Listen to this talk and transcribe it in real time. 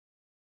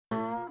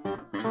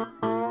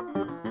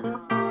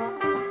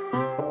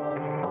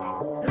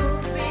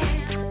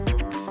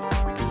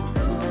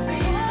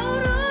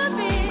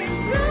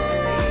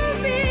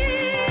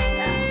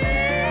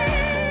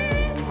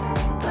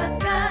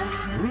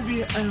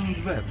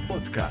РНВ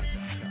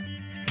подкаст.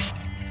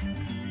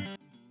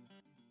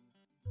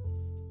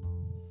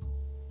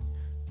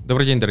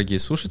 Добрый день, дорогие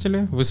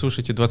слушатели. Вы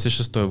слушаете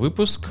 26-й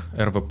выпуск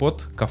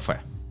РВПод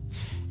Кафе.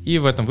 И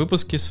в этом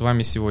выпуске с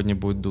вами сегодня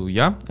буду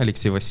я,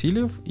 Алексей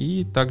Васильев,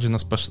 и также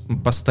наш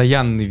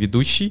постоянный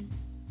ведущий.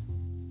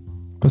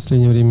 В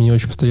последнее время не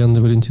очень постоянный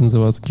Валентин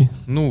Завадский.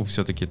 Ну,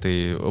 все-таки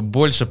ты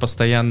больше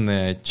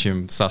постоянная,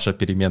 чем Саша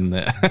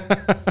переменная.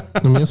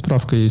 У меня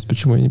справка есть,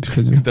 почему я не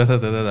приходил.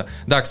 Да.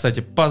 Да,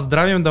 кстати,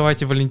 поздравим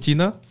давайте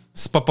Валентина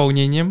с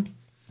пополнением.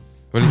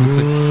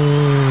 Валентин,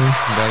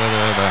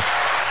 да.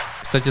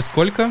 Кстати,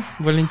 сколько,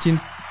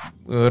 Валентин,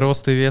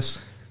 рост и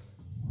вес?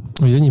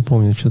 Я не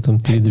помню, что там,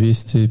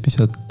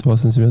 3252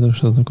 сантиметра,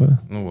 что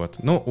такое. Ну вот.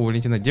 Ну, у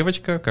Валентина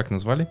девочка, как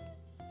назвали?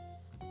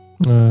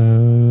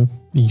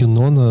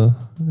 Юнона,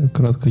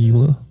 кратко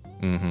Юна.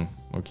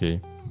 Угу,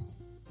 окей.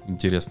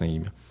 Интересное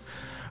имя.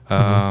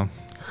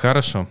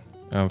 Хорошо.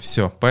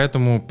 Все.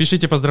 Поэтому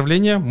пишите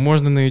поздравления.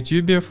 Можно на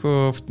YouTube,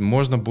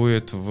 можно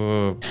будет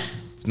в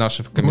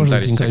наших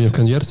комментариях. Можно деньгами в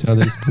конверте,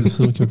 адрес будет в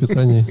ссылке в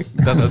описании.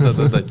 Да.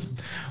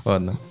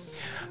 Ладно.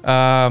 Ну,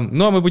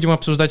 а мы будем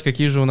обсуждать,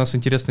 какие же у нас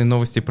интересные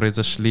новости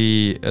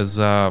произошли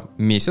за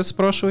месяц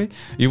прошлый.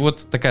 И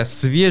вот такая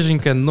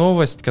свеженькая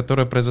новость,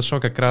 которая произошла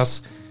как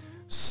раз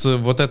с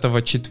вот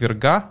этого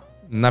четверга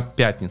на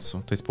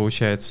пятницу. То есть,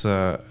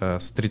 получается,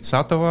 с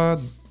 30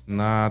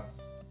 на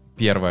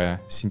 1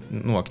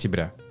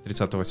 октября.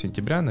 30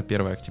 сентября на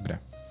 1 октября.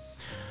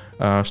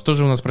 Что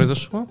же у нас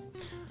произошло?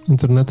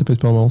 Интернет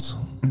опять поломался.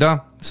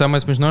 Да, самое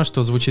смешное,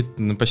 что звучит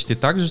почти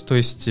так же. То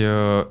есть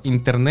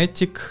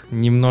интернетик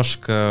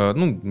немножко,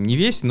 не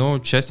весь, но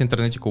часть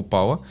интернетика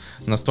упала.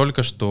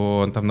 Настолько,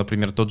 что там,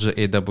 например, тот же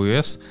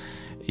AWS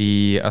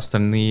и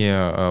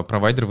остальные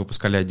провайдеры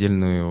выпускали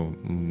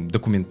отдельную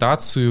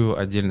документацию,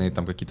 отдельные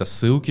там какие-то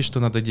ссылки,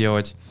 что надо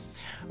делать.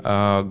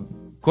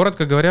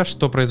 Коротко говоря,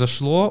 что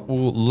произошло,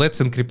 у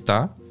Let's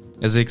Encrypt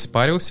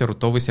заэкспарился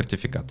рутовый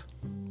сертификат.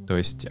 То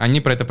есть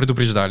они про это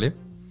предупреждали,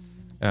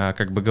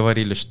 как бы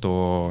говорили,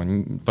 что,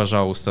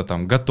 пожалуйста,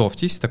 там,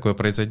 готовьтесь, такое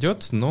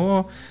произойдет,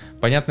 но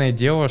понятное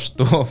дело,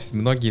 что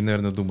многие,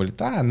 наверное, думали,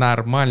 да,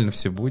 нормально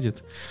все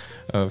будет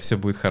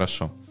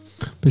хорошо.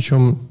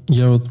 Причем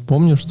я вот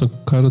помню, что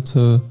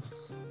кажется,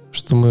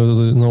 что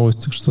мы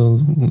новости, что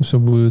все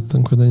будет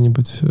там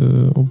когда-нибудь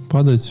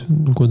падать,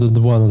 года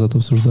 2 назад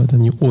обсуждали.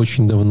 Они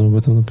очень давно об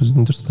этом, не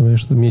то, что там,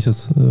 знаешь,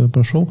 месяц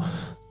прошел,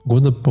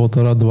 года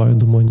 1,5-2, я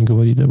думаю, они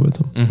говорили об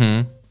этом.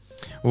 Угу.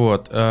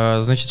 Вот,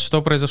 значит,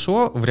 что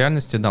произошло? В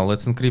реальности, да,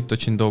 Let's Encrypt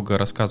очень долго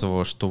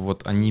рассказывала, что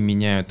вот они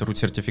меняют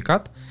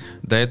root-сертификат.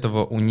 До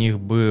этого у них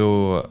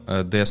был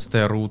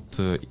DST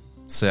root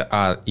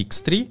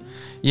CA-X3,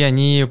 и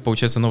они,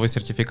 получается, новый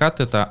сертификат —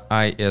 это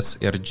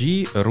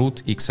ISRG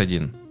root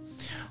X1.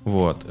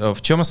 Вот. В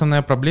чем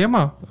основная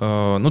проблема?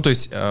 То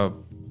есть,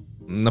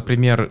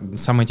 например,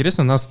 самое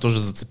интересное нас тоже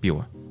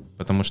зацепило,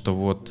 потому что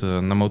вот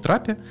на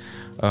Mailtrap,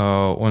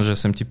 он же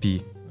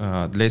SMTP,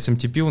 для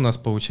SMTP у нас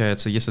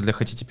получается, если для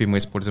HTTP мы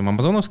используем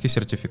амазоновский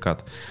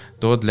сертификат,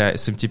 то для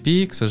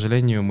SMTP, к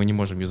сожалению, мы не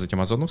можем юзать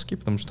амазоновский,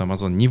 потому что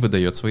Amazon не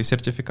выдает свои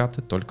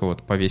сертификаты, только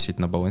вот повесить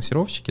на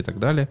балансировщики и так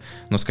далее,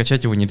 но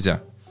скачать его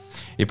нельзя.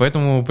 И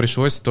поэтому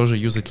пришлось тоже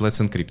юзать Let's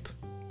Encrypt.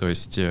 То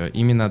есть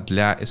именно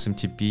для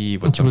SMTP...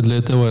 Вот для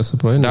TLS,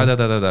 правильно?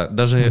 Да.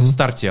 Даже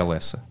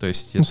StarTLS. То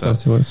есть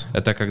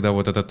это когда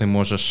вот это ты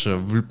можешь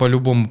по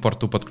любому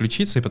порту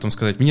подключиться и потом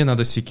сказать, мне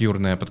надо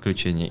секьюрное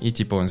подключение, и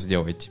типа он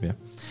сделает тебе.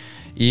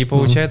 И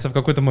получается, в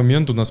какой-то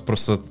момент у нас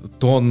просто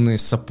тонны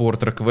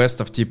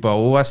саппорт-реквестов, типа,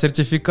 у вас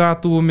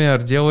сертификат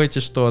умер, делайте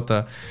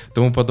что-то,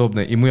 тому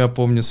подобное. И мы, я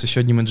помню, с еще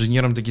одним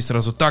инженером такие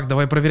сразу, так,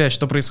 давай проверять,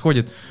 что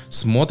происходит.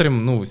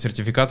 Смотрим,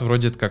 сертификат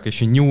вроде как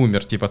еще не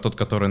умер, типа тот,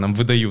 который нам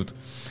выдают.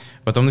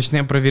 Потом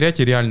начинаем проверять,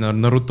 и реально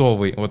на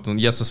рутовый. Вот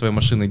я со своей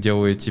машины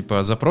делаю,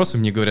 типа, запросы,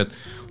 мне говорят,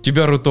 у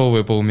тебя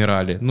рутовые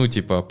поумирали,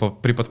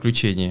 при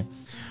подключении.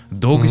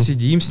 Долго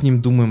сидим с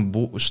ним,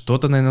 думаем,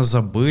 что-то, наверное,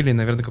 забыли,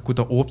 наверное,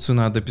 какую-то опцию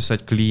надо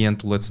писать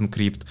клиенту Let's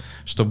Encrypt,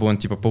 чтобы он,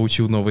 типа,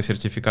 получил новый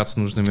сертификат с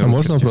нужными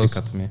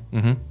сертификатами.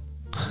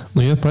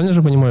 Ну, я правильно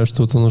же понимаю,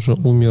 что вот он уже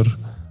умер,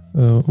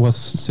 у вас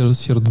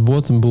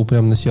серт-бот был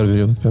прямо на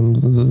сервере, вот прям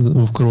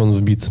в крон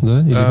вбит,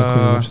 да? Или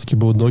какой все-таки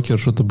был докер,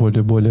 что-то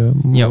более...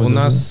 Не, у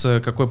нас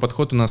какой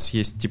подход? У нас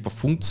есть, типа,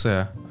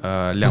 функция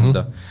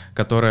лямбда,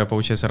 которая,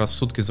 получается, раз в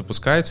сутки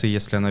запускается, и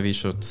если она видит,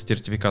 что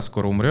сертификат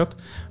скоро умрет,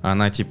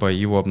 она, типа,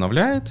 его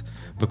обновляет,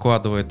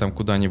 выкладывает там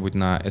куда-нибудь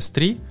на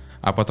S3,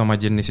 а потом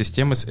отдельные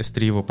системы с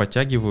S3 его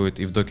подтягивают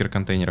и в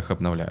докер-контейнерах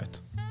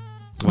обновляют.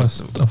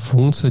 Вот. А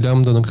функция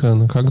лямбда,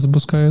 она как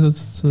запускает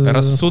этот?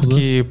 Раз в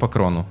сутки по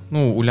крону.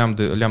 У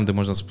лямбды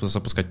можно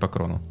запускать по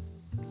крону.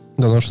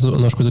 Да, наш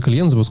какой-то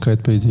клиент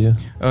запускает, по идее.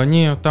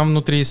 Не, там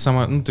внутри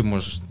ты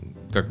можешь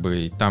как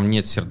бы там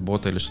нет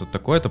CertBot или что-то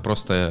такое, это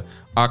просто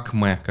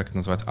ACME, как это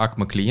называется,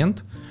 ACME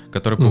клиент,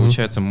 который,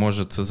 получается,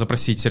 может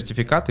запросить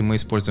сертификат, и мы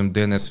используем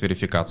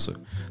DNS-верификацию.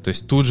 То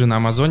есть тут же на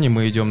Амазоне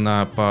мы идем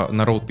на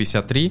Route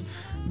 53,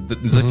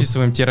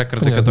 записываем те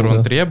рекорды, которые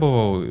он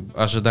требовал,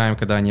 ожидаем,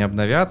 когда они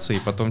обновятся, и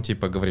потом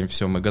типа говорим,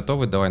 все, мы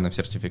готовы, давай нам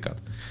сертификат.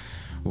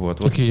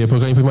 Вот. Окей, я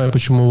пока не понимаю,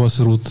 почему у вас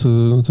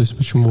root, то есть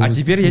почему... А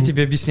теперь я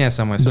тебе объясняю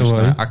самое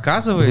смешное.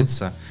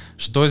 Оказывается,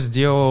 что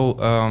сделал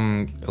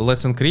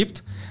Let's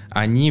Encrypt,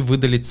 они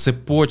выдали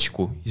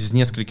цепочку из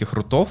нескольких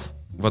рутов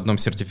в одном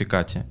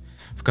сертификате,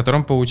 в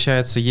котором,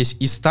 получается,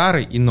 есть и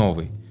старый, и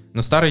новый.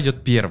 Но старый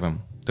идет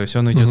первым, то есть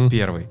он идет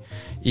первый.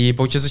 И,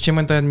 получается, зачем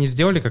это не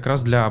сделали? Как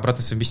раз для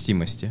обратной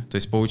совместимости. То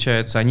есть,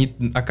 получается, они,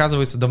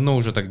 оказывается, давно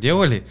уже так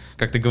делали.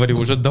 Как ты говорил,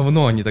 уже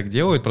давно они так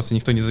делают, просто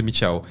никто не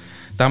замечал.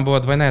 Там была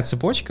двойная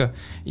цепочка,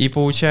 и,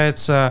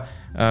 получается,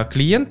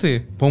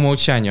 клиенты по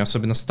умолчанию,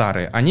 особенно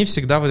старые, они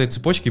всегда в этой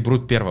цепочке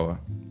берут первого.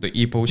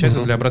 И,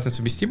 получается, для обратной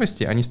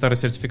совместимости они старый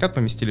сертификат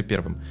поместили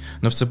первым.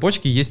 Но в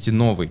цепочке есть и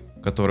новый,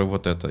 который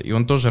вот это. И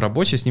он тоже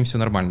рабочий, с ним все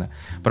нормально.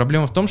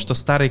 Проблема в том, что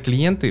старые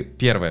клиенты,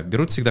 первое,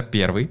 берут всегда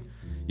первый.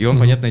 И он,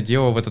 понятное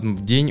дело, в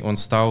этот день он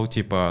стал,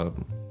 типа,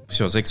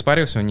 все,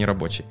 заэкспарился, он не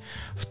рабочий.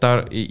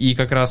 И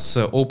как раз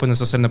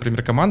OpenSSL,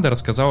 например, команда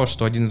рассказала,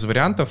 что один из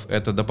вариантов —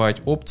 это добавить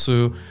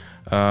опцию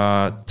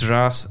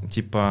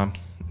Trusted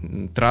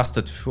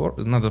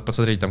for... Надо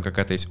посмотреть, там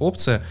какая-то есть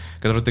опция,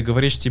 которую ты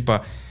говоришь,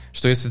 типа,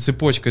 что если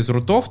цепочка из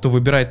рутов, то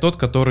выбирай тот,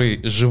 который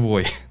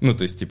живой. Ну,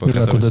 то есть, типа...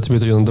 Да, куда тебе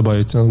это ее надо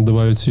добавить? Надо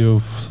добавить ее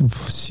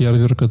в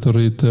сервер,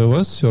 который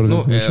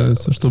TLS-сервер,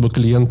 получается, чтобы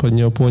клиент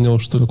понял,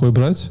 что какой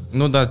брать?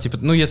 Ну да, типа,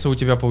 если у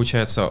тебя,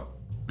 получается,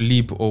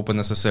 lib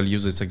OpenSSL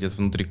юзается где-то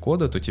внутри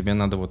кода, то тебе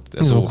надо вот...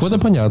 кода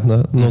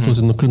понятно, но, в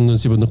смысле,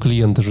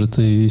 клиенты же,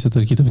 если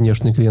это какие-то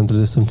внешние клиенты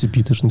для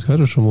SMTP, ты же не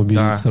скажешь ему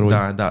убери второй.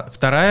 Да.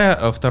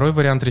 Второй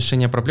вариант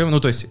решения проблемы,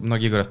 то есть,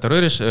 многие говорят,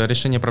 второе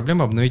решение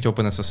проблемы — обновить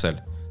OpenSSL.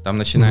 Там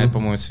начинает,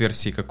 по-моему, с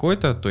версии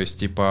какой-то, то есть,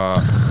 типа,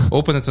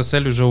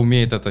 OpenSSL уже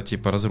умеет это,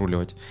 типа,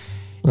 разруливать.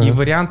 И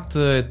вариант,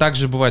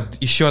 также бывает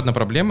еще одна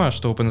проблема,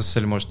 что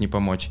OpenSSL может не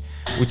помочь.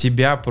 У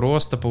тебя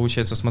просто,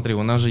 получается, смотри,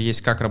 у нас же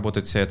есть, как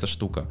работает вся эта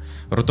штука.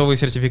 Рутовые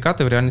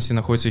сертификаты в реальности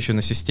находятся еще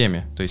на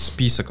системе. То есть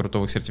список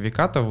рутовых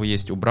сертификатов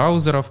есть у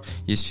браузеров,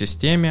 есть в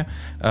системе.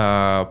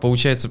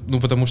 Получается,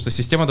 потому что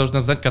система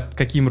должна знать,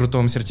 каким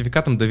рутовым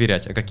сертификатам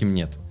доверять, а каким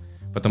нет.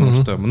 Потому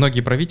что многие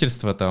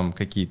правительства там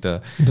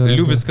какие-то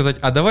любят сказать,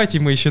 а давайте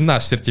мы еще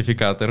наш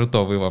сертификат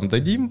рутовый вам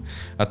дадим,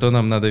 а то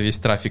нам надо весь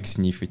трафик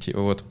снифить.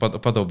 Вот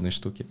подобные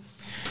штуки.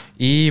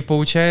 И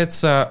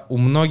получается, у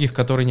многих,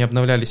 которые не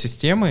обновляли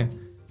системы,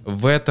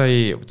 в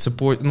этой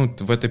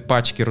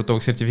пачке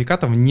рутовых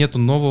сертификатов нету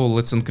нового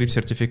Let's Encrypt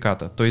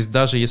сертификата. То есть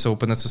даже если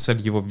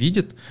OpenSSL его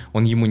видит,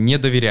 он ему не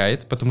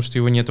доверяет, потому что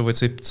его нету в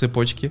этой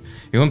цепочке,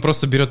 и он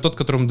просто берет тот,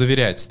 которому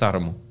доверяет,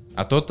 старому,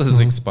 а тот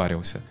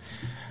заэкспарился.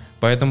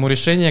 Поэтому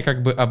решение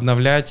как бы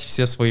обновлять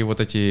все свои вот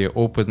эти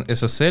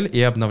OpenSSL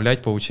и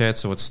обновлять,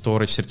 получается, вот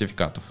storage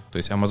сертификатов. То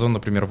есть Amazon,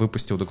 например,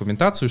 выпустил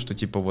документацию, что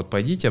типа вот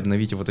пойдите,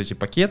 обновите вот эти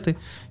пакеты,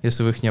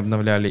 если вы их не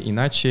обновляли,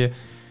 иначе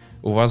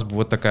у вас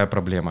вот такая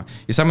проблема.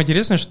 И самое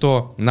интересное,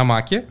 что на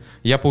Mac'е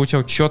я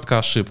получал четко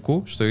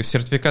ошибку, что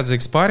сертификат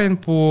заэкспарен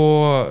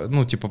по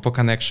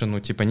коннекшену,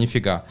 типа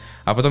нифига.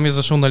 А потом я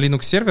зашел на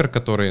Linux сервер,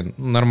 который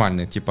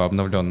нормальный, типа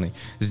обновленный,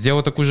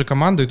 сделал такую же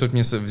команду, и тот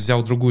мне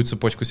взял другую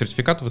цепочку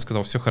сертификатов и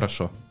сказал, все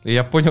хорошо. И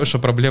я понял, что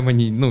проблема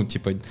не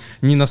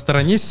на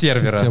стороне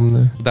сервера,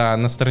 системная. Да, а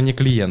на стороне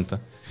клиента.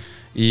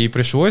 И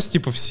пришлось,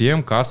 типа,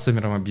 всем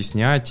кастомерам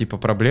объяснять, типа,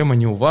 проблема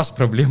не у вас,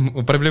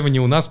 проблема не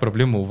у нас,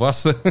 проблема у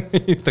вас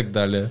и так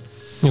далее.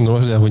 А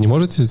вы не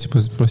можете, типа,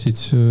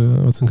 спросить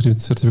Let's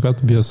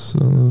сертификат без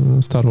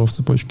старого в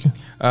цепочке?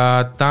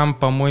 Там,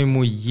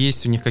 по-моему,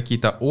 есть у них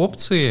какие-то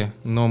опции,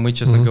 но мы,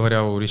 честно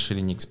говоря,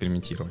 решили не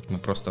экспериментировать. Мы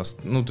просто,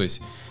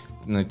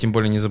 тем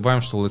более не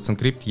забываем, что у Let's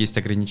Encrypt есть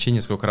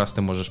ограничение, сколько раз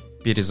ты можешь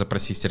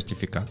перезапросить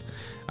сертификат.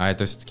 А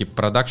это все-таки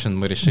продакшн,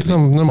 мы решили...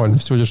 Там нормально,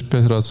 всего лишь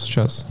 5 раз в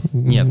час.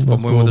 Нет,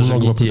 по-моему, даже в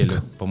неделю.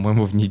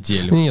 По-моему, в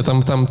неделю. Нет,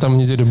 там в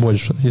неделю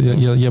больше.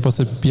 Я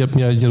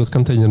один раз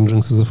контейнер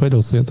Nginx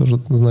зафейлился, я тоже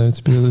знаю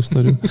теперь эту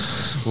историю.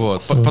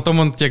 Вот. Потом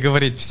он тебе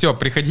говорит, все,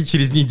 приходи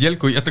через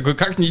недельку. Я такой,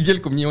 как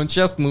недельку? Мне он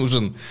час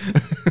нужен.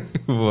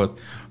 Вот.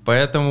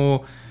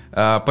 Поэтому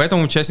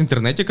часть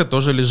интернетика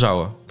тоже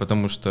лежала,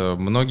 потому что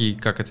многие,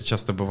 как это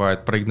часто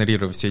бывает,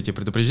 проигнорировали все эти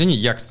предупреждения.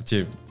 Я,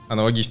 кстати,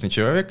 аналогичный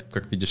человек,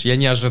 как видишь, я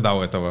не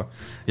ожидал этого.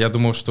 Я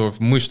думал, что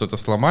мы что-то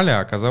сломали, а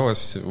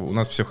оказалось, у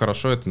нас все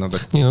хорошо, это надо...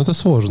 это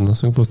сложно,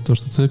 просто то,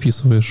 что ты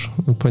описываешь,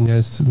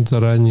 понять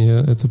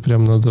заранее, это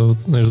прям надо,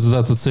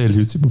 задаться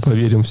целью, типа,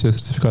 проверим все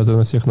сертификаты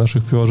на всех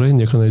наших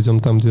приложениях и найдем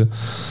там, где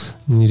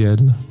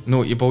нереально.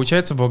 И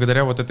получается,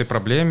 благодаря вот этой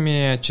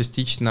проблеме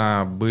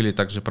частично были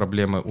также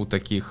проблемы у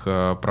таких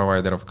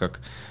провайдеров, как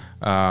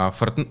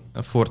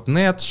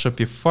Fortinet,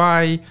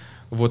 Shopify,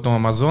 Вот у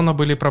Амазона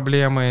были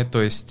проблемы,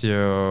 то есть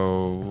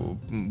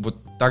вот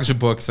также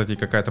была, кстати,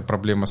 какая-то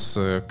проблема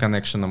с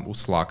коннекшеном у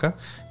Slack.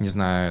 Не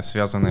знаю,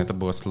 связано это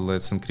было с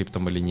Let's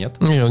Encrypt или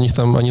нет. Не, у них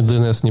там, они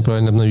DNS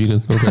неправильно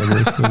обновили.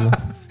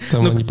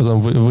 Там они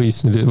потом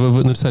выяснили,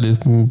 вы написали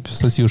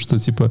статью, что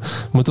типа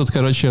мы тут,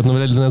 короче,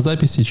 обновляли DNS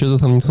записи, что-то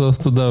там не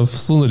туда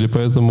всунули,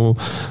 поэтому,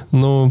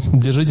 ну,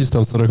 держитесь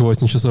там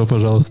 48 часов,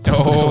 пожалуйста.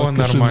 О,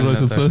 нормально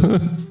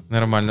так.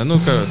 Нормально. Ну,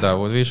 да,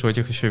 вот видишь, у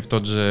этих еще и в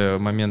тот же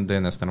момент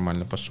DNS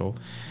нормально пошел.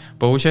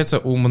 Получается,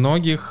 у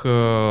многих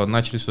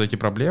начались вот эти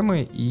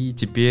проблемы, и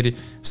теперь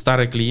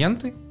старые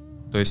клиенты,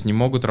 то есть не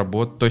могут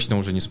работать, точно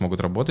уже не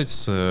смогут работать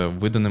с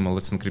выданными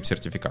Let's Encrypt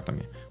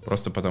сертификатами.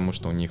 Просто потому,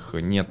 что у них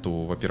нету,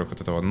 во-первых, вот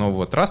этого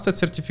нового Trusted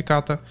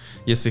сертификата,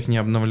 если их не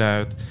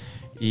обновляют.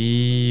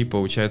 И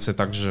получается,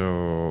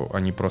 также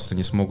они просто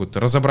не смогут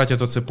разобрать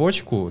эту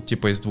цепочку,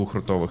 типа из двух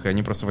рутовых, и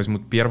они просто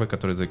возьмут первый,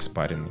 который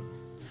заэкспаренный.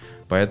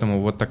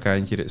 Поэтому вот такая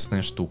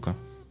интересная штука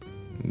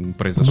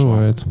произошла.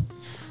 Бывает.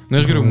 Ну,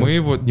 я же говорю, мы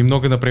вот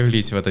немного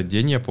напряглись в этот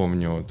день, я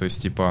помню. То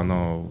есть, типа,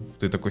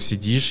 ты такой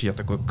сидишь, я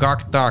такой,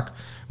 как так?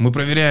 Мы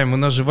проверяем, у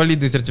нас же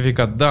валидный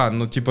сертификат. Да,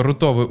 ну, типа,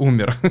 рутовый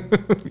умер.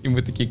 И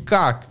мы такие,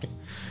 как?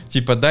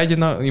 Типа, дайте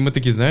нам... И мы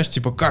такие, знаешь,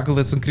 типа, как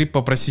Let's Encrypt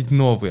попросить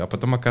новый? А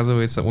потом,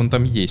 оказывается, он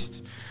там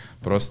есть.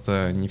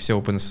 Просто не все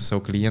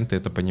OpenSSL клиенты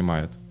это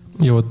понимают.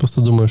 Я вот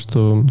просто думаю,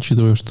 что,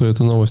 учитывая, что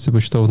эту новость я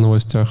почитал в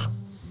новостях,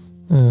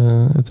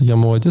 это я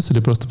молодец или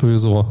просто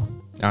повезло?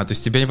 То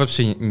есть тебя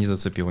вообще не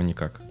зацепило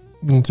никак?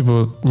 Ну,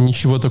 типа,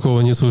 ничего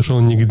такого не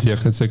слышал нигде,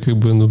 хотя как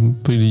бы, ну,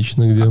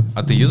 прилично где.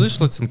 А ты юзаешь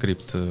Let's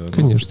Encrypt?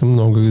 Конечно,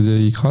 много где.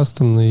 И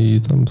кастомные, и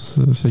там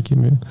с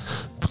всякими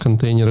в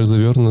контейнерах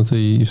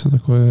завернутые, и все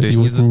такое. То есть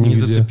и не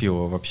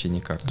зацепило вообще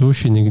никак? Да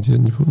вообще нигде.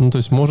 Ну, то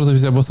есть, может,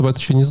 я просто об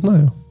этом еще не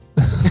знаю.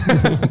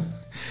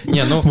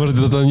 Не, ну... Может,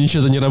 это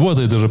ничего не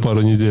работает уже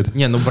пару недель.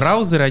 Не, ну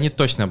браузеры, они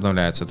точно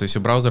обновляются. То есть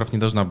у браузеров не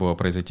должна была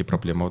произойти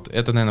проблема. Вот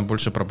это, наверное,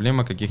 больше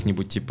проблема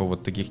каких-нибудь типа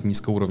вот таких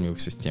низкоуровневых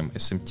систем.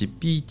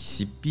 SMTP,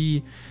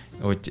 TCP,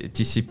 вот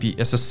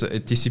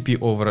TCP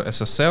over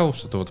SSL,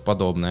 что-то вот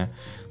подобное.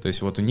 То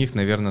есть вот у них,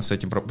 наверное, с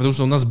этим... Потому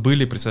что у нас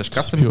были, представляешь,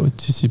 кастомеры...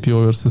 TCP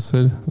over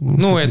SSL?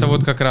 Ну, это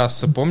вот как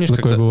раз, помнишь,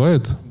 такое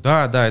бывает?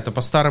 Да, это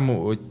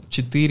по-старому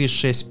 4,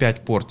 6,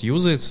 5 порт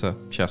юзается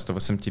часто в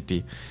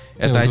SMTP.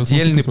 Это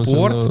отдельный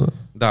порт,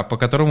 да, по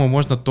которому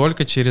можно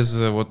только через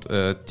вот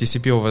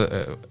TCP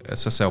over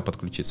SSL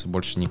подключиться,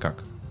 больше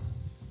никак.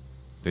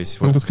 То есть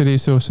вот... Это, скорее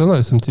всего, все равно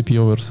SMTP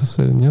over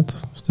SSL, нет?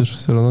 Ты же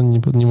все равно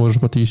не можешь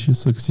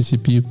подключиться к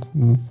TCP,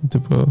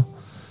 типа...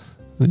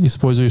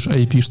 Используешь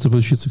IP, чтобы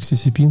подключиться к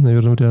TCP,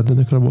 наверное, вряд ли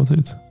так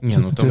работает. Не,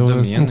 ну там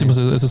домены. Ну, типа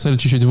SSL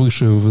чуть-чуть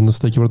выше в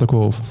стеке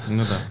протоколов. Ну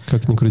да.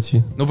 Как ни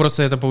крути. Ну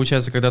просто это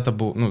получается, когда-то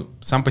был, ну,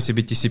 сам по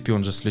себе TCP,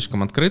 он же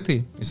слишком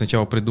открытый, и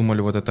сначала придумали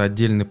вот это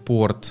отдельный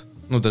порт,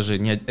 ну даже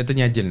это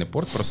не отдельный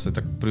порт, просто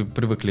так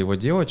привыкли его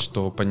делать,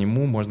 что по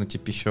нему можно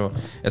типа еще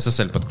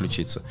SSL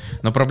подключиться.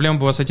 Но проблема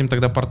была с этим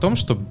тогда портом,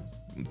 что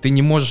ты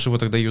не можешь его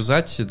тогда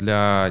юзать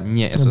для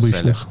не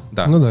SSL.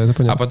 Да. Ну да, это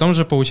понятно. А потом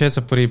же,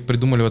 получается,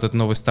 придумали вот этот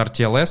новый Star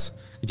TLS,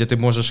 где ты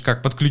можешь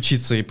как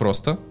подключиться и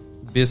просто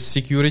без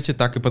security,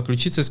 так и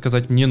подключиться и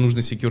сказать, мне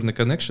нужный security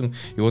connection,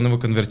 и он его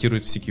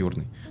конвертирует в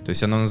security. То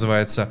есть оно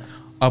называется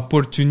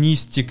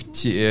opportunistic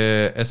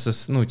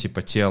ну, типа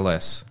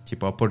TLS,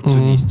 типа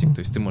opportunistic. То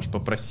есть ты можешь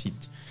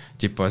попросить,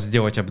 типа,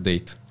 сделать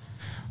апдейт.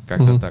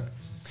 Как-то так.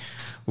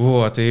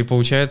 Вот, и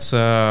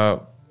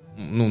получается...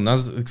 Ну,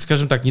 нас,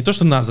 скажем так, не то,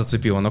 что нас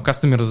зацепило, но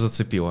кастомеров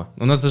зацепило.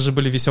 У нас даже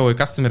были веселые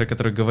кастомеры,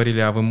 которые говорили,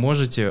 а вы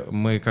можете,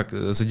 мы как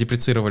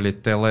задепрецировали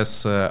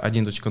TLS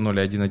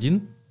 1.0 и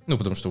 1.1, ну,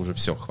 потому что уже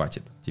все,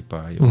 хватит.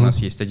 Типа, у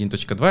нас есть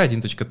 1.2 и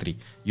 1.3,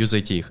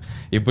 юзайте их.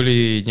 И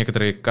были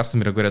некоторые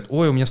кастомеры, говорят,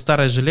 ой, у меня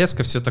старая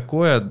железка, все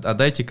такое, а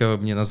дайте-ка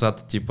мне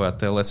назад, типа,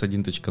 TLS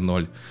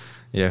 1.0.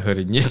 Я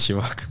говорю, нет,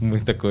 чувак, мы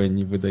такое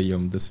не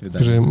выдаем, до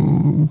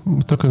свидания.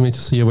 Только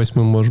вместе с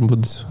E8 можем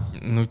выдать.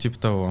 Ну, типа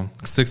того.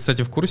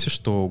 Кстати, в курсе,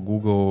 что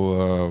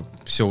Google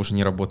все уже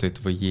не работает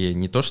в E,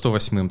 не то, что в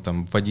 8,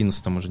 там, в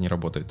 11 уже не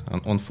работает,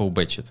 он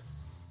full-batched.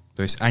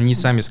 То есть они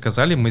сами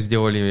сказали, мы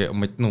сделали,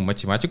 ну,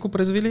 математику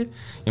произвели,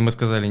 и мы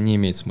сказали, не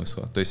имеет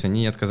смысла. То есть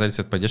они отказались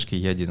от поддержки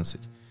E11.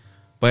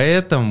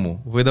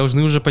 Поэтому вы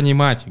должны уже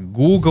понимать,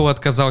 Google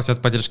отказался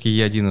от поддержки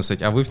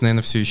E11, а вы,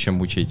 наверное, все еще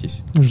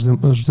мучаетесь. Ждем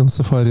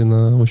Safari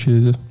на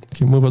очереди.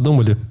 Мы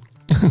подумали.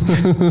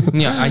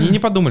 Не, они не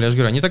подумали, я же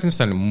говорю, они так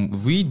написали,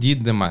 we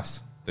did the math.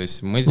 То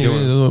есть мы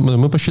сделали...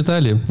 Мы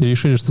посчитали и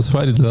решили, что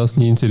Safari для нас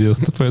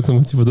неинтересно,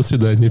 поэтому типа до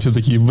свидания. Все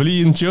такие,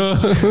 блин, чё?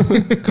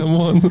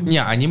 Камон.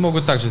 Не, они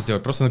могут также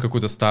сделать, просто на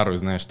какую-то старую,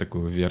 знаешь,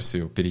 такую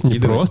версию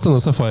перекидывать. Не просто на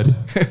Safari.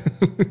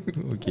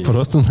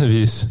 Просто на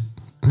весь.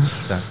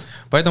 Да.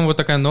 Поэтому вот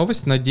такая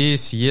новость.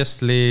 Надеюсь,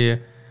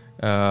 если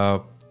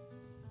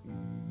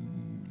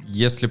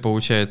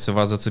получается,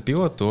 вас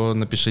зацепило, то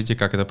напишите,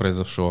 как это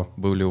произошло.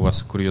 Был ли у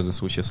вас курьезный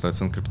случай с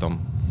Let's Encrypt?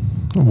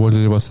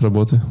 Уволили вас с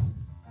работы?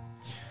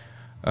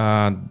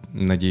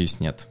 Надеюсь,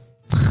 нет.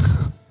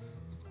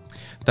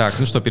 Так,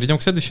 ну что, перейдем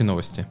к следующей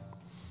новости.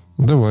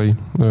 Давай,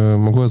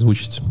 могу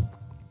озвучить.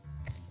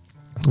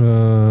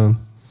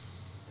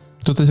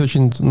 Тут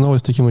есть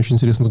новость с таким очень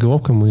интересным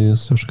заголовком. Мы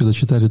с Сашей, когда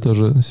читали,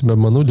 тоже себя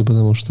обманули,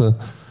 потому что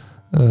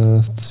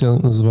статья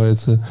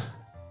называется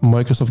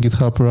Microsoft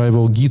GitHub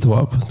Rival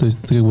GitLab. То есть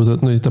ты как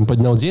будто, и там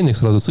поднял денег,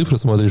 сразу цифры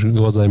смотришь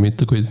глазами, и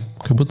такой,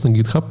 как будто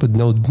GitHub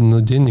поднял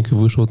денег и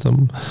вышел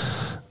там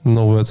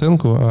новую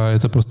оценку, а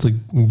это просто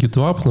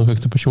GitLab, но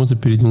как-то почему-то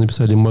перед ним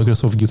написали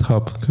Microsoft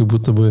GitHub, как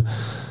будто бы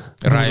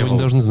вы не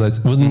должны знать.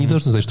 Вы не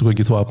должны знать, что такое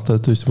GitLab, да?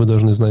 То есть вы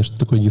должны знать, что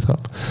такое GitHub.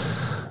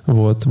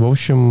 Вот. В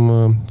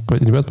общем,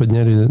 ребят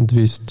подняли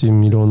 200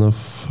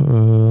 миллионов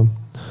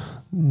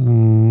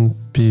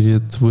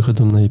перед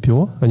выходом на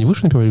IPO. Они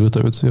вышли на IPO или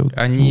готовятся?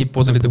 Они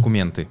подали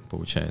документы,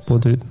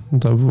 получается.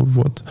 Да,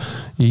 вот.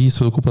 И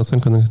совокупная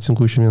оценка на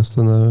текущий момент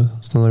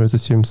становится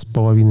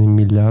 7,5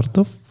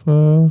 миллиардов.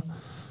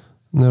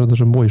 Наверное,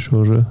 даже больше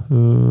уже.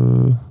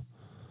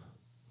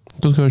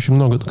 Тут,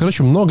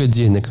 много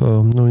денег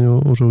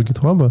уже у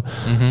GitLab.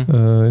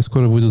 И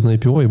скоро выйдут на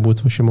IPO и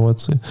будут вообще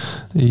молодцы.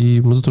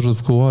 И мы тут уже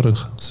в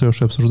кулуарах с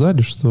Лешей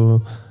обсуждали,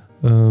 что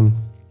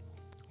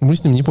мы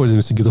с ним не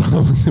пользуемся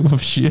GitLab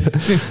вообще.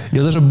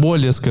 Я даже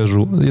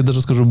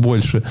скажу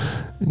больше.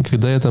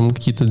 Когда я там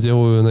какие-то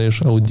делаю,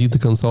 знаешь, аудиты,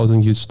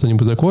 консалтинги,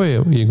 что-нибудь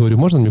такое, я говорю,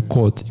 можно мне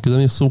код? И когда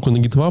мне ссылку на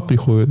GitLab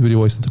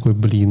приводит, я такой,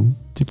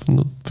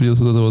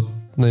 придется это вот,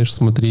 знаешь,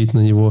 смотреть на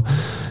него.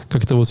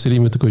 Как-то вот все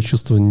время такое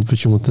чувство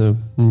почему-то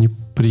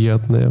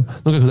неприятное.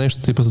 Как, знаешь,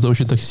 ты просто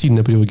очень так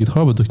сильно привык к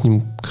GitHub, ты к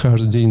ним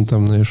каждый день,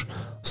 там, знаешь,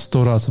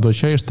 100 раз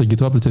обращаешься,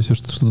 GitHub для тебя все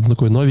что-то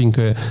такое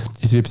новенькое,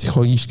 и тебе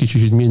психологически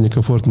чуть-чуть менее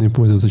комфортно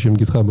пользоваться, чем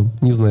GitHub.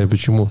 Не знаю,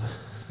 почему.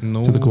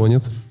 У тебя такого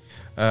нет?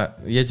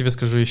 Я тебе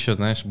скажу еще,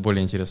 знаешь,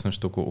 более интересную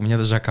штуку. У меня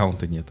даже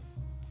аккаунта нет.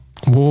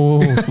 О,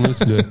 в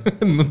смысле?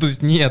 То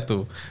есть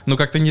нету.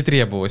 Как-то не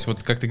требовалось.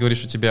 Вот как ты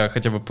говоришь, у тебя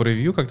хотя бы по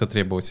ревью как-то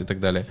требовалось и так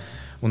далее.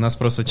 У нас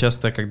просто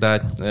часто,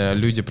 когда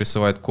люди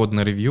присылают код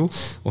на ревью,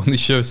 он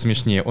еще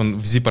смешнее. Он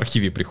в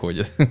zip-архиве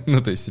приходит.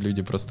 То есть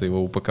люди просто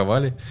его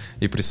упаковали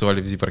и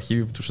присылали в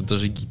zip-архиве, потому что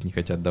даже гит не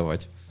хотят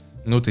давать.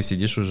 Ты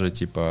сидишь уже,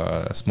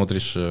 типа,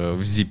 смотришь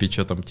в зипе,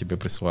 что там тебе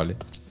прислали.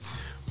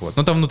 Вот.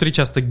 Там внутри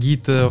часто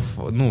гит,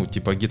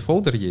 типа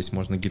гит-фолдер есть,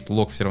 можно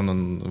гит-лог все равно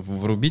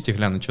врубить и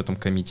глянуть, что там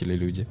коммитили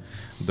люди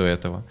до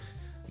этого.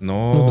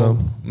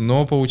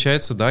 Но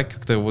получается, да,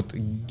 как-то вот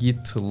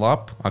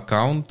GitLab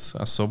аккаунт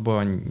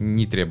особо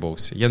не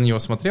требовался. Я на него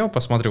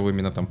посмотрел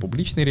именно там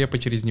публичные репы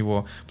через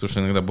него, потому что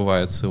иногда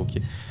бывают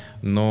ссылки.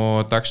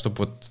 Но так, чтобы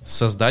вот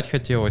создать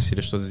хотелось или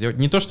что-то сделать.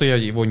 Не то, что я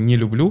его не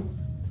люблю,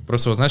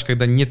 просто, вот, знаешь,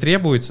 когда не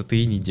требуется,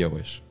 ты и не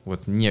делаешь.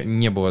 Вот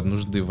не было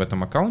нужды в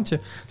этом аккаунте.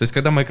 То есть,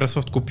 когда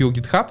Microsoft купил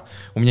GitHub,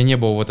 у меня не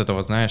было вот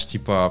этого, знаешь,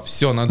 типа,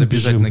 все, надо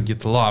бежать на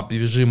GitLab,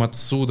 бежим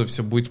отсюда,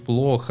 все будет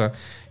плохо.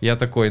 Я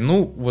такой,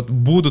 вот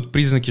будут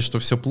признаки, что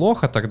все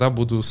плохо, тогда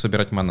буду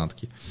собирать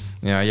манатки.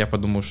 Я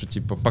подумал, что,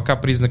 типа, пока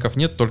признаков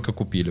нет, только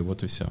купили,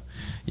 вот и все.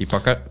 И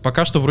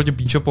пока что вроде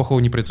бы ничего плохого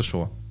не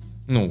произошло.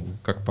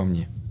 Как по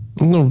мне.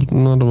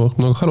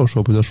 Много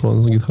хорошего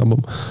произошло с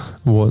GitHub.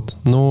 Вот.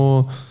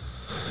 Но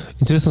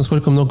интересно,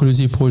 насколько много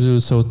людей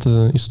пользуются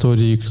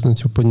историей,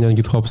 поднять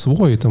GitHub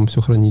свой и там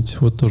все хранить.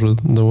 Вот тоже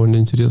довольно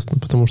интересно,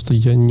 потому что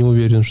я не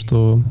уверен,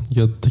 что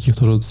я таких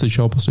тоже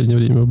встречал в последнее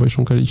время в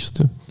большом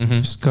количестве. То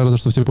есть кажется,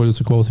 что все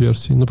пользуются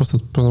cloud-версией. Просто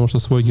потому что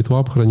свой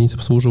GitLab хранить,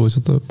 обслуживать,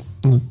 это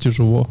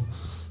тяжело,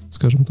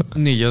 скажем так.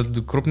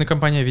 Крупные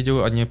компании,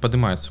 видел, они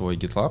поднимают свой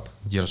GitLab,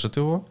 держат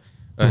его.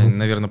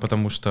 Наверное,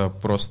 потому что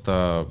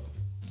просто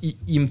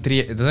им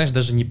знаешь,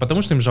 даже не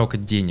потому, что им жалко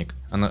денег,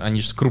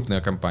 они же крупная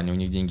компания, у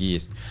них деньги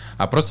есть,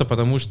 а просто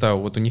потому, что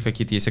вот у них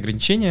какие-то есть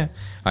ограничения,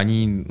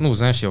 они,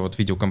 знаешь, я вот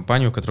видел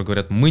компанию, которая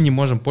говорят, мы не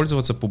можем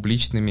пользоваться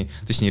публичными,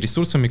 точнее,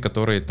 ресурсами,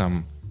 которые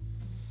там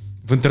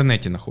в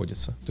интернете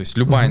находятся. То есть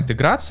любая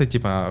интеграция,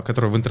 типа,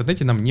 которая в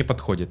интернете нам не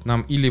подходит.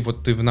 Нам или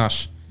вот ты в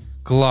наш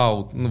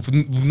клауд,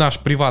 в наш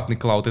приватный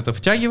клауд это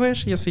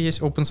втягиваешь, если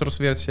есть open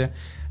source версия,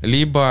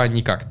 либо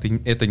никак,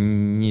 ты это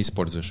не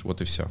используешь,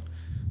 вот и все.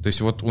 То есть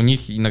вот у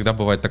них иногда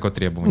бывает такое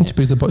требование.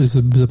 Типа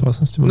из-за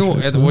безопасности.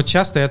 Это вот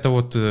часто это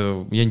вот,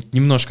 я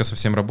немножко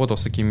совсем работал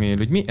с такими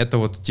людьми, это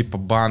вот типа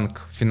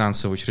банк,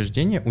 финансовое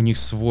учреждение, у них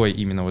свой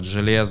именно вот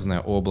железное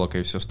облако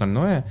и все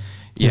остальное.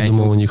 Я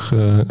думал, у них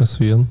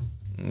SVN.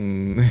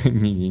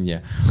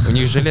 Не-не-не. У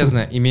них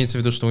железное, имеется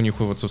в виду, что у них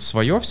вот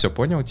свое все,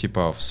 понял?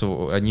 Типа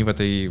они в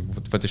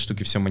этой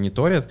штуке все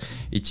мониторят,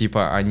 и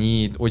типа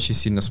они очень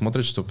сильно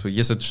смотрят, что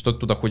если ты что-то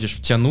туда хочешь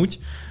втянуть,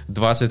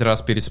 20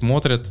 раз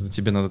пересмотрят,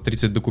 тебе надо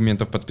 30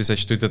 документов подписать,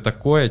 что это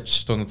такое,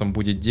 что оно там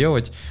будет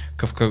делать,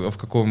 в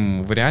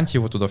каком варианте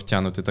его туда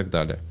втянут и так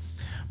далее.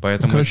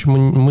 Поэтому... Короче,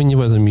 мы не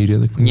в этом мире, я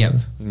так понимаю.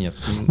 Нет.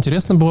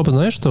 Интересно было бы,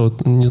 знаешь, что,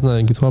 не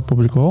знаю, GitLab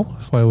опубликовал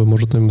файлы,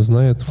 может, кто-нибудь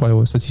знает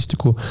файлы,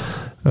 статистику,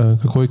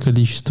 какое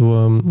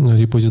количество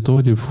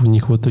репозиториев у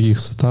них вот в таких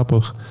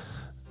сетапах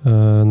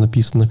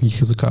написано на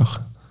каких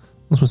языках.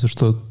 В смысле,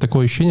 что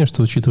такое ощущение,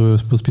 что, учитывая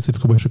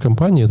специфику большой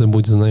компании, это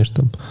будет, знаешь,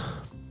 там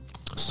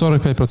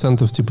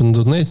 45% типа на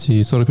 .NET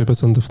и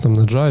 45% там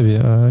на Java,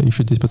 а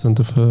еще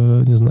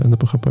 10%, не знаю, на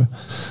PHP.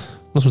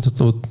 В смысле,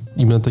 это вот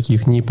именно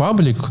таких, не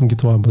паблик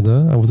GitLab,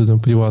 да, а вот этого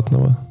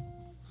приватного.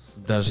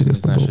 Даже не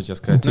знаю, что тебе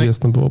сказать.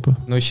 Интересно было бы.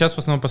 Ну, сейчас в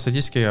основном по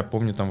статистике, я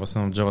помню, там в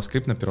основном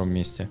JavaScript на первом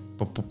месте,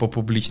 по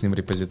публичным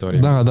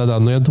репозиториям. Да,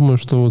 но я думаю,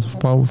 что вот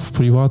в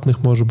приватных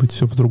может быть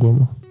все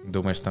по-другому.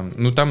 Думаешь, там...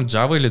 Ну, там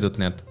Java или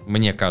 .NET,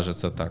 мне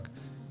кажется так.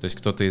 То есть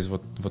кто-то из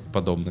вот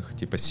подобных,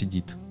 типа,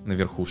 сидит на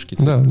верхушке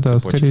цепочки. Да,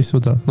 скорее всего,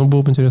 да. Но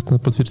было бы интересно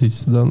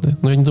подтвердить эти данные.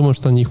 Но я не думаю,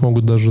 что они их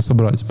могут даже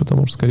собрать,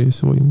 потому что, скорее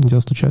всего, им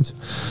нельзя стучать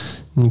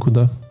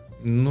никуда.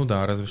 Ну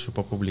да, разве что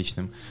по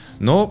публичным.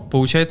 Но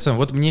получается,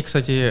 вот мне,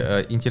 кстати,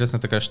 интересна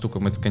такая штука.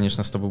 Мы,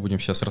 конечно, с тобой будем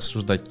сейчас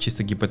рассуждать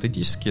чисто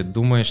гипотетически.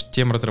 Думаешь,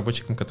 тем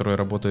разработчикам, которые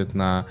работают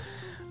на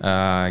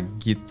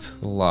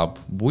GitLab,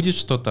 будет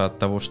что-то от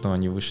того, что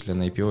они вышли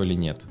на IPO или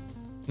нет?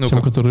 Ну,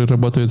 тем, которые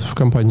работают в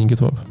компании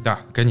GitLab? Да,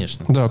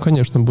 конечно. Да,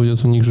 конечно,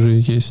 будет. У них же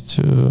есть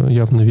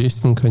явный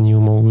вестинг, они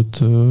могут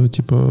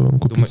типа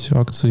купить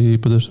акции и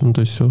подождать. Ну,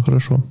 то есть все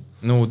хорошо.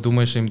 Ну,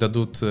 думаешь, им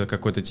дадут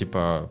какой-то,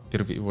 типа,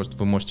 вот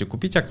вы можете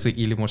купить акции,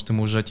 или, может, им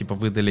уже, типа,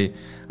 выдали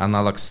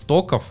аналог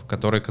стоков,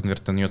 который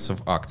конвертанется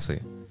в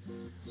акции?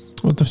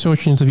 Это все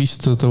очень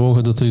зависит от того,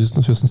 когда ты,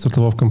 соответственно,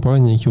 стартовал в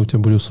компании, какие у тебя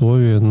были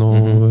условия,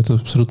 но это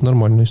абсолютно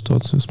нормальная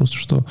ситуация. В смысле,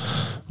 что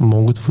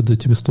могут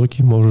выдать тебе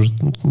стоки,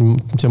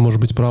 у тебя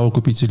может быть право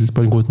купить или по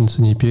льготной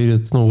цене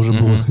перед, но уже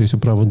было, скорее всего,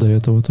 право до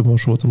этого, ты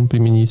можешь его там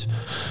применить.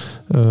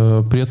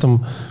 При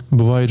этом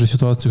бывает же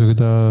ситуация,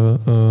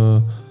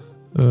 когда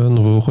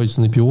вы выходите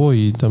на IPO,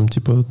 и там,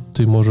 типа,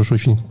 ты можешь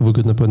очень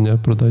выгодно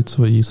продать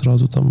свои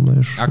сразу, там,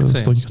 знаешь, акции?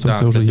 Стоки, которые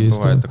да, у тебя кстати, уже есть.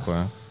 Бывает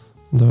такое.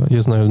 Да,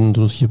 я знаю,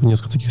 тут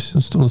несколько таких... С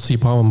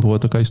EPAM была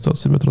такая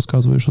ситуация, ребят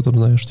рассказывают, что там,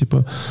 знаешь,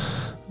 типа,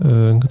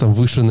 там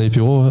выше на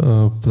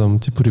IPO, там,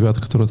 типа,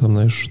 ребята, которые там,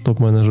 знаешь,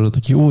 топ-менеджеры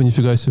такие,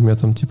 нифига себе, у меня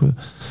там, типа,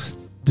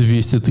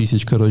 200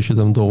 тысяч, короче,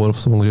 там, долларов,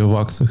 говоря, в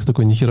акциях.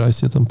 Такой, нихера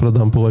себе, там,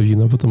 продам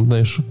половину. А потом,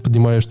 знаешь,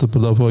 понимаешь, что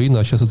продал половину,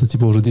 а сейчас это,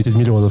 типа, уже 10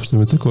 миллионов,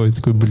 что-нибудь такое.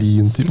 Такой,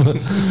 блин, типа,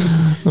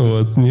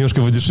 вот,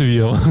 немножко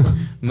подешевело.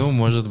 Ну,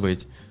 может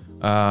быть.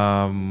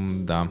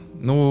 Да.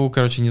 Ну,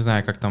 короче, не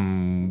знаю, как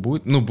там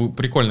будет. Ну,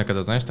 прикольно,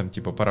 когда, знаешь, там,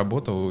 типа,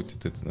 поработал,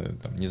 ты,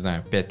 там, не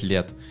знаю, 5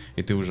 лет,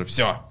 и ты уже,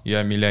 все,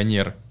 я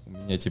миллионер.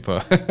 У меня,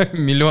 типа,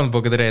 миллион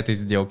благодаря этой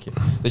сделке.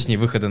 Точнее,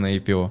 выхода на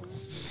IPO.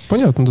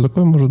 Понятно, да,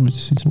 такое может быть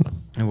действительно.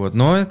 Вот.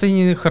 Но это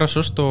не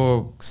хорошо,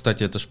 что,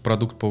 кстати, это же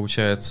продукт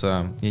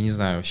получается, я не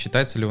знаю,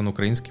 считается ли он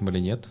украинским или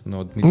нет.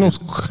 Но Дмитрий... Ну,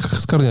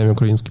 с корнями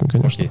украинскими,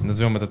 конечно. Окей,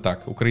 назовем это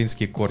так.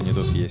 Украинские корни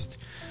тут есть.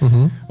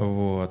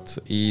 Вот.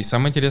 И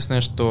самое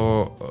интересное,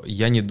 что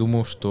я не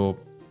думал, что,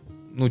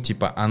 ну,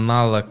 типа,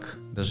 аналог,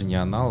 даже не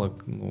аналог,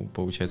 ну,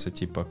 получается,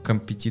 типа,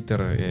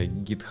 компетитор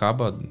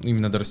GitHub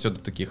именно дорастет до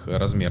таких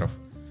размеров.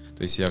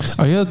 То есть я,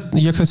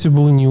 кстати,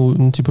 был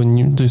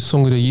то есть,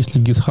 условно говоря,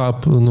 если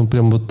GitHub, ну,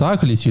 прям вот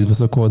так летит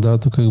высоко, да,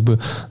 то как бы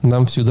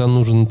нам всегда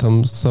нужен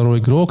там второй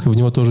игрок, и в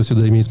него тоже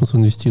всегда имеет смысл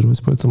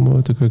инвестировать, поэтому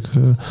это как,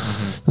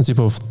 ну,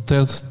 типа,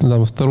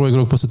 там, второй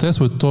игрок после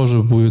теста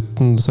тоже будет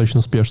достаточно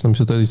успешным,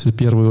 если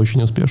первый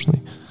очень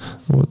успешный.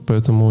 Вот,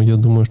 поэтому я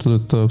думаю, что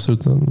это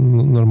абсолютно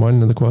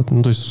нормально, адекватно.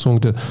 Ну, то есть, условно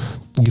говоря,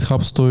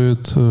 GitHub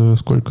стоит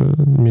сколько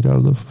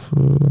миллиардов?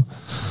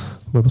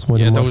 Мы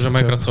посмотрим. Это уже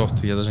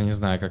Microsoft, я даже не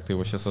знаю, как ты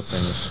его сейчас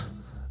оценишь.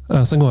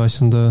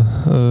 Согласен, да.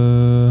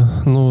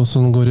 Ну,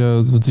 условно говоря,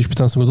 в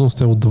 2015 году он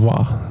стоил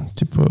 2.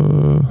 Типа...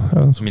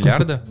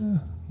 Миллиарда?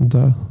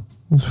 Да.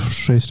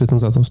 6 лет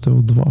назад он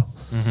стоил 2.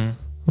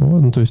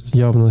 Вот, ну, то есть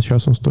явно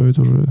сейчас он стоит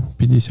уже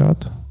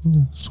 50,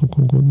 сколько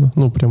угодно.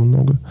 Ну, прям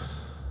много.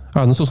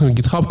 Ну, собственно,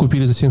 GitHub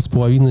купили за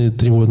 7,5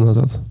 3 года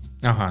назад.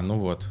 Ага, ну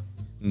вот.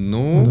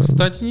 Ну, да.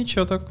 Кстати,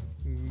 ничего так.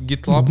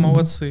 GitLab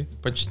молодцы.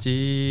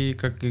 Почти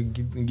как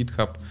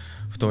GitHub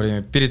в то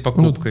время, перед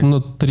покупкой.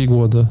 Ну, 3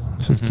 года.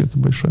 Все-таки это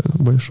большое.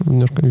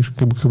 Немножко,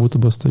 как будто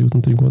бы остают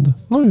на 3 года.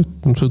 Ну, и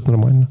все это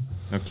нормально.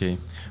 Окей.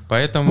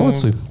 Поэтому...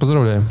 Молодцы.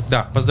 Поздравляем.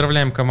 Да,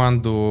 поздравляем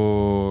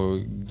команду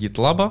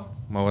GitLab.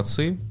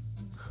 Молодцы.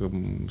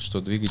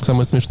 Что двигается.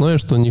 Самое смешное,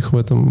 что у них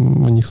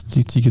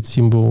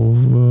тикет-символ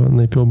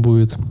на IPO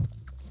будет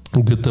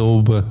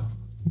GTLB.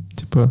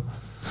 Типа...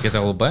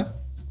 GTLB?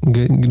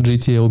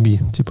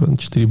 GTLB, типа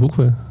 4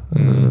 буквы.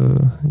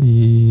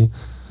 И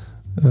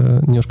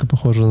немножко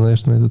похоже,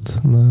 знаешь,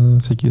 на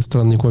всякие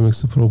странные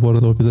комиксы про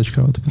бородого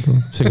пятачка. Вот,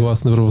 все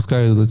гласные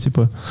пропускают, это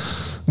типа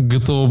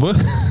GTLB.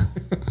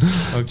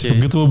 Типа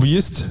GTLB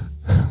есть?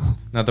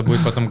 Надо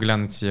будет потом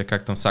глянуть,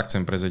 как там с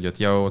акциями произойдет.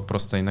 Я вот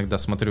просто иногда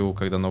смотрю,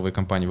 когда новые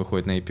компании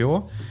выходят на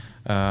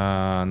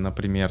IPO.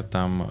 Например,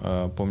 там,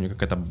 помню,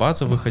 какая-то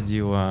база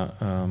выходила,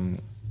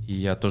 и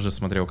я тоже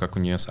смотрел, как у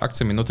нее с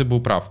акциями. Но ты был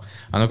прав.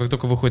 Оно как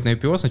только выходит на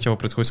IPO, сначала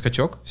происходит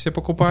скачок, все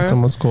покупают.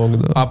 Потом отскок,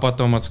 да. А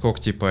потом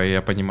отскок, типа,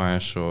 я понимаю,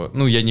 что...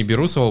 Ну, я не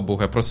беру, слава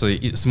богу, я просто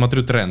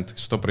смотрю тренд,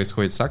 что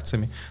происходит с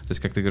акциями. То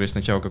есть, как ты говоришь,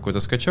 сначала какой-то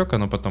скачок,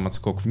 оно потом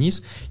отскок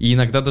вниз. И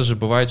иногда даже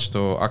бывает,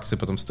 что акции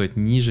потом стоят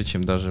ниже,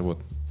 чем даже вот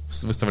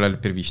выставляли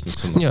первичную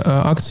цену. Не,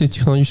 акции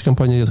технологической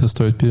компании редко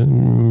стоят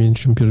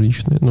меньше, чем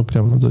первичные. Ну,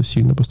 прям надо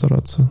сильно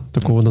постараться.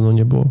 Такого давно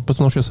не было.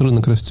 Потому что сейчас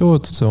рынок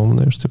растет, в целом,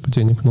 знаешь, типа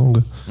денег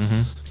много.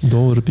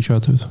 Доллары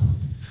печатают.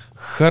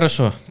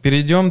 Хорошо.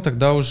 Перейдем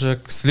тогда уже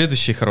к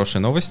следующей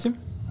хорошей новости.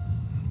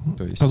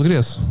 То есть,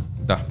 Postgres.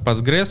 Да,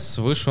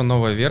 Postgres, вышла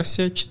новая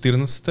версия,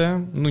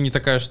 14-я. Ну, не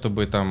такая,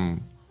 чтобы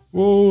там,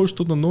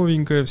 что-то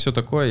новенькое, все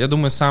такое. Я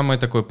думаю, самый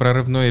такой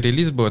прорывной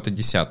релиз был это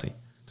 10-й.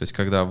 То есть,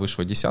 когда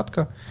вышла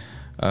 10-ка,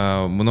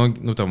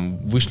 там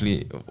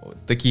вышли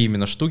такие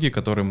именно штуки,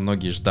 которые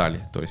многие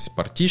ждали. То есть,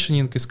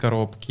 партишенинг из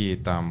коробки,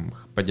 там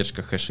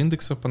поддержка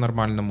хэш-индексов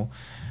по-нормальному,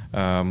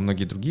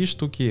 многие другие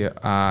штуки.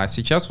 А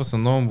сейчас в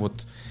основном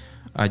вот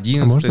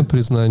 11... А можно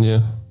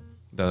признание?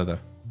 Да-да-да.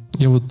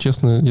 Я вот,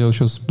 честно, я вот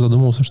сейчас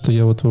задумался, что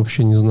я вот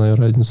вообще не знаю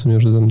разницу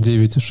между там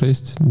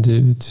 9.6,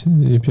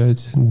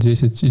 9.5,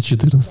 10 и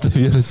 14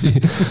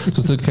 версии.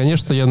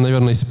 Конечно, я,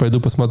 наверное, если пойду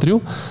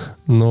посмотрю,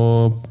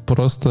 но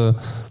просто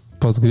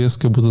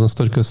Postgres как будто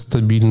настолько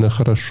стабильно,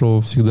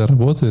 хорошо всегда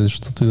работает,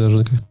 что ты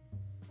даже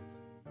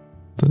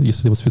как-то,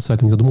 если ты вот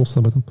специально не задумался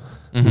об этом,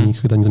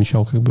 никогда не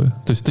замечал как бы.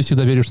 То есть ты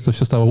всегда веришь, что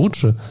все стало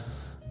лучше,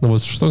 но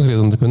вот что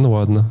конкретно, он такой, ну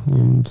ладно,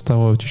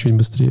 стало чуть-чуть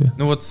быстрее.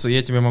 Ну вот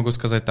я тебе могу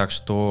сказать так,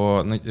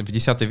 что в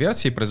 10-й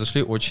версии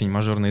произошли очень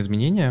мажорные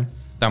изменения.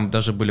 Там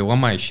даже были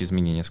ломающие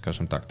изменения,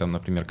 скажем так. Там,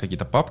 например,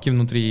 какие-то папки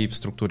внутри в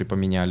структуре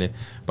поменяли,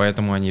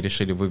 поэтому они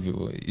решили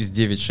из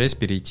 9.6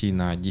 перейти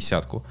на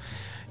 10-ку.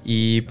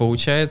 И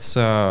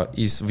получается,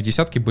 в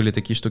 10-ке были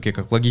такие штуки,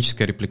 как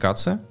логическая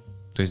репликация.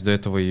 То есть до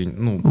этого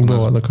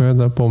была такая,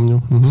 да,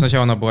 помню.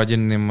 Сначала она была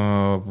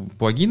отдельным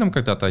плагином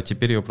когда-то, а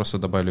теперь ее просто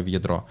добавили в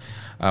ядро.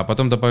 А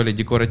потом добавили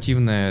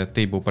декоративное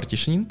table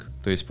partitioning,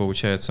 то есть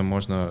получается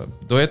можно...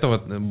 До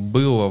этого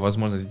была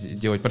возможность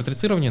делать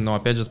портрицирование, но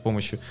опять же с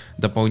помощью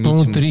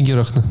дополнительных...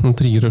 На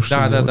триггерах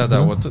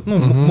Да. Вот,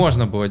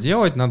 можно было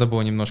делать, надо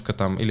было немножко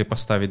там или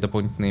поставить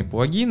дополнительные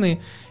плагины,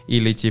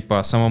 или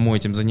типа самому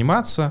этим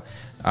заниматься.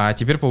 А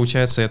теперь,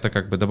 получается, это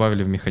как бы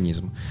добавили в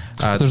механизм.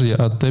 Подожди,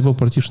 а table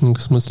partitioning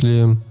в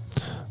смысле...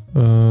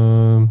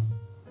 полный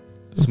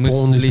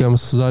прям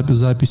с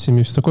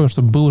записями, все такое,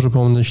 чтобы было уже,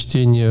 по-моему, на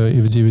чтение и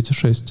в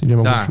 9.6, или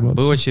могу ошибаться?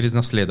 Было через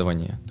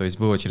наследование. То есть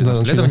было через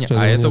наследование,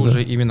 а это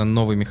уже именно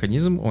новый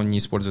механизм, он не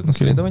использует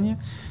наследование.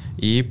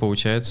 И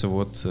получается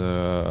вот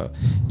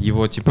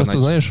его типа... Просто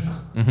знаешь,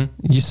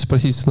 если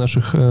спросить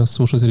наших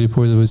слушателей и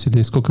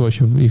пользователей, сколько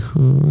вообще их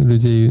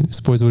людей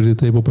использовали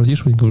table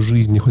partitioning в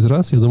жизни хоть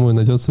раз, я думаю,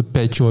 найдется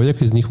 5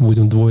 человек, из них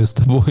будем двое с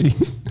тобой.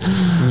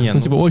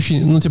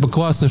 Типа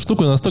классная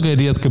штука, но настолько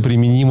редко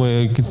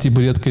применимая, типа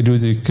редко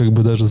люди как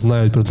бы даже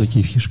знают про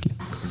такие фишки.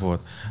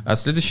 Вот. А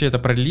следующее это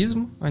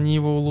параллелизм, они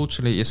его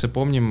улучшили. Если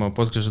помним,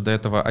 Postgres же до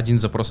этого один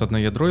запрос, одно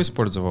ядро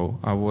использовал,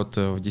 а вот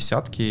в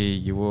 10-ке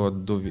его...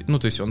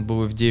 то есть он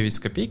был в 9 с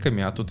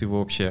копейками, а тут его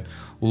вообще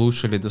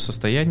улучшили до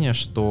состояния,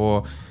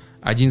 что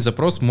один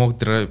запрос мог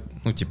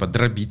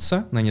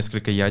дробиться на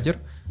несколько ядер,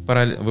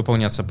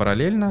 выполняться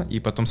параллельно и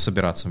потом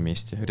собираться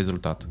вместе,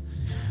 результат.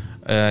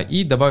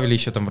 И добавили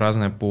еще там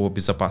разное по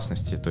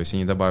безопасности. То есть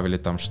они добавили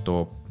там,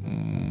 что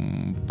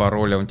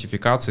пароль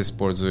аутентификации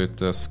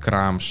использует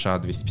Scrum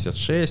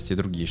SHA-256 и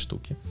другие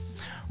штуки.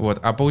 Вот.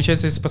 А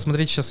получается, если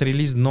посмотреть сейчас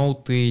релиз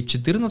ноуты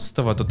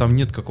 14-го, то там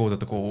нет какого-то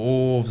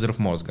такого взрыв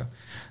мозга.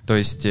 То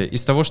есть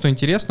из того, что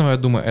интересного, я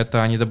думаю,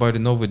 это они добавили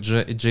новый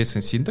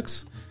JSON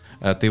синтекс.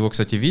 Ты его,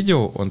 кстати,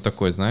 видел? Он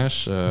такой,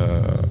 знаешь...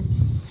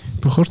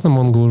 Похож на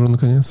Mongo уже,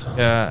 наконец.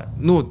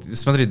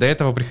 Смотри, до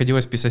этого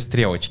приходилось писать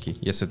стрелочки,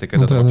 если ты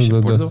когда-то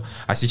вообще пользовал. Да.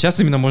 А сейчас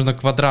именно можно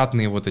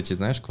квадратные вот эти,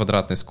 знаешь,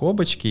 квадратные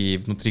скобочки и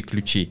внутри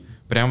ключи.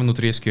 Прямо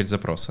внутри SQL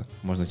запроса.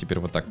 Можно теперь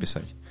вот так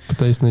писать.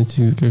 Пытаюсь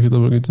найти, как это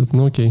выглядит.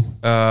 Окей.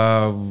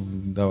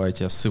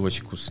 Давайте я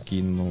ссылочку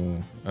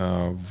скину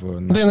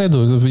Да я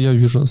найду, я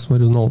вижу,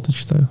 смотрю, ноуты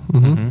читаю.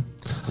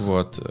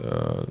 Вот.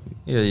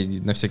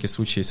 Я на всякий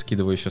случай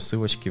скидываю еще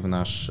ссылочки в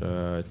наш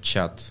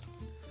чат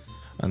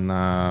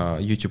на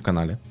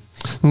YouTube-канале.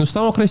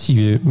 Стало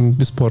красивее,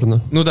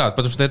 бесспорно. Да,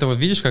 потому что до этого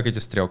видишь, как эти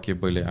стрелки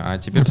были, а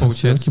теперь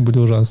получается... Стрелки были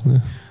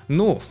ужасные.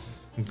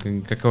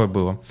 Какое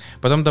было.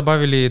 Потом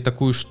добавили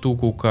такую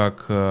штуку,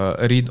 как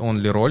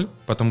read-only role,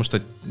 потому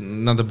что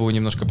надо было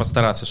немножко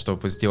постараться,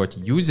 чтобы сделать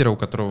юзера, у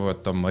которого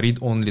там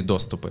read-only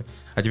доступы.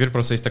 А теперь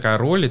просто есть такая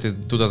роль, и ты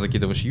туда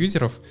закидываешь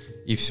юзеров,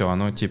 и все,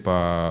 оно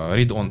типа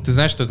read-on. Ты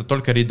знаешь, что это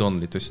только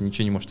read-only, то есть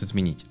ничего не может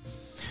изменить.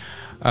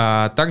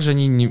 Также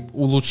они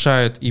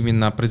улучшают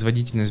именно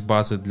производительность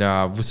базы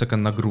для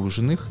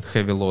высоконагруженных,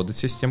 heavy loaded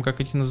систем,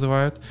 как их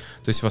называют.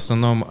 То есть в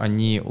основном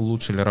они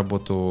улучшили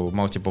работу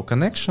multiple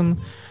connection.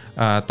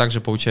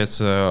 Также,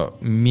 получается,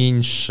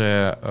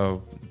 меньше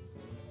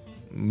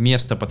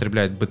места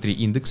потребляют B3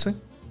 индексы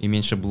и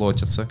меньше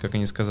блотятся, как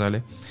они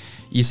сказали.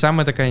 И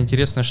самая такая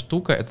интересная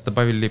штука — это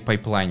добавили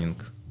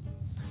пайплайнинг.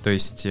 То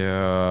есть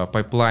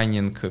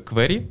пайплайнинг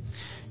query.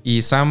 И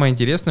самое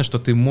интересное, что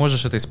ты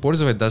можешь это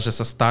использовать даже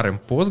со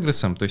старым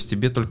Postgres, то есть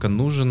тебе только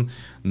нужен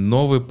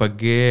новый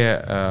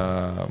PG,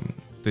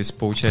 то есть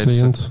получается...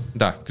 Клиент.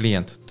 Да,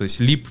 клиент. То есть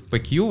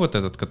libpq, вот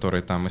этот,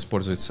 который там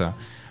используется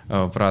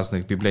в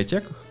разных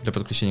библиотеках для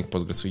подключения к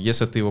Postgres.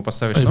 Если ты его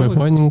поставишь новый...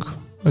 пайплайнинг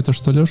 — это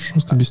что, Леш?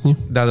 Объясни.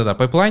 Да.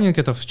 Пайплайнинг —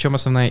 это в чем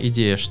основная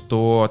идея,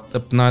 что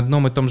на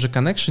одном и том же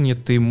коннекшене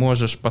ты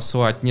можешь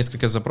посылать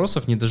несколько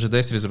запросов, не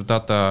дожидаясь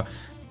результата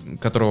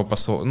которого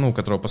послал.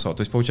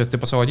 То есть, получается, ты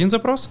послал один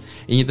запрос,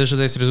 и не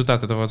дожидаясь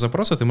результата этого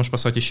запроса, ты можешь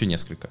послать еще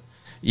несколько.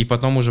 И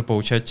потом уже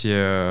получать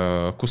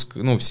все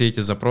эти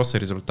запросы,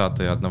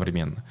 результаты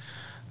одновременно.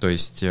 То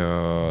есть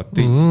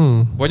ты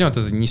понял,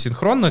 это не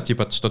синхронно,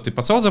 типа, что ты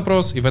послал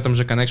запрос, и в этом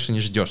же коннекшене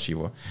ждешь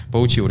его,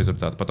 получил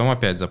результат, потом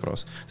опять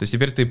запрос. То есть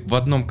теперь ты в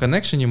одном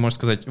коннекшене можешь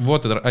сказать,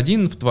 вот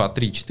 1, 2,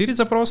 3, 4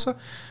 запроса,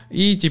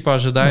 и типа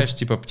ожидаешь,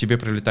 типа тебе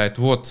прилетает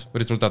вот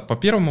результат по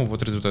первому,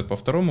 вот результат по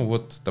второму,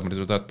 вот там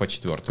результат по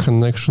четвертому.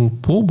 Connection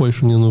pool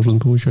больше не нужен,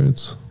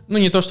 получается. Ну,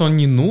 не то, что он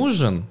не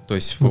нужен, то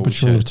есть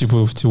почему?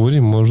 Типа в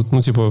теории может,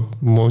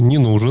 не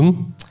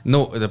нужен.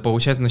 Ну, это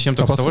получается, начнем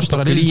только с того,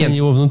 что клиент...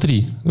 его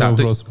внутри. Да,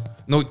 вопрос.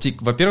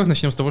 Во-первых,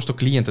 начнем с того, что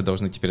клиенты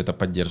должны теперь это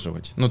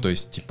поддерживать. Ну, то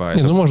есть, типа...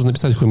 можно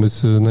написать какой-нибудь,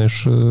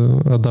 знаешь,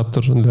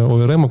 адаптер для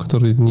ORM,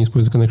 который не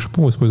использует connection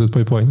pool, использует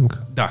пайплайнинг.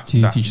 Да,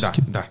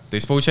 теоретически. Да. То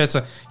есть,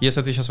 получается,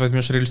 если ты сейчас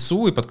возьмешь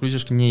рельсу и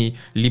подключишь к ней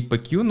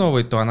libpq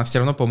новый, то она все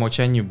равно по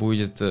умолчанию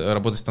будет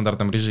работать в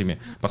стандартном режиме.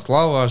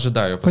 Послала,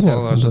 ожидаю,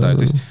 ожидаю.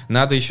 То есть,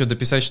 надо еще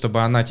дописать,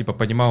 чтобы она, типа,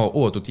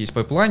 понимала, тут есть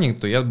пайплайнинг,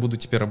 то я буду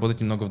теперь работать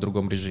немного в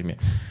другом режиме.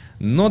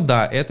 Но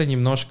да, это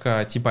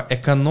немножко, типа,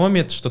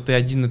 экономит, что ты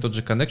один и тот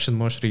же connection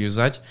можешь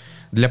реюзать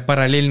для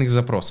параллельных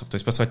запросов. То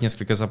есть послать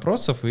несколько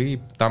запросов и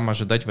там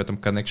ожидать в этом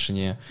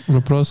коннекшене.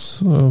 Вопрос,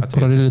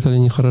 параллелит ли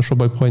не хорошо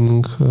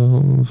пайплайнинг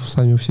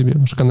сами в себе?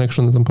 Потому что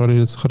коннекшены там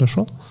параллелятся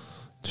хорошо,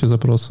 все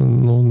запросы,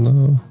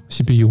 на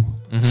CPU.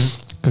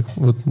 Как,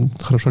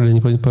 хорошо ли они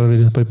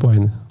параллелят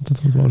пайплайны? Вот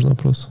это важный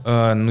вопрос.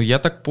 Я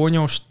так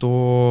понял,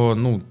 что,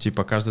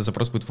 каждый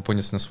запрос будет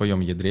выполняться на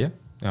своем ядре,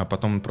 а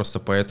потом он просто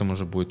поэтому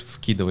же будет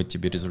вкидывать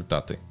тебе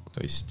результаты.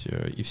 То есть,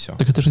 и все.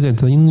 Так это же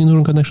это не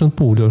нужен connection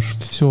pool, Леш.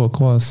 Все,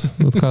 класс,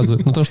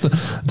 отказывай. Потому что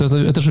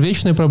это же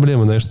вечная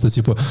проблема, знаешь, что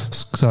типа,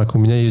 так, у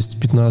меня есть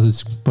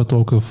 15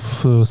 потоков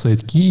в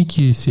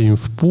сайдкике, 7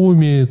 в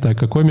пуме, так,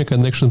 какой мне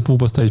connection pool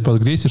поставить в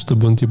Postgres,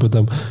 чтобы он типа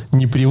там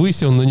не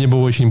превысил, но не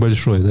был очень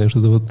большой, знаешь,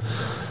 это вот...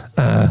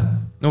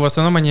 в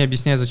основном они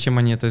объясняют, зачем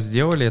они это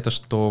сделали. Это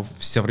что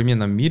в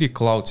современном мире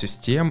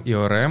клауд-систем и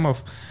ORM-ов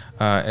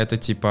это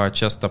типа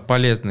часто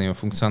полезный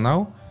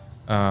функционал,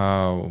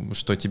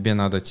 что тебе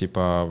надо,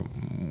 типа,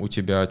 у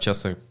тебя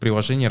часто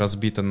приложение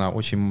разбито на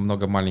очень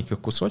много маленьких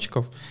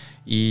кусочков,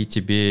 и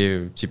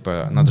тебе,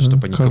 типа, надо,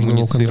 чтобы они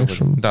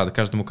коммуницировали. Да,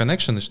 каждому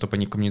connection, чтобы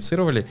они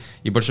коммуницировали,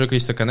 и большое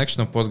количество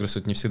коннекшенов Postgres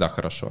это не всегда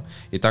хорошо.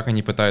 И так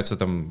они пытаются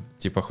там,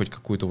 типа, хоть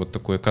какую-то вот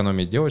такую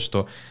экономию делать,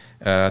 что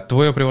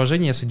твое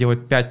приложение, если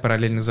делает 5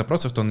 параллельных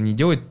запросов, то оно не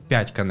делает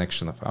 5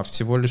 коннекшенов, а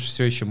всего лишь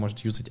все еще может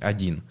юзать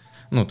 1.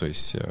 То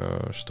есть,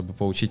 чтобы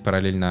получить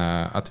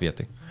параллельно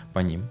ответы по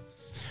ним.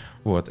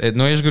 Вот.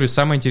 Но я же говорю,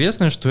 самое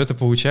интересное, что это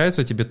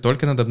получается, тебе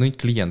только надо обновить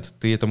клиент.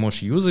 Ты это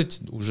можешь юзать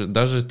уже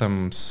даже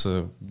там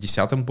с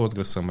 10-м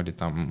Postgres или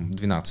там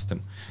 12-м.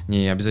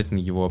 Не обязательно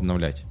его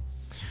обновлять.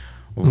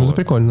 Это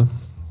прикольно.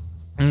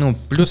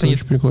 Плюс это они...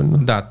 очень прикольно.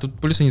 Да, тут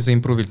плюс они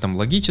заимпровили там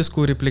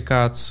логическую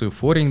репликацию,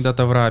 форинг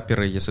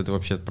дата-врапперы, если ты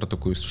вообще про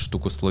такую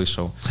штуку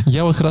слышал.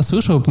 Я вот как раз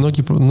слышал,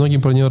 многие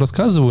про нее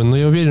рассказывают, но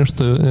я уверен,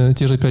 что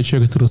те же 5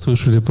 человек, которые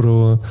слышали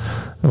про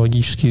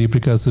логические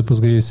репликации по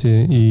Postgres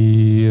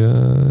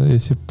и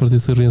эти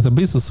протецирования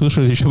таблицы,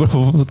 слышали еще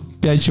про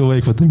 5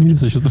 человек в этом мире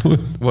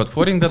существует. Вот,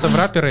 форинг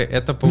дата-врапперы —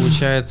 это,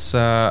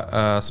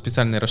 получается,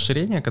 специальные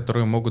расширения,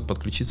 которые могут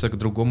подключиться к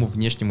другому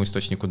внешнему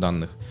источнику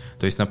данных.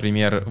 То есть,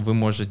 например, вы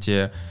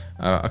можете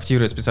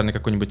активировать специально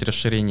какое-нибудь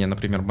расширение,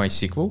 например,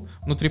 MySQL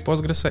внутри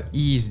Postgres,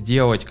 и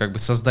сделать,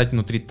 создать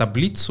внутри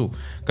таблицу,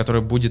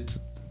 которая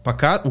будет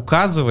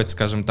указывать,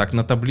 скажем так,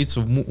 на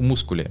таблицу в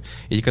мускуле.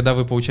 И когда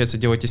вы, получается,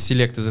 делаете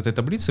селект из этой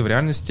таблицы, в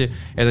реальности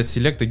этот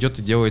селект идет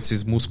и делается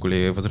из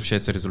мускуля, и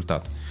возвращается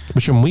результат.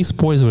 Причем мы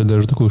использовали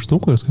даже такую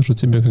штуку, я скажу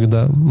тебе,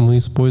 когда мы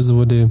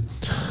использовали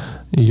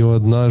ее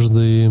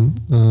однажды...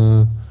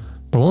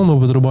 По-моему,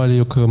 мы подрубали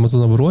ее к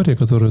Amazon Aurora,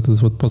 который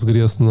этот вот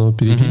Postgres, но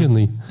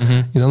перепиленный.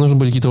 И нам нужны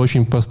были какие-то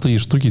очень простые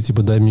штуки,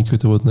 типа дай мне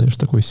какой-то вот, знаешь,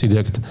 такой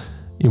селект.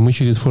 И мы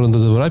через Foreign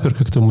Data Wrapper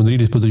как-то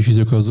умудрились подключить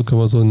ее к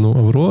Amazon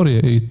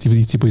Aurora и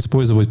типа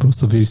использовать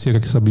просто в рельсе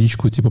как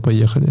табличку, типа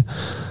поехали.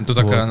 То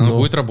так оно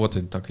будет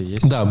работать, так и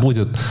есть. Да,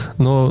 будет.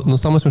 Но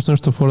самое смешное,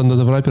 что Foreign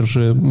Data Wrapper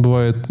же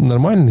бывает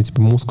нормальный,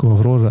 типа Musco,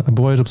 Aurora, а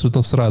бывает же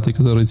абсолютно всратый,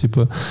 который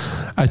типа...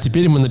 А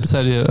теперь мы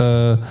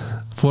написали...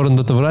 Foreign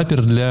Data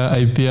Wrapper для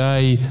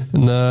API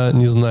на,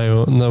 не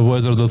знаю, на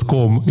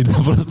weather.com. И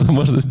там просто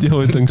можно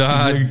сделать там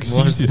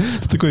City.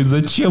 Ты такой,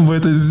 зачем вы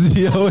это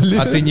сделали?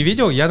 А ты не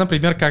видел? Я,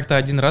 например, как-то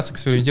один раз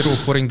экспериментировал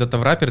Foreign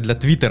Data Wrapper для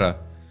Твиттера.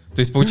 То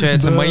есть,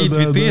 получается, мои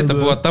твиты — это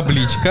была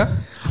табличка,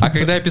 а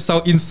когда я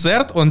писал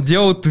insert, он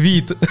делал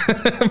твит.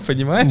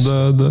 Понимаешь?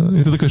 Да.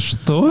 И ты такой,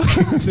 что?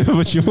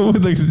 Почему вы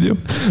так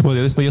сделали? Вот,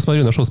 я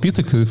смотрю, нашел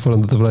список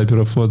Foreign Data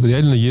Wrapper'ов. Вот,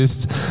 реально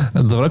есть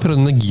Data Wrapper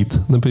на Git,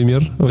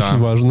 например, очень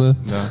важно.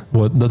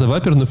 Вот, Data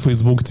Wrapper на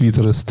Facebook,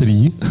 Twitter,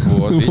 S3.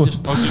 Вот, видишь?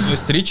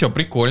 S3, что,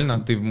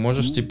 прикольно. Ты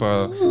можешь,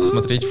 типа,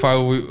 смотреть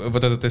файл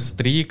вот этот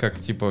S3, как,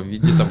 типа, в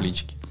виде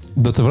таблички.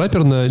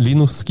 датавраппер на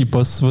Linux по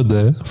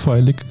SVD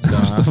файлик,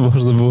 чтобы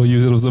можно было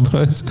юзеров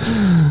забрать.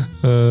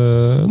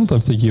 Ну, там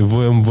всякие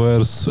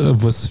VMware,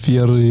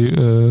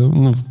 vSphere,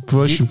 ну,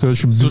 короче,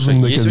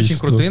 безумное есть количество. очень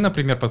крутые,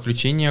 например,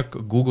 подключения к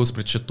Google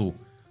Spreadsheet.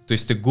 То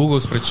есть ты Google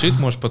Spreadsheet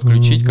можешь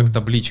подключить как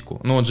табличку.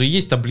 Ну, он же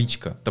есть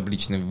табличка,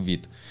 табличный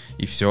вид.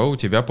 И все, у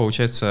тебя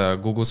получается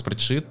Google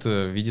Spreadsheet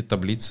в виде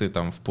таблицы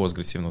там в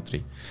Postgres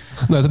внутри.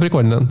 Да, это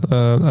прикольно.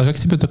 А как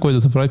тебе такой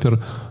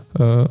датавраппер,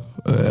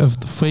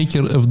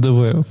 фейкер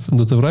FDV,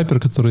 датавраппер,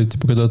 который,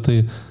 типа, когда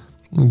ты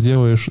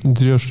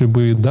берешь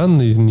любые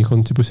данные из них,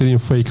 он, типа, все время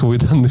фейковые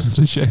данные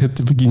возвращает,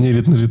 типа,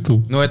 генерит на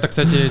лету. Ну, это,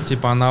 кстати,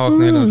 типа аналог,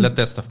 наверное, для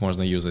тестов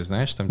можно юзать,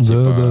 знаешь, там,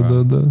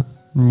 типа... Да.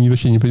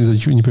 Вообще не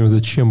понимаю,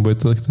 зачем бы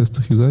это в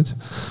тестах юзать.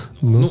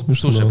 Ну,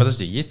 слушай,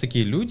 подожди, есть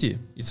такие люди,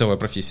 и целая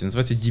профессия,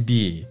 называется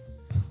DBA.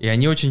 И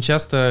они очень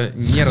часто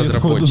не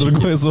разработчики. Ты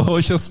другое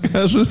слово сейчас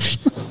скажешь.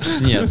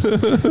 Нет,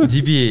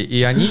 DBA.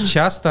 И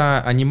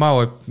они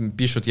мало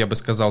пишут, я бы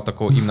сказал,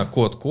 такого именно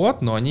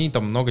код, но они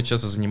там много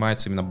часто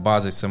занимаются именно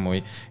базой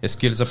самой,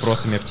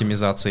 SQL-запросами,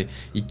 оптимизацией.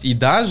 И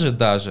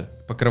даже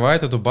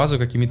покрывает эту базу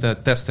какими-то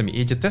тестами.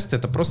 И эти тесты —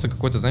 это просто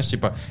какой-то, знаешь,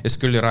 типа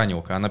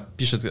SQL-ранилка.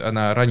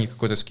 Она ранит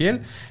какой-то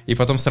SQL, и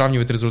потом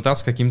сравнивает результат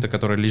с каким-то,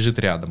 который лежит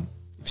рядом.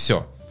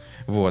 Все.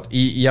 Вот. И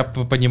я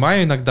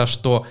понимаю иногда,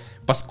 что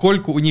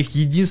поскольку у них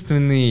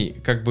единственный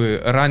как бы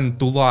run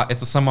тула —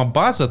 это сама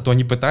база, то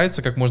они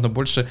пытаются как можно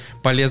больше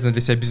полезной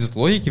для себя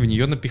бизнес-логики в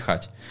нее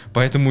напихать.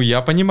 Поэтому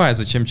я понимаю,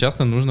 зачем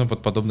часто нужна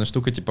вот подобная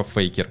штука типа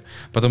фейкер.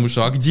 Потому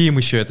что, а где им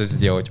еще это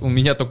сделать? У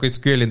меня только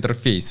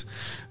SQL-интерфейс.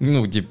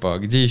 Ну, типа,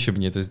 где еще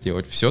мне это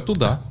сделать? Все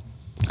туда.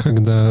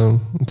 Когда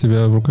у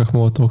тебя в руках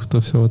молоток,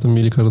 то все в этом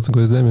мире кажется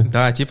гвоздями.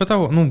 Да, типа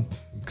того, ну,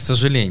 к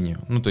сожалению.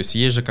 Ну, то есть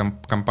есть же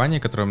компания,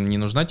 которым не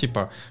нужна,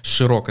 типа,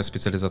 широкая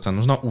специализация,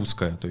 нужна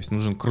узкая. То есть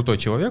нужен крутой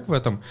человек в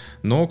этом,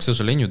 но, к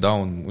сожалению, да,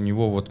 у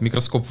него вот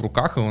микроскоп в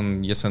руках, и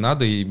он, если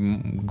надо, и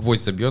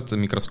гвоздь забьет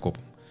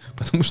микроскопом.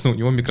 Потому что у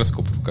него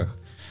микроскоп в руках.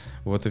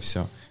 Вот и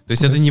все. То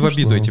есть это не в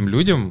обиду этим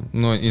людям,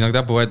 но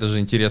иногда бывают даже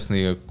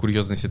интересные,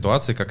 курьезные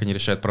ситуации, как они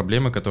решают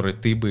проблемы, которые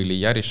ты бы или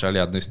я решали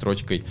одной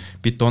строчкой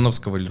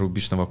питоновского или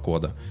рубишного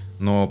кода.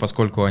 Но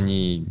поскольку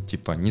они,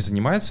 типа, не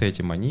занимаются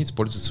этим, они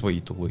используют свои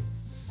тулы.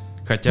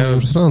 Хотя...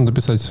 Уже все равно надо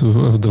писать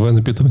в FDV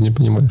на питоне,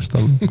 понимаешь,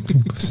 там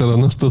все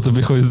равно что-то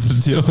приходится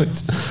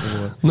делать.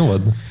 Ну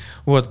ладно.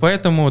 Вот,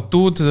 поэтому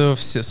тут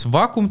с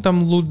вакуум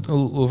там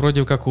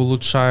вроде как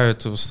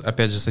улучшают,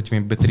 опять же, с этими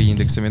B3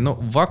 индексами, но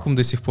вакуум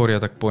до сих пор, я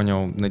так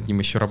понял, над ним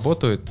еще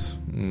работают.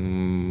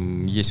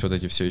 Есть вот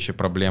эти все еще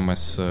проблемы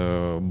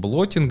с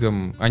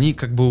блотингом. Они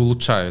как бы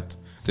улучшают.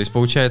 То есть,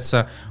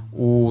 получается,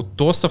 у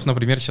тостов,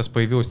 например, сейчас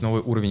появился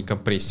новый уровень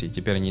компрессии.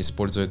 Теперь они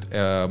используют,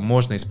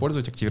 можно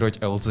использовать, активировать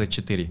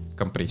LZ4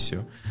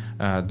 компрессию.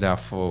 Для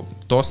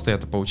тоста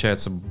это,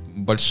 получается,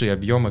 большие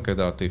объемы,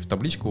 когда ты в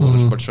табличку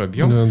ложишь большой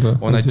объем,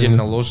 он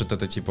отдельно ложит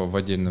это, типа, в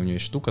отдельную у него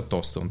есть штука,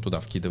 тоста, он туда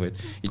вкидывает.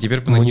 И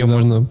теперь на нее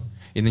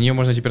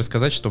можно теперь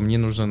сказать, что мне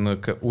нужен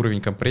уровень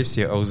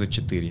компрессии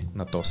LZ4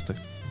 на тосты.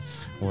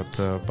 Вот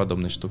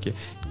подобные штуки.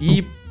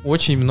 И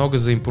очень много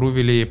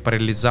заимпрувили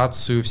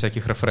параллелизацию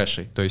всяких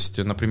рефрешей. То есть,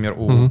 например,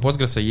 у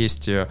Postgres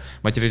есть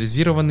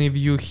материализированные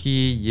вьюхи,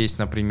 есть,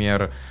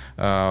 например,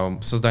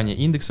 создание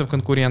индексов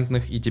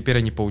конкурентных, и теперь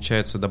они,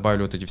 получается,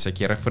 добавили вот эти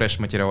всякие refresh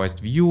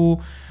materialized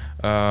view,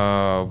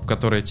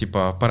 которая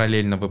типа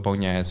параллельно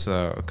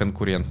выполняется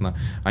конкурентно.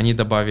 Они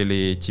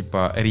добавили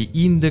типа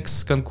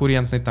реиндекс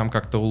конкурентный, там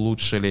как-то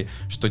улучшили,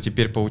 что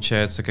теперь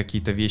получается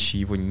какие-то вещи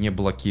его не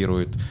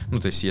блокируют. Ну,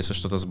 то есть если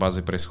что-то с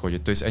базой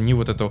происходит. То есть они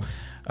вот эту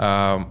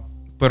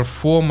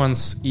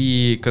перформанс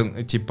и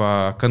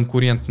типа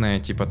конкурентное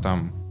типа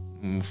там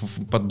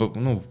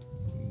в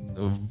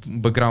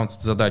бэкграунд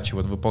задачи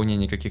вот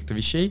выполнения каких-то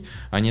вещей,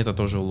 они это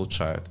тоже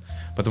улучшают.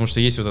 Потому что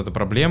есть вот эта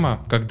проблема,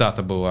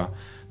 когда-то была,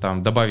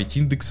 там, добавить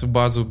индекс в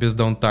базу без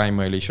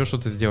даунтайма или еще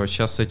что-то сделать,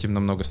 сейчас с этим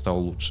намного стало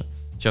лучше.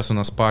 Сейчас у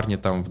нас парни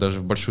там даже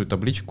в большую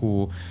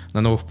табличку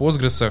на новых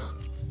Postgres'ах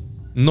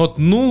not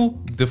null,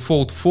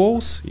 default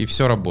false, и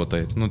все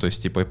работает. Ну, то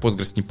есть, типа, и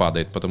Postgres не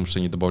падает, потому что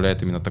не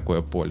добавляет именно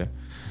такое поле.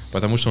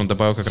 Потому что он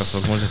добавил как раз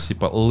возможность,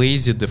 типа,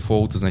 lazy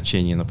default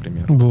значений,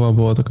 например.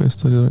 Была такая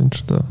история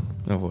раньше, да.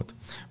 Вот.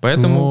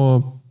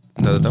 Поэтому...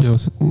 Я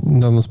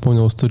недавно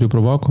вспомнил историю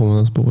про вакуум. У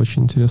нас была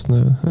очень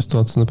интересная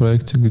ситуация на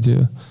проекте,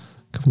 где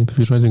ко мне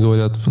побежали,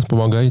 говорят,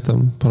 помогай,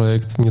 там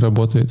проект не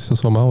работает, все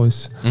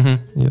сломалось.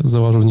 Я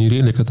завожу в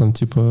нью-релик, а там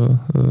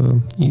типа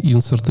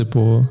инсерты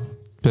по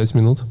 5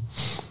 минут.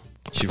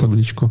 В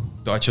табличку.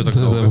 А что так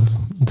долго?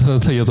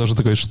 Да, я тоже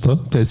такой, что?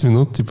 5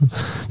 минут? Типа.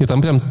 Нет,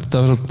 там прям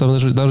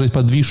даже есть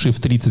подвисшие в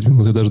 30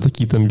 минут, я даже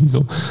такие там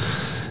видел.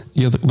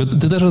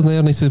 Ты даже,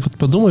 наверное, если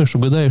подумаешь,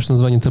 угадаешь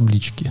название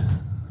таблички.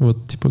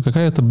 Вот, типа,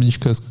 какая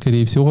табличка,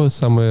 скорее всего,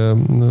 самая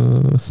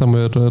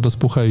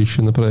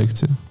распухающая на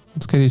проекте?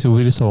 Скорее всего, в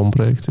релизовом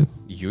проекте.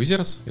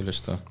 Users или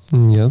что?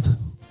 Нет.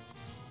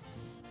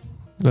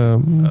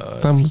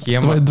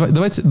 Схема.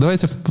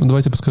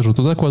 Давайте подскажу.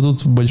 Туда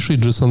кладут большие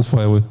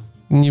JSON-файлы.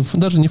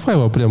 даже не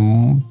файл, а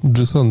прям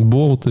JSON,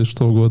 болты,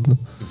 что угодно.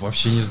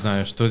 Вообще не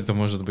знаю, что это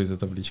может быть за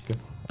табличка.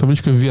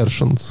 Табличка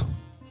versions.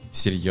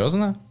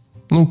 Серьезно?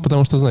 Ну,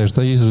 потому что, знаешь,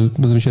 да, есть же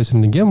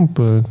замечательный гемп,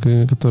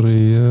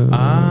 который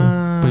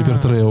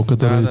PaperTrail,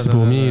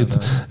 который,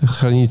 умеет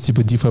хранить,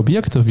 diff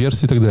объектов,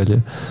 версии и так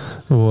далее.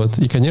 Вот.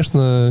 И,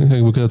 конечно,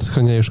 как бы, когда ты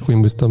сохраняешь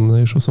какой-нибудь там,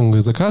 знаешь, условно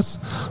говоря,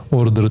 заказ,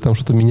 ордер, и там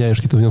что-то меняешь,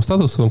 какие-то в нем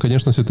статусы, он,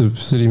 конечно, все это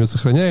все время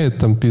сохраняет,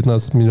 там,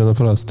 15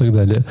 миллионов раз и так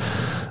далее.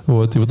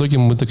 Вот. И в итоге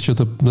мы так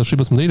что-то зашли,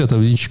 посмотрели,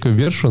 табличка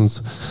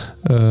versions,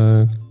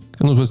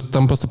 то есть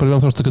там просто проблема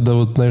в том, что когда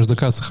вот, знаешь,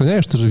 заказ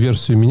сохраняешь, ты же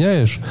версию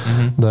меняешь,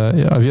 да,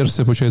 а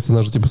версия, получается,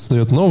 она же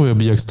создает новый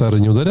объект,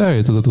 старый не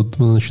удаляет, это тут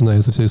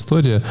начинается вся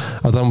история,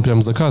 а там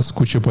прям заказ,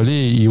 куча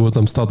полей, и его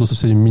там статусы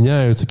все время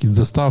меняются, какие-то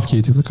доставки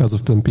этих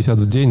заказов, там 50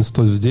 в день,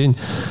 100 в день,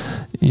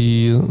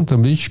 и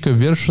табличка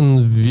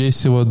version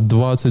весила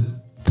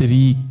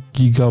 23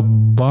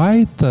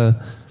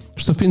 гигабайта,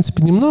 что, в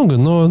принципе, немного,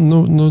 но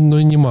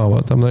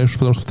немало. Там, знаешь,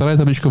 потому что вторая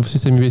табличка в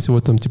системе весила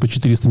там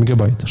 400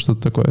 мегабайт,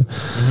 что-то такое.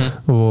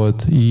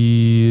 Вот.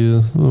 И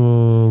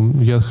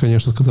я,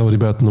 конечно, сказал,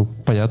 ребят,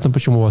 понятно,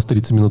 почему у вас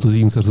 30 минут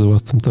инсерта, у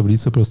вас там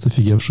таблица просто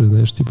офигевшая,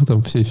 знаешь,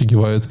 там все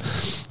офигевают.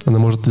 Она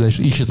может, знаешь,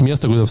 ищет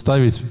место, куда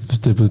вставить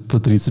по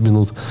 30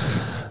 минут.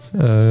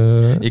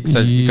 И,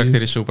 кстати, как ты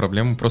решил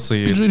проблему? Просто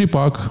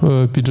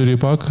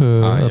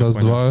PG-Repack,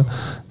 раз-два.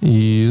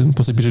 И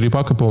после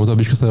PG-Repack, по-моему,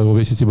 табличка стала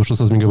весить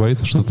 600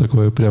 мегабайт, что-то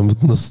такое. Прям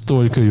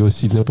настолько ее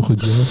сильно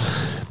похудела.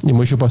 И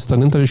мы еще по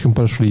остальным табличкам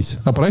прошлись.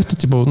 А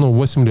проект,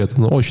 8 лет.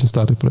 Очень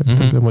старый проект.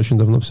 Там прям очень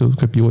давно все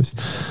копилось.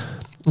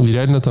 И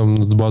реально там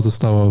база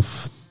стала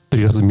в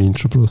 3 раза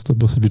меньше просто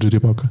после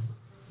PG-Repack.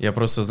 Я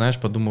просто, знаешь,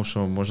 подумал,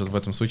 что, может, в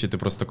этом случае ты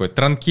просто такой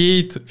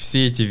транкейт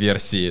все эти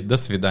версии. До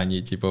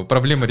свидания,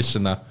 проблема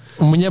решена.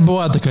 У меня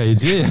была такая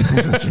идея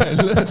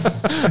изначально.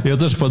 Я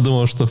тоже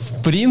подумал, что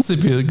в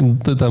принципе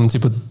ты там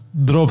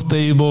drop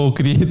table,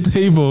 create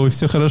table, и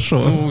все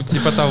хорошо.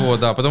 Того,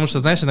 да. Потому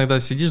что, знаешь,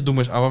 иногда сидишь,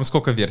 думаешь, а вам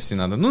сколько версий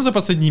надо? За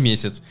последний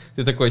месяц.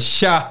 Ты такой,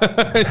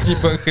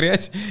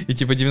 хрясь, и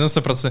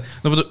 90%.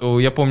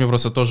 Я помню,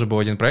 просто тоже был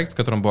один проект, в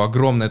котором была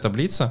огромная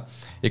таблица,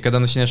 и когда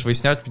начинаешь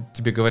выяснять,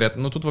 тебе говорят,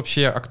 тут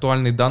вообще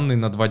актуальные данные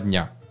на 2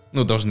 дня.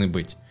 Должны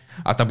быть.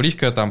 А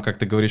табличка там, как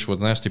ты говоришь, вот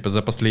знаешь,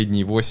 за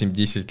последние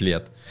 8-10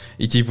 лет.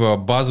 И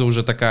база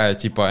уже такая,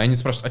 они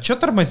спрашивают, а что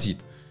тормозит?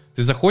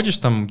 Ты заходишь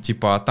там,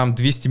 а там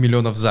 200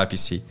 миллионов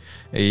записей.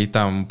 И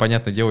там,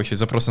 понятное дело, еще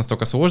запрос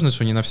настолько сложный,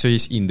 что не на все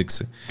есть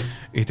индексы.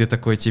 И ты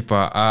такой,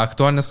 а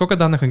актуально сколько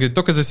данных? Он говорит,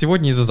 только за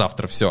сегодня и за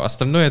завтра. Все.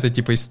 Остальное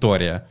это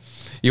история.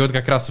 И вот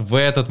как раз в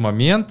этот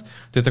момент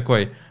ты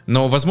такой,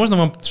 возможно,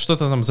 вам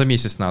что-то там за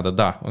месяц надо.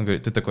 Да. Он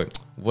говорит, ты такой,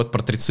 вот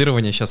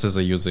протрицирование сейчас и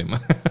заюзаем.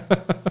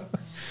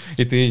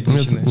 И ты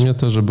начинаешь. У меня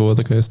тоже была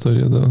такая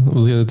история, да.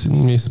 Вот я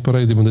месяц по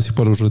рейду, мы до сих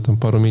пор уже там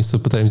пару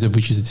месяцев пытаемся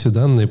вычистить все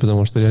данные,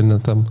 потому что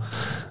реально там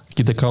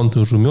какие-то аккаунты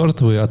уже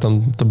мертвые, а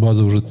там эта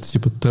база уже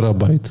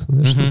терабайт,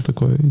 знаешь, что-то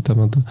такое. И там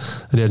надо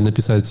реально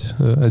писать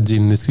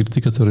отдельные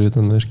скрипты, которые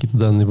там, знаешь, какие-то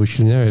данные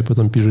вычленяют,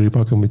 потом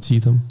PG-Repack'ом идти,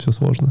 там все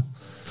сложно.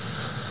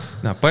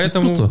 Да,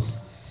 поэтому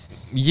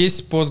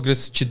есть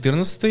Postgres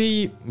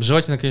 14.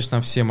 Желательно,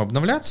 конечно, всем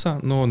обновляться,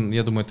 но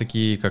я думаю,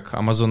 такие как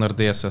Amazon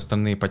RDS и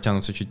остальные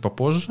потянутся чуть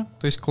попозже,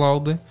 то есть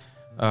клауды.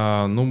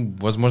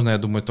 Возможно, я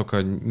думаю,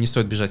 только не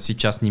стоит бежать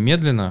сейчас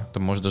немедленно,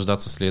 там, может,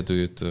 дождаться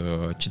следует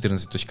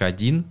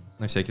 14.1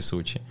 на всякий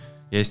случай.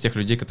 Я из тех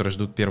людей, которые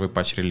ждут первый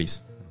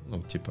патч-релиз,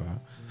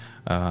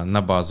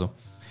 на базу.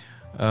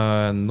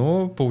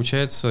 Но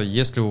получается,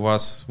 если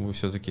вы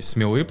все-таки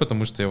смелые,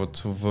 потому что я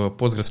вот в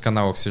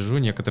Postgres-каналах сижу,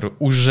 некоторые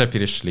уже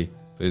перешли.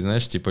 То есть,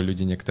 знаешь,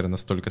 люди некоторые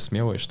настолько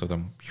смелые, что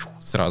там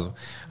сразу.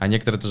 А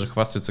некоторые тоже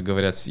хвастаются,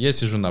 говорят, я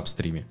сижу на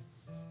апстриме.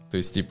 То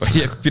есть, я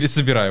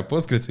пересобираю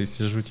Postgres и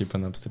сижу,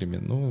 на апстриме.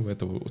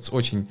 Это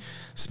очень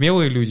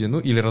смелые люди,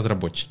 или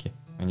разработчики.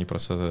 Они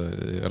просто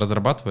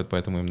разрабатывают,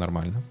 поэтому им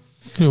нормально.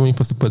 И у них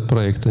просто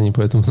проект, они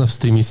поэтому на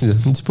апстриме сидят.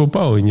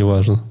 Упало, и не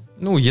важно.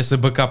 Если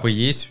бэкапы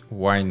есть,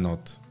 why not?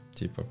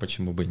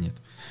 Почему бы и нет?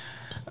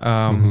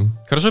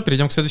 Хорошо,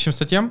 перейдем к следующим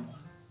статьям.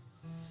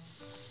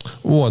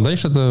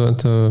 Дальше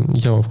это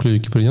я вам в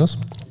клювике принес.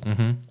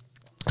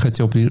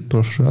 Хотел в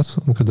прошлый раз,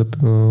 когда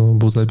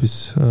был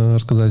запись,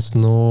 рассказать,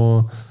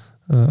 но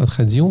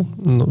отходил,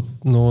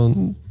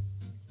 но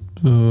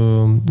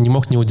не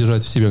мог не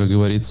удержать в себе, как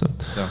говорится.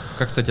 Да.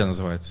 Как статья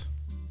называется?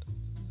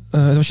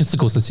 Это вообще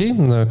цикл статей.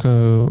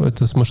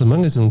 Это Smashing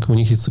Magazine. У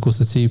них есть цикл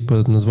статей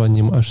под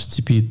названием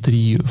HTTP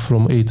 3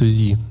 from A to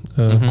Z.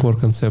 Core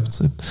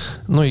концепции.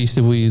 Но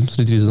если вы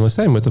следили за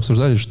новостями, мы это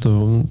обсуждали,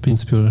 что, в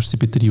принципе,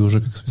 HTTP 3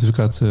 уже как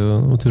спецификация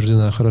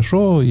утверждена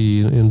хорошо,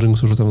 и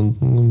Nginx уже там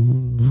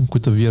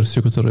какую-то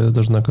версию, которая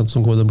должна к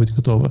концу года быть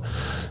готова,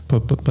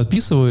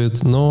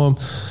 подписывает. Но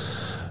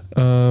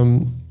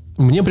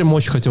мне прям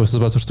очень хотелось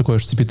разобраться, что такое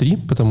HTTP 3,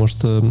 потому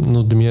что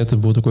для меня это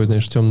был такой,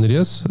 знаешь, темный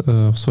лес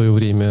в свое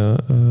время.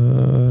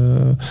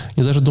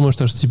 Я даже думаю,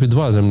 что HTTP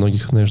 2 для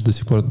многих, знаешь, до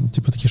сих пор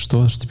такие,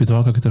 что HTTP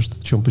 2, как это,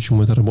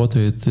 почему это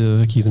работает,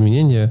 какие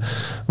изменения.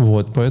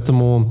 Вот,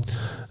 поэтому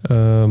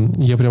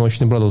Я прям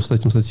очень обрадовался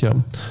этим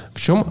статьям.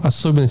 В чем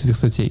особенность этих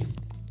статей?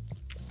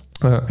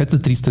 Это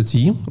 3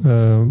 статьи.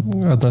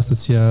 Одна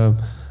статья,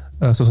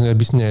 собственно говоря,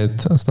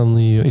 объясняет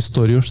основные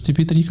истории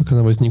HTTP 3, как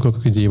она возникла,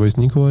 как идея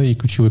возникла, и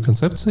ключевые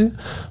концепции.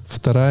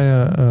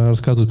 Вторая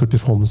рассказывает про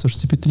перформанс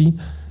HTTP 3.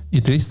 И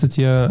 3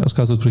 статья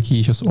рассказывает, про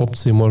какие сейчас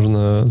опции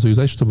можно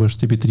заюзать, чтобы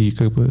HTTP 3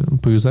 как бы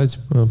поюзать,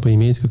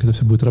 поиметь, как это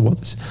все будет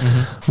работать.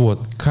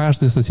 Вот.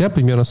 Каждая статья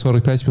примерно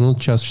 45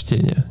 минут, час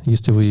чтения,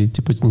 если вы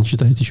типа не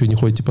читаете, еще не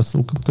ходите по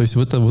ссылкам. То есть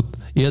это вот...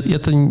 И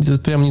это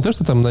прям не то,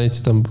 что там,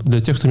 знаете, там для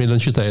тех, кто медленно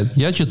читает.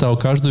 Я читал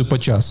каждую по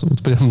часу.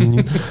 Вот прям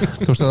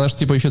потому что она же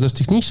типа еще даже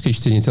техническое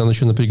чтение, тебе надо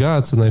еще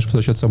напрягаться, знаешь,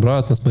 возвращаться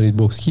обратно, смотреть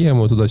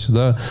блок-схему,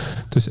 туда-сюда.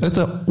 То есть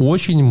это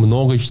очень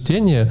много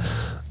чтения.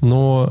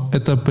 Но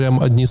это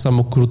прям одни из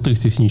самых крутых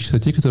технических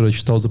статей, которые я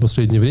читал за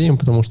последнее время,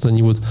 потому что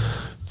они вот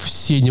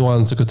все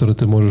нюансы, которые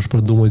ты можешь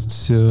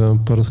продумать,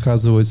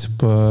 порассказывать,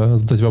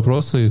 задать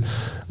вопросы.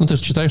 Ну, ты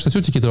же читаешь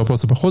статью, какие-то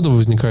вопросы по ходу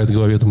возникают в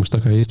голове, думаешь,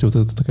 такая есть вот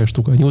эта такая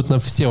штука. Они вот на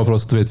все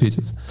вопросы твои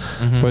ответят.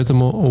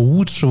 Поэтому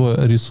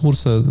лучшего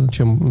ресурса,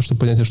 чем чтобы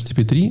понять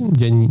HTTP 3,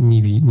 я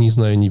не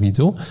знаю, не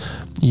видел.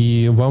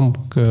 И вам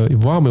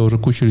и уже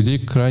куча людей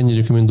крайне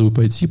рекомендую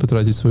пойти,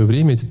 потратить свое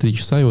время, эти 3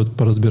 часа и вот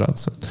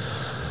поразбираться.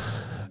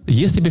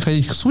 Если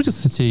переходить к сути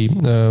статей,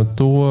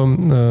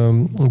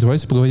 то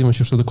давайте поговорим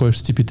еще, что такое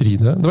HTTP 3.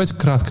 Да? Давайте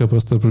кратко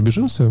просто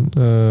пробежимся.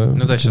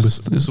 Ну да,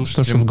 сейчас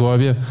слушателям...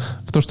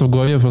 то, что в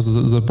голове просто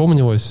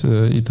запомнилось,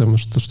 и там,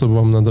 что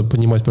вам надо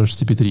понимать про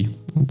HTTP 3.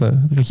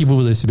 Да? Какие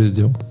выводы я себе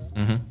сделал?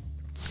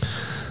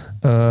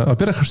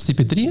 Во-первых,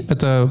 HTTP 3 —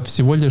 это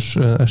всего лишь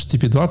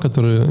HTTP 2,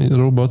 который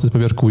работает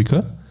поверх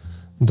Quick.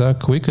 Да,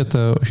 Quick —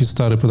 это очень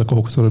старый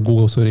протокол, который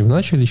Google в свое время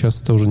начали.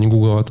 Сейчас это уже не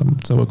Google, а там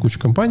целая куча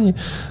компаний,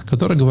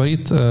 который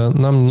говорит,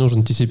 нам не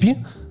нужен TCP,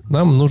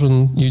 нам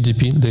нужен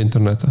UDP для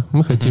интернета.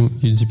 Мы хотим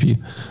UDP.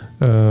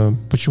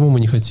 Почему мы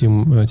не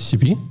хотим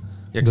TCP?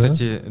 Я,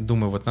 кстати,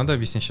 думаю, вот надо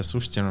объяснить сейчас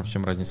слушателям, в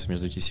чем разница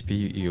между TCP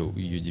и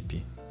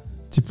UDP.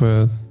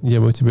 Типа,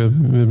 я бы тебе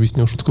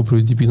объяснил шутку про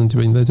UDP, но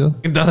тебя не дойдет?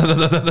 Да.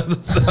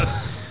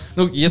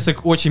 Ну, если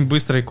очень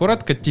быстро и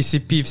коротко,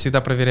 TCP всегда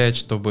проверяет,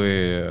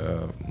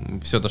 чтобы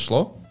все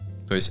дошло.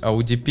 То есть, а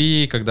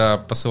UDP, когда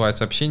посылает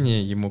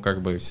сообщение, ему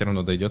как бы все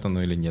равно дойдет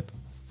оно или нет.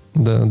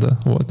 Да,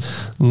 вот.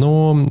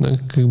 Но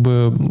как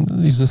бы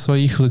из-за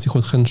своих вот этих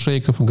вот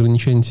хендшейков,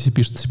 ограничений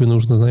TCP, что тебе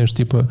нужно, знаешь,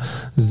 типа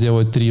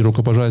сделать 3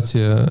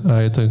 рукопожатия,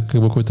 а это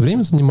как бы какое-то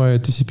время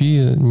занимает,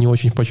 TCP не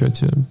очень в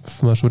почете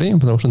в наше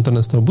время, потому что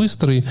интернет стал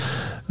быстрый,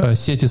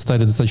 сети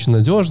стали достаточно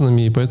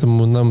надежными, и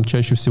поэтому нам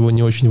чаще всего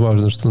не очень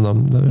важно, что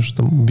нам, знаешь,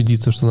 там,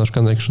 убедиться, что наш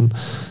коннекшн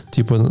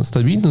типа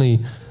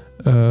стабильный.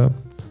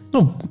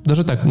 Ну,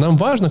 даже так, нам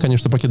важно,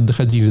 конечно, пакеты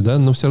доходили, да,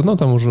 но все равно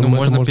там уже... Ну,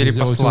 можно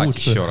перепослать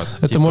еще раз.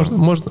 Это типа...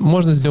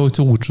 можно сделать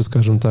лучше,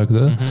 скажем так,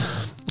 да.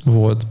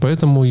 Вот,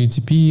 поэтому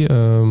UDP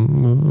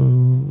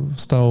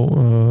стал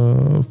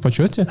в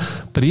почете.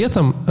 При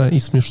этом и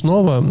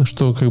смешного,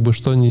 что как бы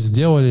что они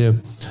сделали,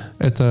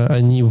 это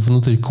они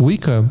внутрь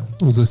Quick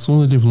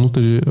засунули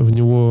внутрь в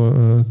него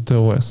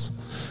TLS.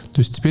 То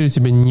есть теперь у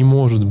тебя не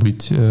может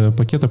быть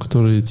пакета,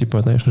 который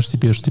типа, знаешь,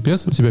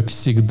 HTTPS, у тебя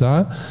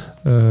всегда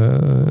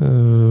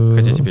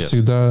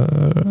всегда,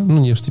 ну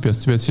не HTTPS,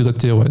 у тебя всегда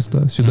TLS,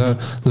 да, всегда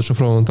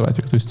зашифрованный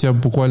трафик. То есть у тебя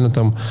буквально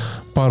там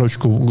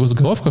парочку в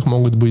заголовках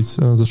могут быть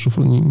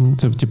зашифрованы,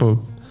 типа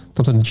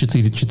там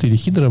 4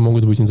 хидера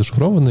могут быть не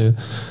зашифрованные.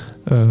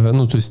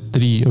 Ну, то есть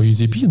 3 в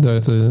UDP, да,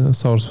 это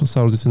Source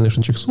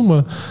Destination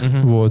Checksum,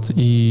 вот,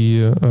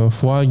 и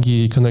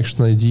флаги, и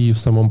Connection ID в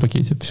самом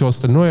пакете. Все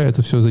остальное,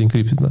 это все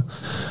заинкриптено.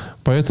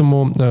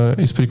 Поэтому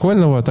из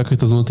прикольного, так как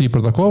это внутри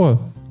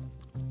протокола,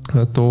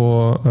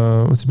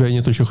 то у тебя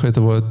нет еще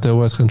этого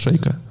TLS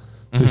хендшейка.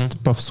 То есть,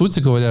 по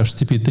сути говоря,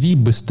 HTTP 3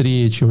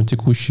 быстрее, чем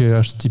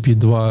текущая HTTP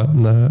 2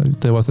 на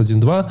TLS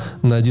 1.2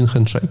 на один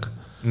хендшейк.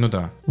 Ну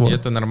да, вот. И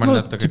это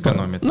нормально так типа,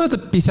 экономит. Ну, это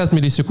 50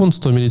 миллисекунд,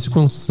 100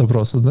 миллисекунд с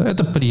запроса, да,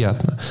 это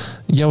приятно.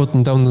 Я вот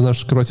недавно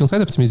наш корпоративный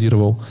сайт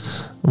оптимизировал,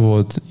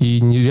 вот, и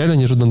реально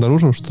неожиданно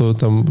обнаружил, что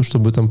там,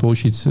 чтобы там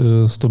получить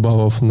 100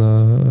 баллов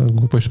на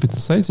Google Page Fitness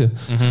сайте,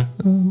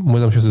 мы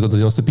там сейчас это до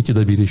 95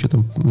 добили, еще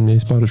там у меня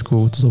есть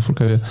парочку тузов в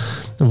рукаве,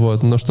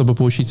 вот, но чтобы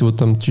получить вот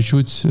там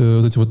чуть-чуть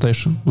вот эти вот,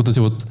 знаешь, вот эти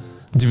вот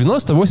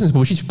 90-80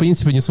 получить в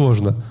принципе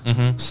несложно.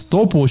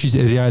 100 получить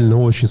реально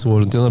очень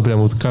сложно. Тебе надо прям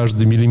вот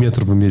каждый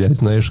миллиметр вымерять,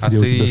 знаешь, где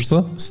у тебя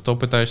что. 100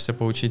 пытаешься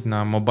получить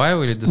на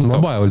мобайл или десктоп? На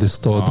мобайле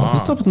 100.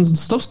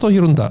 Десктоп 100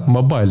 ерунда.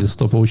 Мобайле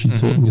 100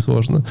 получить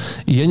несложно.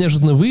 И я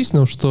неожиданно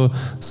выяснил, что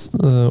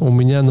у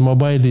меня на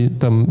мобайле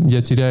там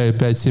я теряю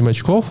 5-7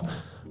 очков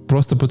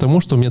просто потому,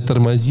 что у меня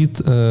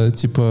тормозит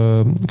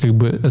типа как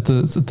бы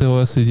это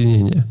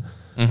TLS-соединение.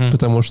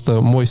 потому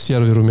что мой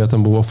сервер у меня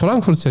там был во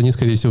Франкфурте, они,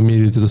 скорее всего,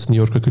 мерили это с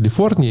Нью-Йорка,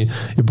 Калифорнии,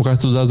 и пока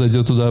туда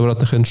зайдет,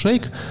 туда-обратно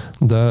хендшейк,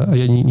 да, у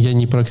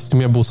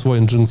меня был свой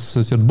engine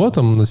с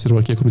сертботом, на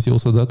серваке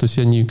крутился, да, то есть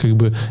я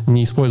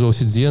не использовал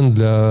CDN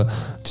для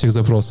всех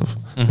запросов.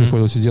 Я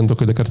использовал CDN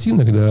только для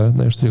картинок, для,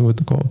 знаешь, чего-то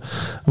такого.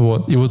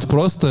 Вот. И вот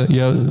просто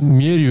я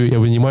меряю, я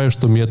понимаю,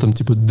 что у меня там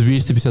типа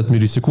 250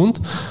 миллисекунд,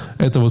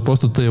 это вот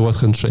просто TLS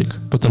хендшейк,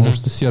 потому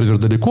что сервер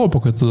далеко,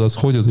 пока туда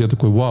сходит, я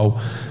такой, вау.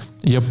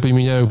 Я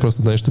применяю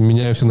просто, знаешь,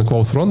 меняю все на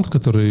CloudFront,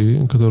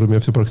 который меня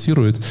все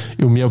проксирует,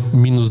 и у меня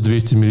минус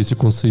 200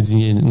 миллисекунд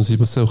соединения, ну,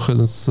 типа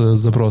с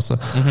запроса.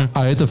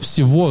 А это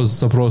всего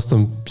запрос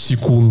там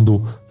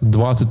секунду,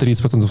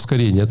 20-30%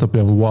 ускорения. Это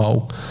прям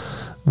вау.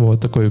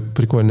 Вот такой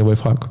прикольный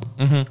лайфхак.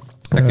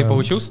 Так ты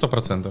получил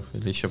 100%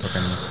 или еще пока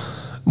нет?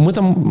 Мы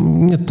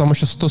там, нет, там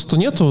еще 100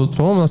 нету,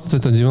 по-моему, у нас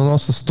это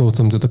 90-100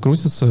 там где-то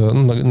крутится,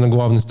 ну, на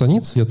главной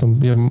странице. Я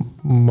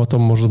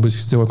потом, может быть,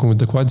 сделаю какой-нибудь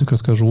докладик,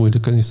 расскажу,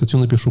 или статью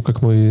напишу,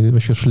 как мы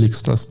вообще шли к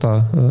 100.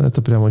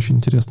 Это прям очень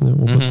интересный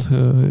опыт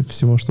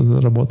всего,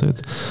 что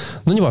работает.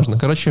 Ну, неважно.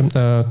 Короче,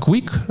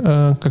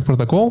 Quick, как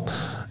протокол,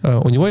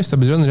 у него есть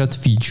определенный ряд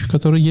фич,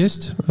 которые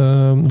есть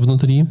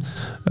внутри.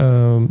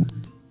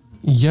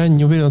 Я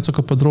не уверен,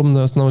 насколько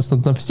подробно останавливаться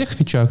на всех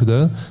фичах,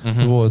 да,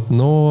 вот,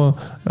 но,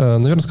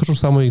 наверное, скажу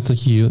самые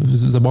такие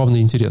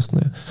забавные и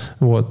интересные.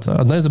 Вот.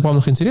 Одна из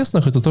забавных и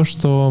интересных — это то,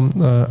 что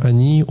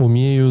они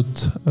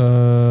умеют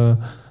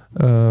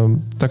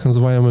так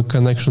называемый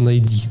Connection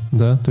ID,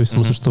 да, то есть в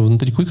смысле, что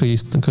внутри Quick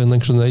есть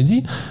Connection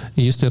ID,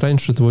 и если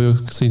раньше твое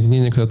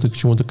соединение, когда ты к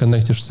чему-то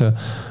коннектишься,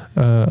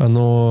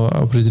 оно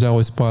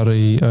определялось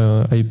парой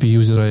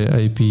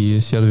IP-юзера,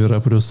 IP-сервера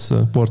плюс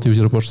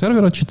порт-юзера,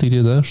 порт-сервера,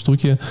 4, да,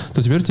 штуки,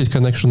 то теперь у тебя есть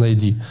Connection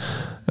ID.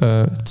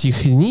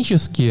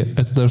 Технически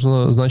это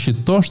должно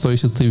значить то, что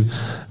если ты,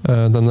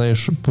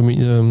 знаешь,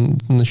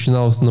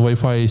 начинал на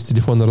Wi-Fi с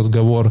телефона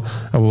разговор,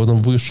 а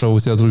потом вышел, у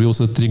тебя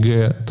отрубился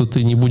 3G, то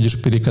ты не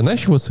будешь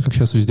переконнекчиваться, как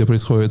сейчас везде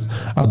происходит,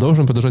 а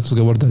должен продолжать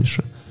разговор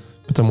дальше.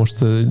 Потому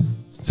что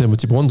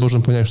типа он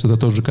должен понять, что это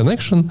тот же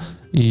connection,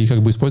 и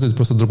как бы использовать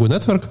просто другой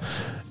нетворк.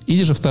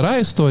 Или же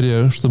вторая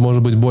история, что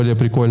может быть более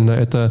прикольно,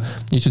 это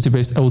если у тебя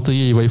есть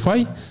LTE и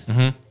Wi-Fi,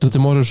 то ты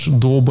можешь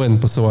dual-band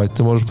посылать.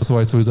 Ты можешь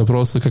посылать свои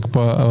запросы как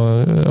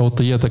по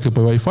LTE, так и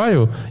по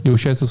Wi-Fi, и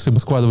учиться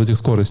складывать их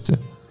скорости.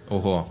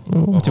 Ого.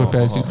 Типа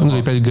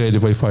 5G или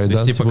Wi-Fi, то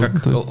да? Есть, типа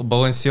как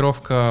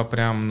балансировка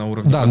прям на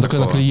уровне да, только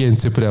на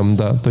клиенте прям,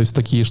 да. То есть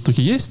такие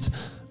штуки есть,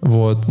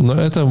 вот. Но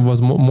это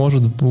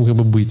может как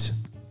бы быть.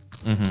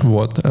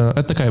 Вот.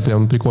 Это такая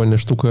прям прикольная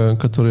штука,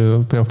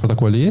 которая прям в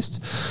протоколе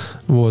есть.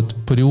 Вот.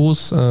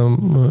 Плюс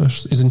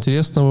из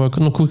интересного,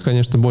 Quick,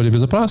 конечно, более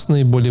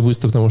безопасный, более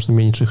быстрый, потому что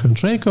меньше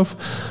хендшейков.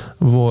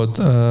 Вот.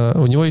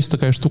 У него есть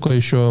такая штука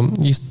еще,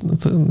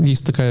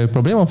 есть такая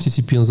проблема в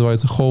TCP,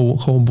 называется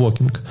home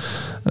blocking.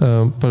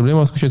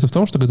 Проблема заключается в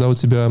том, что когда у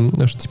тебя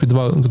HTTP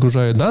 2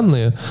 загружает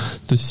данные,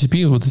 то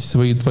TCP, вот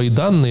эти твои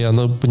данные,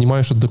 оно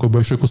понимает, что это такой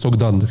большой кусок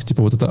данных.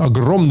 Типа вот это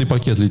огромный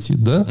пакет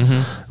летит, да?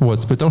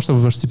 Вот. При том, что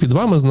в HTTP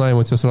 2 мы знаем,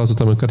 у тебя сразу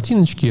там и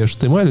картиночки, и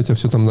HTML, у тебя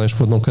все там, знаешь,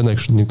 в одном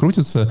коннекшене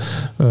крутится,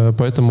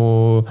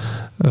 поэтому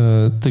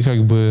ты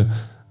как бы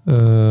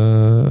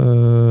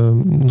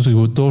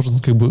должен,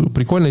 как бы,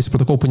 прикольно, если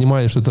протокол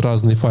понимает, что это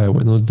разные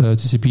файлы. Но для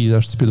TCP и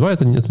HTTP 2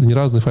 это не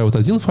разный файл, это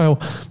один файл.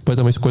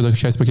 Поэтому, если какая-то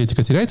часть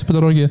пакетика теряется по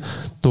дороге,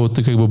 то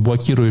ты как бы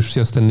блокируешь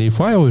все остальные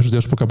файлы,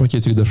 ждешь, пока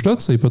пакетик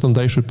дошлется, и потом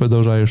дальше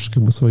продолжаешь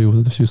как бы свою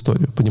вот эту всю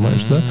историю.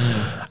 Понимаешь, да?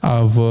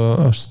 А в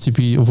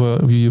HTTP,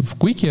 в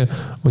Quick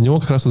у него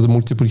как раз это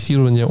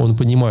мультиплексирование, он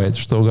понимает,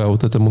 что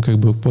вот это мы как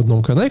бы в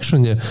одном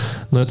коннекшене,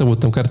 но это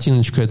вот там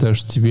картиночка, это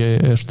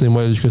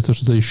HTML, это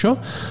что-то еще.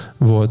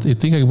 Вот. И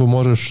ты как бы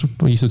можешь,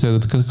 если у тебя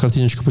эта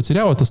картиночка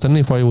потеряла, то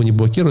остальные файлы не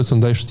блокируются,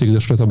 он дальше тебе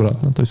дошлет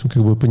обратно. То есть он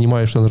как бы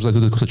понимает, что надо ждать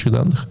вот этот кусочек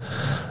данных.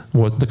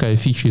 Вот. Такая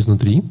фича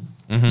изнутри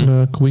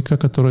Quick,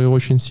 которая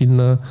очень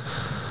сильно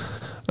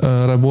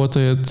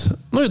работает.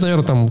 Ну и,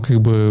 наверное, там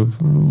как бы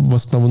в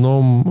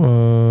основном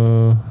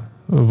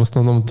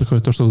такое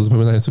то, что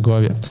запоминается в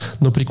голове.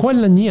 Но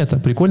прикольно не это.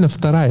 Прикольно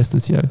вторая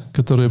статья,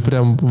 которая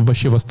прям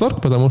вообще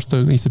восторг, потому что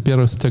если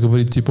первая статья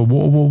говорит типа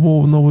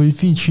воу-воу-воу, новые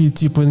фичи,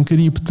 типа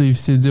энкрипты и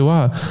все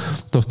дела,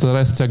 то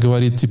вторая статья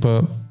говорит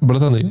типа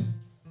братаны,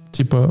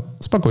 типа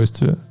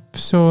спокойствие.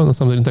 Все на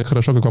самом деле не так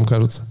хорошо, как вам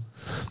кажется.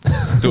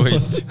 То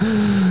есть?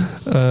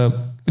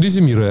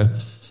 Резюмируя.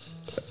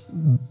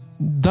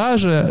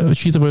 Даже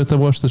учитывая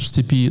того, что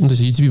HTTP, то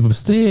есть HTTP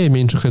быстрее,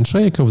 меньше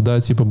хендшейков,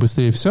 да, типа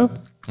быстрее все,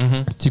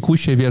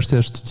 текущая версия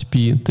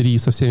HTTP 3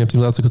 со всеми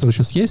оптимизациями, которые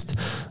сейчас есть,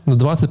 на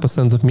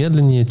 20%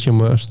 медленнее,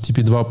 чем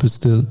HTTP 2 плюс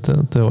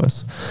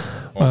TLS.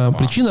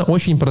 Причина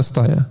очень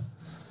простая.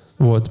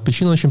 Вот.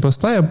 Причина очень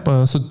простая.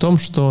 Суть в том,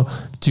 что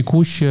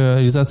текущая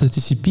реализация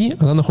TCP,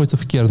 она находится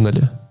в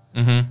кернеле.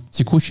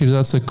 Текущая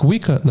реализация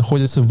Quick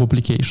находится в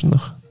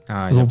аппликейшенах, в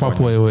app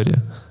layer.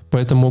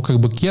 Поэтому как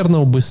бы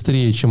kernel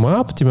быстрее, чем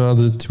app, тебе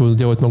надо типа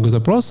делать много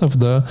запросов,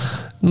 да.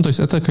 Ну, то есть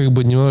это как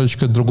бы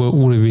немножечко другой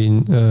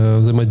уровень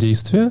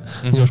взаимодействия,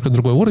 немножко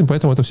другой уровень,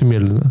 поэтому это все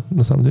медленно,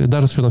 на самом деле,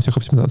 даже с учетом всех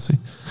оптимизаций.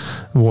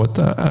 Вот.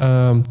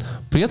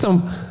 При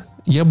этом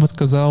я бы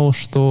сказал,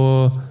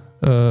 что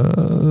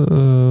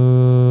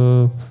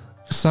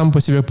сам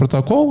по себе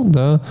протокол,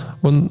 да,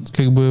 он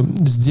как бы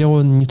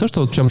сделан не то,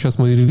 что вот прямо сейчас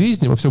мы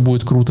релизнем, а все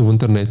будет круто в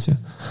интернете.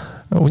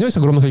 У него есть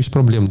огромное количество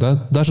проблем,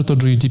 да. Даже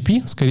тот же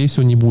UDP, скорее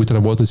всего, не будет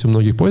работать у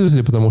многих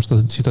пользователей, потому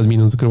что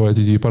сисадмины закрывают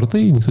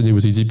UDP-порты, никто не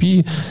будет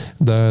UDP,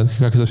 да,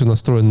 как это все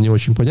настроено, не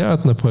очень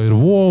понятно,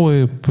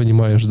 фаерволы,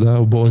 понимаешь,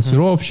 да,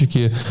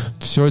 балансировщики,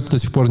 все это до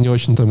сих пор не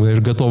очень, там, знаешь,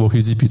 готово к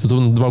UDP. Тут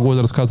он 2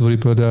 года рассказывали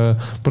про Last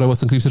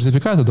Encrypt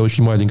сертификат, это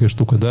очень маленькая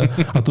штука, да,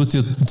 а тут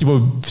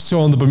типа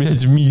все надо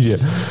поменять в мире.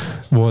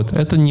 Вот,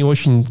 это не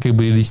очень, как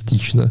бы,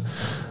 реалистично.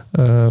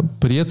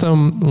 При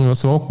этом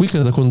самого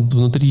Quick, так он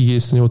внутри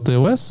есть у него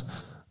TLS,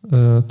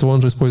 то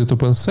он же использует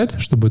OpenSSL,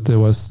 чтобы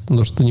TLS,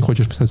 но что ты не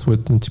хочешь писать свой,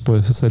 типа,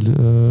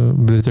 SSL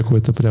библиотеку,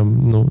 это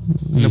прям,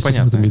 есть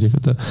понятно. в этом мире.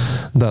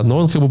 Да, но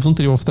он как бы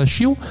внутрь его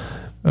втащил,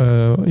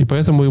 и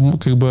поэтому ему,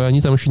 как бы, они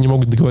там еще не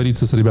могут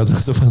договориться с ребятами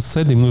с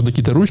OpenSSL, им нужны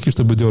какие-то ручки,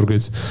 чтобы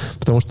дергать,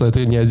 потому что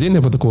это не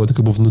отдельный протокол, это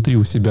как бы внутри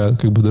у себя,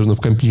 как бы должно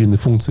в компилированной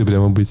функции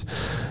прямо быть.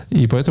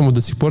 И поэтому до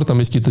сих пор там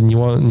есть какие-то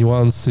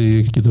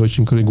нюансы, какие-то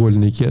очень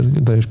краеугольные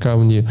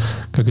камни,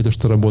 как это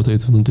что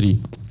работает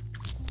внутри.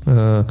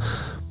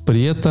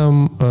 При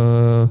этом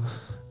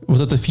вот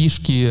это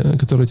фишки,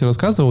 которые я тебе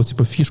рассказывал,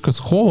 типа фишка с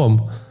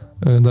холлом,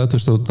 да, то,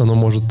 что оно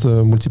может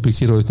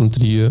мультиплексировать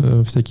внутри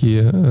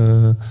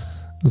всякие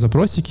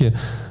запросики,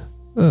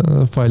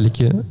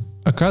 файлики,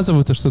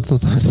 оказывается, что это на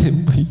самом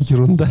деле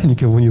ерунда,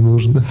 никому не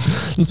нужно.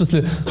 Ну, в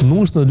смысле,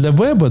 нужно для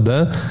веба,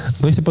 да,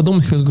 но если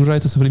подумать, как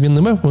загружается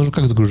современный веб, он же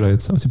как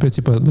загружается? У тебя,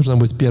 типа, должна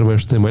быть первая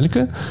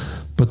HTML-ка,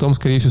 потом,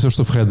 скорее всего, все,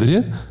 что в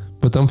хедере,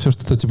 потом все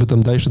что-то типа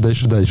там дальше,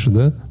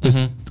 да? То есть,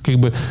 как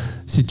бы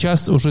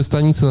сейчас уже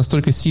страницы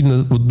настолько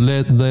сильно для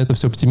этого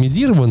все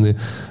оптимизированы,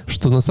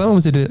 что на самом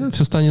деле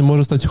все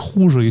может стать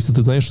хуже, если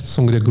ты, знаешь,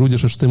 собственно говоря,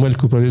 грудишь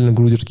HTML-ку, параллельно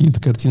грудишь какие-то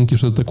картинки,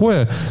 что-то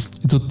такое,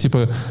 и тут,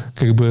 типа,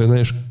 как бы,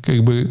 знаешь,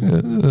 как бы,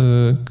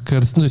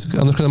 то есть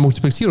она когда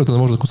мультиплексирует, она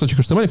может кусочек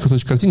HTML,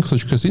 кусочек картинки,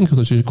 кусочек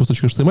картинки,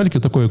 кусочек HTML,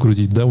 такое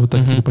грузить, да, вот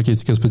так, типа,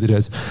 пакетики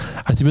распределять.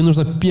 А тебе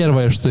нужна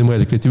первая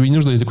HTML, тебе не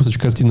нужно эти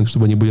кусочки картинок,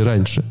 чтобы они были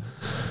раньше.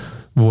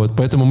 Вот,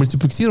 поэтому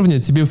мультиплексирование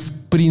тебе в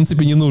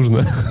принципе не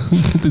нужно.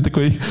 Ты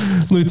такой,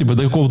 типа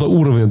до какого-то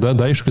уровня, да,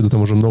 дальше, когда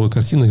там уже много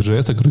картинок,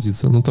 JS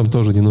грузится, там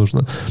тоже не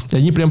нужно. И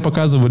они прям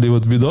показывали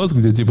вот видос,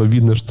 где типа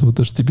видно, что вот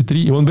HTTP3,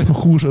 и он прям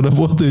хуже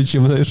работает,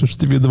 чем, знаешь,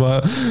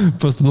 HTTP2.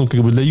 Просто,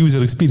 как бы для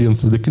user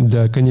experience,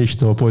 для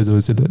конечного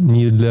пользователя.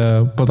 Не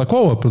для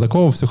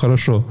протокола все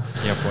хорошо.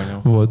 Я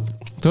понял. Вот.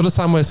 То же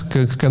самое с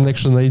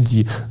Connection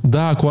ID.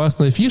 Да,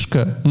 классная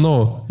фишка,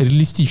 но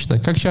реалистично.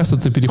 Как часто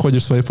ты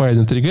переходишь в Wi-Fi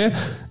на 3G?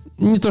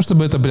 Не то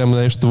чтобы это прям,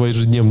 знаешь, твой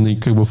ежедневный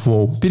как бы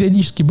флоу.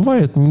 Периодически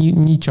бывает,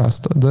 не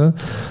часто, да.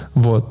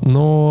 Вот,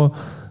 но...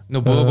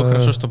 было бы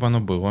хорошо, чтобы оно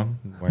было.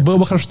 Было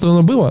бы хорошо, чтобы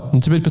оно было.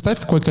 Но теперь представь,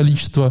 какое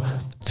количество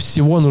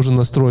всего нужно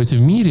настроить в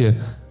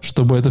мире,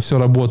 чтобы это все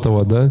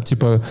работало, да.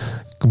 Типа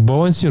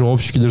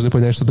балансировщики должны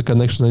понять, что это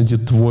connection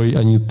ID твой,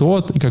 а не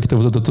тот, и как-то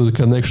вот этот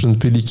connection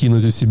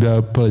перекинуть у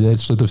себя,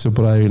 понять, что это все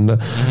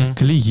правильно.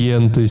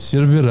 Клиенты,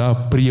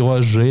 сервера,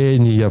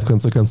 приложения, в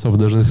конце концов,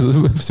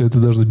 все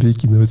это должны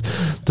перекидывать.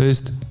 То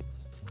есть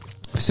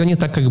все не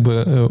так, как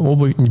бы,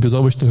 не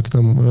безоблачно, как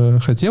там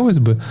хотелось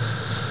бы.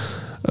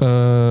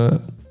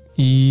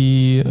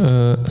 И,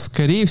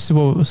 скорее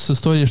всего, с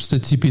историей, что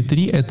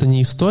TP3 это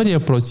не история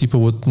про, типа,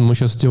 вот мы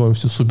сейчас делаем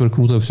все супер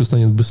круто, все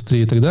станет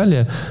быстрее и так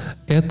далее.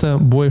 Это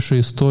больше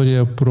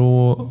история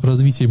про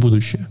развитие и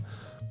будущее.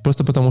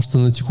 Просто потому, что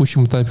на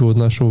текущем этапе вот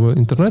нашего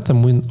интернета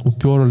мы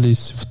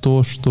уперлись в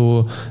то,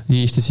 что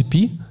есть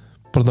TCP,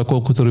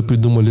 протокол, который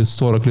придумали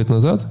 40 лет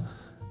назад,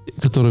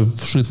 который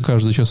вшит в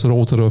каждый сейчас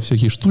роутер во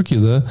всякие штуки,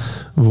 да,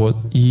 вот,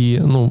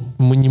 и,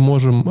 мы не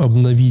можем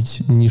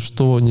обновить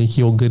ничто,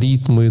 никакие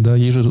алгоритмы, да,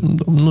 есть же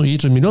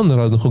миллионы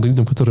разных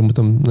алгоритмов, которые мы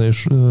там,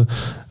 знаешь,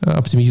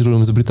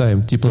 оптимизируем,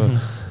 изобретаем, типа,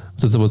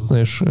 вот это вот,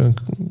 знаешь,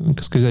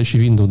 скользящий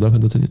Windows, да,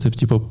 когда ты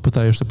типа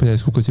пытаешься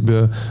понять, какой у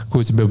тебя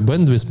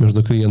bandwidth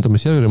между клиентом и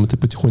сервером, и ты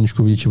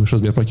потихонечку увеличиваешь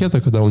размер пакета,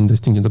 когда он не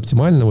достигнет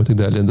оптимального и так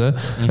далее, да.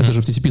 Это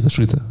же в TCP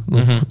зашито.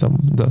 Там,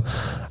 да.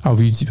 А в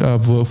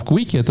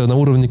Quick это на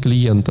уровне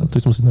клиента. То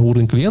есть, в смысле, на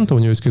уровне клиента у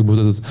него есть как бы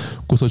вот этот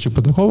кусочек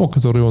протокола,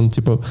 который он,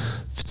 типа,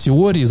 в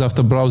теории,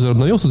 завтра браузер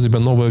обновился, у тебя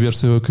новая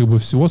версия как бы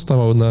всего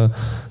стала на,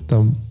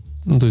 там,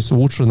 то есть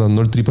лучше на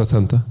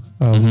 0,3%.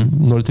 А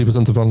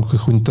 0,3% в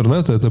рамках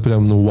интернета это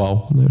прям,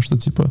 вау. Что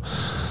типа,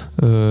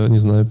 не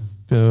знаю,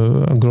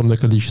 огромное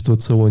количество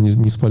ЦО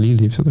не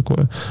спалили и все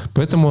такое.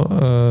 Поэтому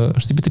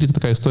HTTP3 это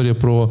такая история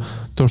про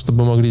то,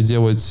 чтобы мы могли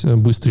делать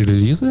быстрые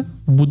релизы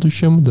в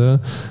будущем,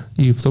 да,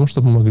 и в том,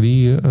 чтобы мы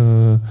могли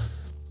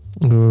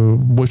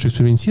больше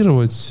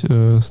экспериментировать,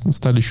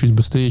 стали чуть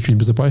быстрее, чуть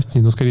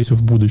безопаснее, но, скорее всего,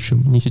 в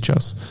будущем, не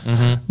сейчас.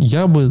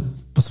 Я бы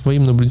по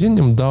своим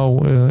наблюдениям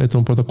дал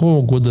этому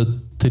протоколу года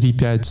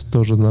 3.5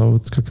 тоже на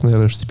вот, как,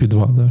 наверное, HTTP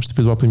 2, да.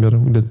 HTTP 2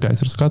 примерно лет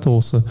 5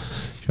 раскатывался.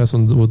 Сейчас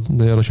он, вот,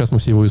 наверное, сейчас мы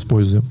все его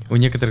используем. У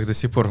некоторых до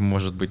сих пор,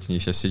 может быть, они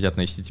сейчас сидят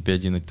на HTTP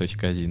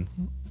 1.1.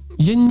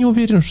 Я не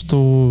уверен,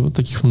 что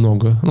таких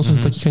много. Ну,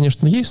 таких,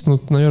 конечно, есть, но,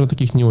 наверное,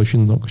 таких не очень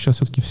много. Сейчас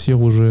все-таки все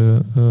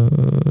уже,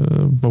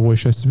 по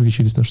большей части,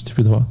 переключились на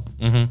HTTP 2.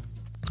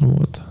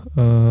 Вот.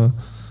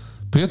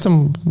 При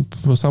этом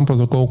сам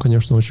протокол,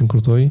 конечно, очень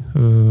крутой.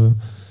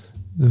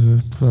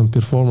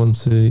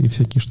 Перформансы и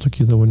всякие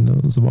штуки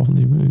довольно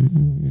забавные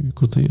и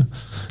крутые.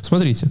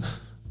 Смотрите.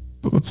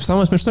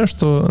 Самое смешное,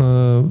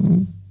 что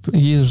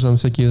есть же там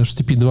всякие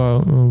HTTP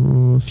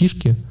 2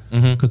 фишки,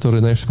 которые,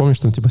 знаешь, помнишь,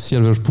 там типа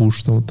сервер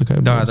push, там вот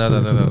такая была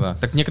история. Да.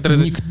 Так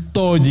некоторые...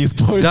 Никто не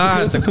использует.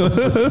 Да, так,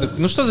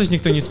 ну что значит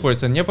никто не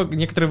использует?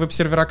 Некоторые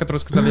веб-сервера, которые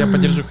сказали, я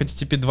поддерживаю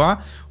HTTP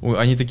 2,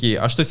 они такие,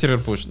 а что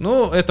сервер push?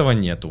 Ну, этого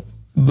нету.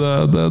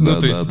 Да. Ну,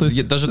 то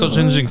есть даже тот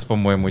же Nginx,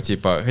 по-моему,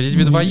 типа,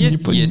 HTTP 2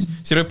 есть,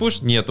 сервер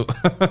push нету.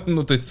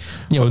 Ну, то есть...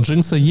 Не, у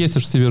Nginx есть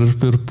аж сервер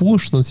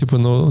push, но, типа,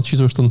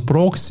 учитывая, что он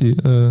прокси,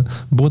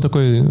 был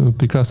такой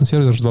прекрасный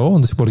сервер H2O,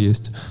 он до сих пор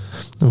есть.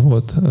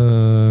 Вот.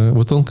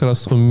 Вот он как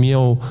раз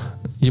умел...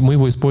 И мы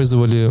его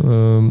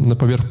использовали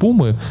поверх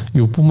Puma, и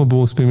у Puma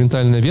была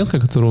экспериментальная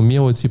ветка, которая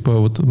умела, типа,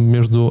 вот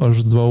между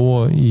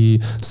H2O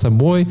и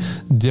собой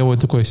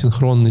делать такой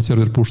синхронный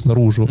сервер push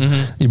наружу.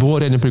 И было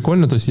реально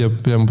прикольно, то есть я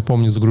прям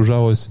помню,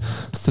 загружалась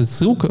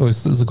ссылка,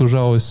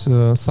 загружалась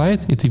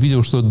сайт, и ты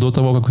видел, что до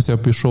того, как у тебя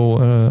пришел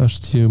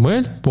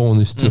HTML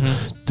полностью,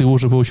 ты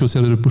уже получил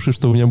сервер пуши,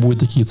 что у меня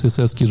будут такие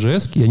CSS и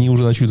JS, и они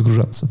уже начали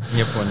загружаться.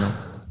 Я понял.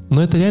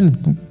 Но это реально,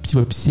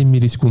 типа, 7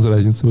 миллисекунд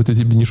разницы. Вот я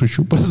тебе не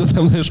шучу. Просто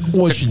там, знаешь,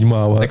 очень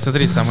мало. Так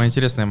смотри, самое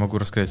интересное, я могу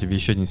рассказать тебе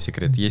еще один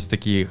секрет. Есть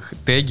такие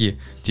теги,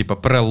 типа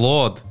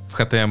preload в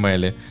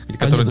HTML,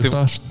 которые ты...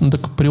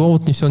 Так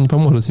preload не все не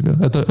поможет тебе.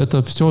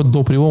 Это все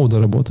до preload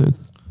работает.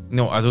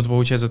 Ну, а тут,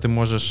 получается, ты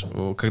можешь,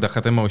 когда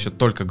HTML еще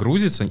только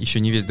грузится, еще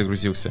не весь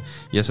догрузился,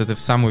 если ты в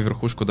самую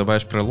верхушку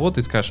добавишь preload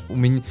и скажешь, у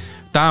меня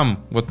там,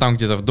 вот там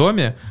где-то в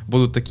доме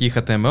будут такие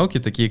HTML-ки,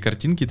 такие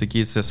картинки,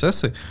 такие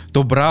CSS,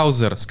 то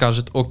браузер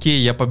скажет,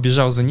 окей, я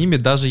побежал за ними,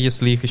 даже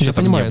если их еще я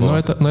там понимаю, не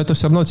было. Но это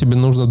все равно тебе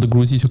нужно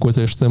догрузить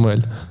какой-то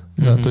HTML.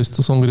 Да, то есть,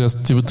 условно говоря,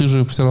 ты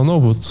же все равно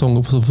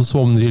в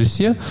условном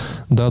рельсе,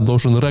 да,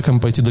 должен реком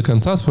пойти до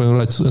конца,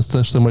 сформировать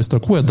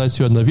HTML-строку и отдать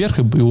ее наверх,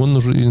 и он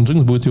уже,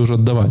 Nginx будет ее уже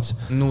отдавать.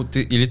 Ну,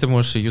 или ты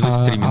можешь юзать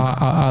стриминг.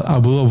 А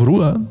было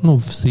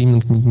в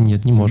стриминг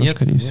нет, не можешь,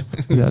 скорее всего.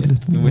 Вряд ли.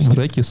 В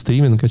реке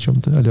стриминг о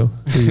чем-то. Алло,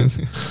 привет.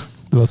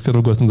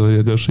 21 год на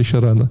дворе, Леша, еще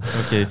рано.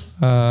 Okay.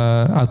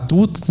 А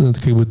тут,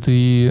 как бы,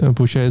 ты,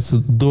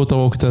 получается, до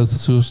того, как ты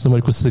свою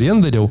HTML-ку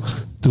срендерил,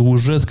 ты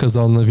уже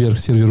сказал наверх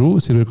серверу,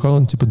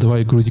 типа,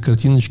 давай грузи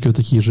картиночки вот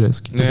такие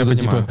жесткие. То есть это,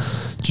 типа,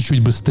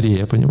 чуть-чуть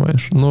быстрее,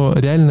 понимаешь? Но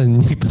реально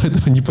никто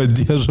этого не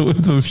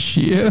поддерживает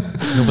вообще.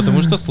 Ну,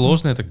 потому что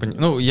сложно, я так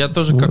понимаю. Ну, я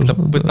тоже как-то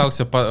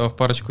пытался в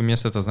парочку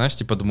мест это, знаешь,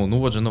 типа, думал, ну,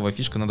 вот же новая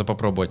фишка, надо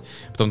попробовать.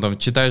 Потом там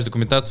читаешь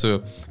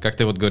документацию, как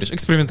ты вот говоришь,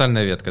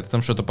 экспериментальная ветка. Ты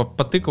там что-то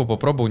потыкал,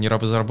 попробовал, не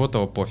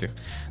заработало, пофиг.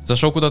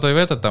 Зашел куда-то в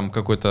это, там,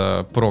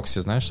 какой-то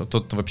прокси, знаешь,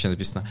 тут вообще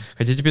написано.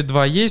 HTTP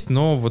 2 есть,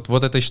 но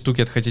вот этой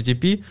штуки от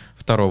HTTP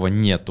второго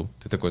нету.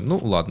 Ты такой, ну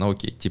ладно,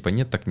 окей, типа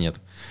нет, так нет.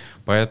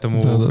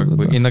 Поэтому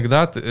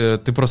иногда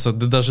ты просто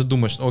даже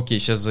думаешь, окей,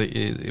 сейчас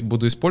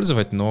буду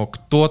использовать, но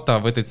кто-то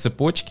в этой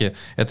цепочке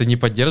это не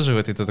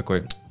поддерживает, и ты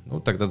такой, ну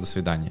тогда до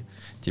свидания.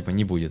 Типа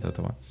не будет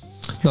этого.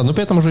 Да, но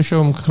при этом же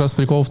еще как раз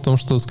прикол в том,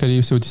 что,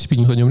 скорее всего, TCP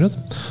никто не умрет,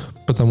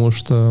 потому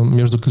что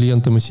между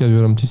клиентом и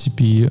сервером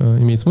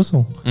TCP имеет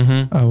смысл,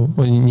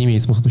 не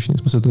имеет смысла, точнее,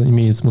 это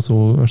имеет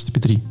смысл HTTP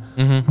 3.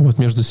 А вот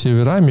между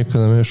серверами,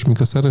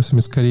 микросервисами,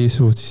 скорее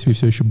всего, TCP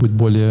все еще будет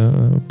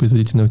более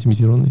производительно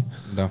оптимизированный.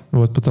 Да.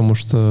 Вот, потому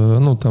что,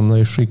 ну, там,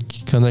 знаешь, и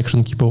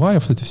connection keep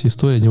alive, эти все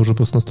истории, они уже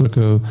просто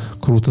настолько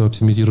круто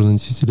оптимизированы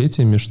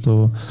десятилетиями,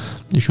 что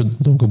еще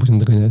долго будем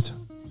догонять.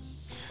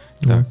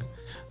 Так.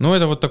 Ну,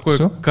 это вот такой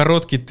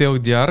короткий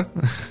TLDR.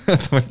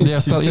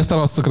 Я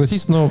старался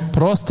сократить, но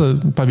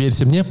просто,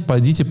 поверьте мне,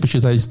 пойдите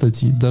почитайте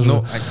статьи.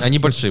 Ну, они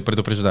большие,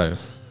 предупреждаю.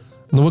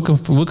 Ну,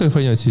 вы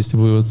кайфанете, если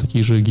вы вот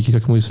такие же гики,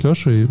 как мы с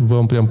Лешей,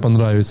 вам прям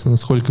понравится,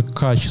 насколько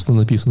качественно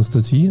написаны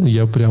статьи.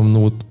 Я прям,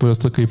 ну, вот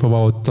просто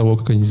кайфовал от того,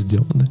 как они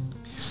сделаны.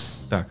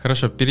 Так,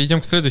 хорошо,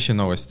 перейдем к следующей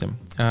новости.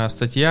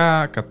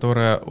 Статья,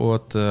 которая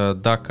от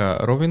Дака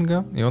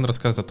Ровинга, и он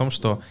рассказывает о том,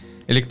 что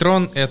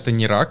электрон — это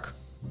не рак,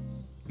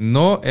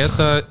 но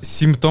это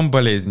симптом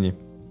болезни.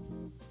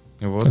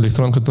 Вот.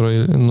 Электрон,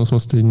 который, ну, в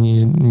смысле,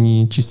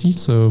 не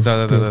частица.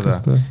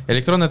 Да.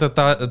 Электрон — это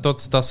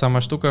та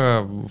самая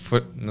штука,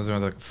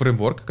 назовем так,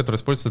 фреймворк, который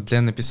используется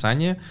для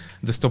написания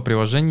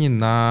десктоп-приложений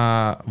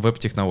на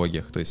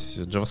веб-технологиях, то есть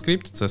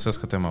JavaScript,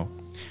 CSS, HTML.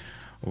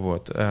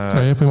 Вот.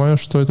 А я понимаю,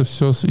 что это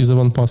все из-за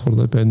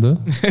OnePassword опять, да?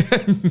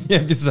 Не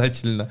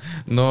обязательно.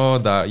 Но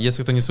да,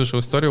 если кто не слышал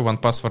историю,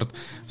 OnePassword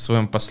в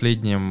своем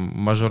последнем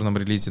мажорном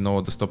релизе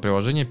нового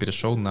десктоп-приложения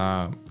перешел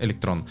на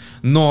Electron.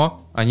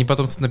 Но они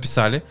потом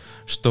написали,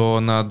 что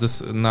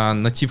на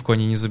нативку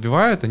они не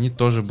забивают, они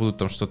тоже будут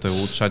там что-то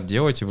улучшать,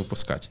 делать и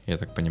выпускать, я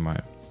так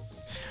понимаю.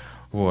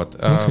 Вот.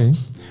 Okay.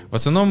 В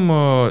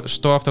основном,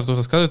 что автор тут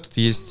рассказывает, тут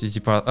есть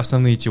типа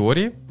основные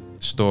теории,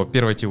 что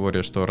первая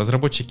теория, что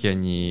разработчики,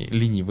 они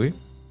ленивые,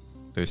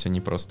 то есть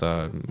они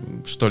просто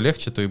что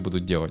легче, то и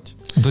будут делать.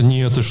 Да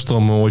нет, ты что,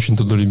 мы очень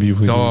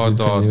трудолюбивые люди,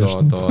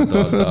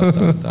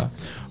 да.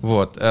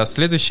 Вот.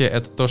 Следующее,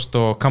 это то,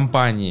 что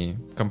компания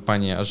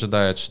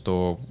ожидает,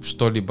 что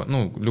что-либо,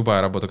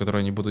 любая работа,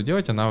 которую они будут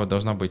делать, она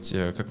должна быть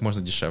как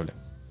можно дешевле.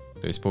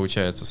 То есть,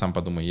 получается, сам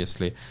подумай,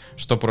 если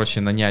что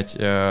проще нанять,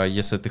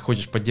 если ты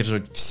хочешь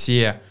поддерживать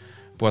все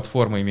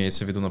платформы,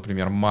 имеется в виду,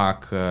 например,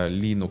 Mac,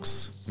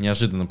 Linux,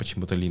 неожиданно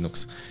почему-то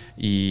Linux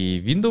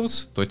и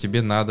Windows, то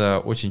тебе надо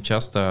очень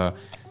часто,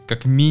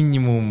 как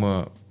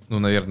минимум,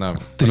 наверное...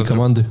 3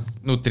 команды?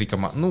 3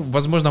 команды.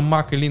 Возможно,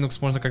 Mac и Linux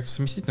можно как-то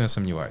совместить, но я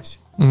сомневаюсь.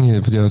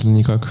 Нет, вряд ли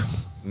никак.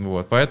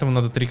 Вот, поэтому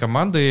надо 3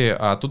 команды,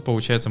 а тут,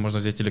 получается, можно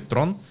взять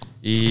Electron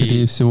и...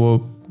 Скорее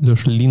всего,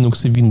 Леш,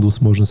 Linux и Windows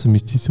можно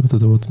совместить вот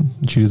это вот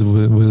через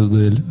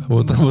VSDL.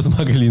 Вот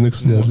Mac и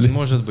Linux вряд ли.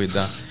 Может быть,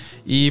 да.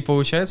 И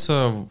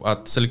получается,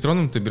 с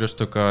электронным ты берешь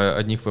только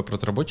одних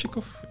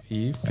веб-разработчиков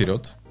и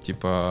вперед.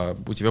 Типа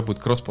у тебя будет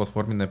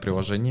кросс-платформенное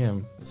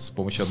приложение с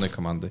помощью одной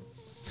команды.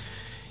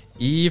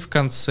 И в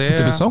конце...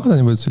 Ты писал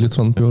когда-нибудь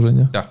электронное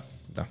приложение? Да.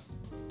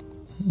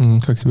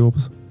 Как тебе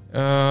опыт?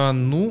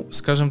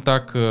 Скажем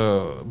так,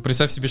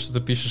 представь себе, что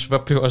ты пишешь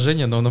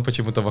веб-приложение, но оно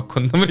почему-то в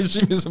оконном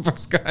режиме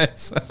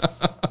запускается.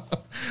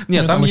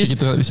 Нет, там есть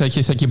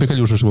всякие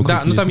приколюши.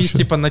 Да, там есть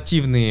типа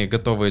нативные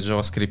готовые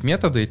JavaScript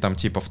методы, там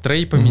типа в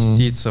трей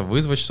поместиться,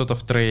 вызвать что-то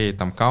в трей,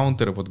 там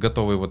каунтеры, вот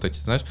готовые вот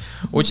эти, знаешь.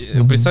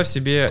 Представь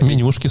себе...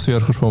 Менюшки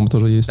сверху, по-моему,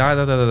 тоже есть.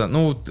 Да.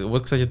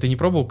 Вот, кстати, ты не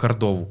пробовал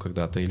Кордову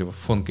когда-то или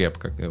PhoneGap,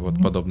 как вот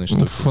подобные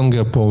штуки?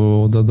 PhoneGap,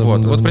 по-моему, да.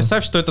 Вот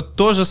представь, что это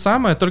то же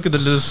самое, только для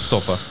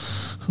десктопа.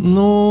 Нет,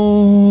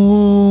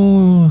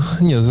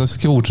 это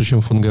все-таки лучше, чем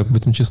PhoneGap,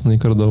 будем честны, и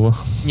Кордова.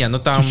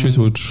 Там чуть-чуть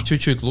лучше.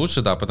 Чуть-чуть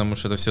лучше, да, потому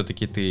что это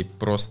все-таки ты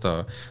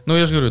просто...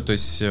 я же говорю, то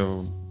есть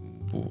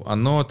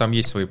там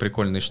есть свои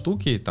прикольные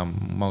штуки, там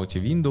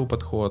multi-window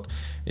подход,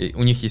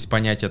 у них есть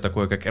понятие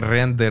такое, как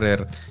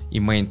рендерер и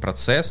main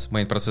процесс.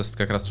 Main процесс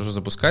как раз тоже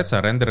запускается,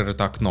 а рендерер —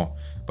 это окно.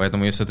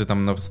 Поэтому если ты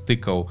там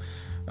настыкал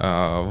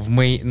в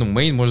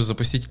main может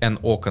запустить N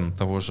окон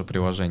того же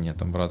приложения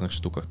там в разных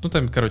штуках.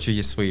 Там,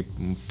 есть свои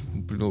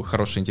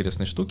хорошие,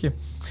 интересные штуки.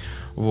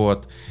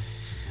 Вот.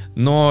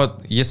 Но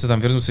если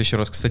там вернуться еще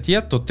раз к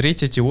статье, то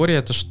третья теория —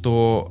 это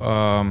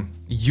что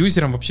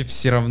юзерам вообще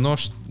все равно,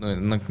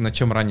 на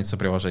чем ранится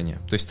приложение.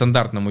 То есть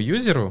стандартному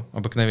юзеру,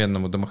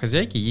 обыкновенному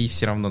домохозяйке, ей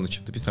все равно, на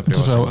чем написано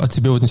приложение. Слушай, а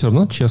тебе вот не все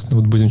равно? Честно,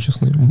 вот будем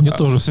честны. Мне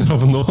тоже все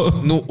равно.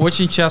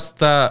 Очень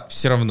часто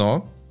все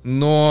равно,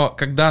 но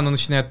когда оно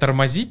начинает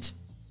тормозить,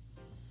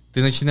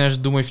 ты начинаешь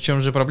думать, в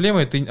чем же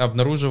проблема, и ты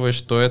обнаруживаешь,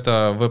 что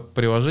это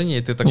веб-приложение,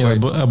 и ты такой...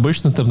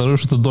 Обычно ты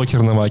обнаружишь, что это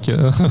докер на маке.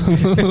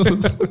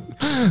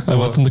 А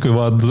вот он такой,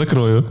 ладно,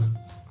 закрою.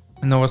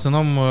 Но в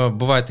основном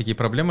бывают такие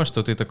проблемы,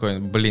 что ты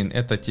такой,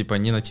 это типа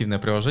не нативное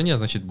приложение,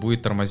 значит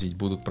будет тормозить,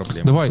 будут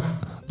проблемы. Давай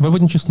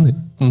будем честны.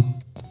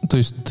 То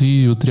есть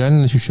ты вот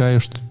реально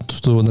ощущаешь,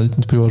 что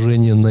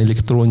приложения на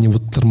электроне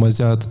вот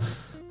тормозят,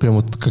 прям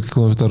вот как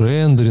какой-то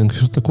рендеринг,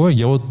 что-то такое?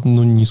 Я вот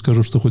не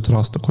скажу, что хоть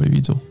раз такое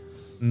видел.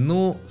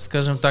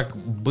 Скажем так,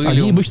 были...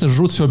 Они обычно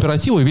жрут всю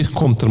оперативу, и весь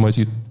комп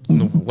тормозит.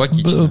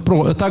 Логично.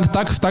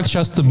 Так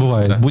часто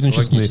бывает, да, будем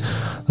честны.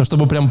 Но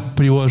чтобы прям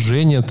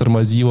приложение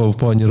тормозило в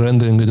плане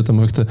рендеринга, ты там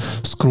как-то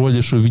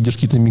скроллишь и видишь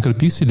какие-то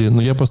микропиксели,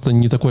 я просто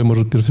не такой,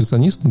 может,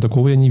 перфекционист, но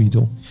такого я не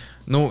видел.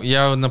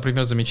 Я,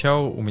 например,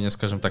 замечал, у меня,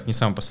 скажем так, не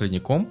самый последний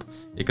комп,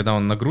 и когда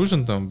он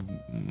нагружен, там,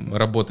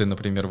 работает,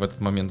 например, в этот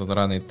момент он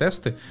ранные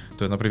тесты,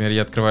 то, например,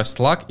 я открываю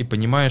Slack и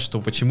понимаю,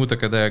 что почему-то,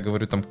 когда я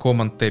говорю, там,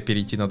 Command-T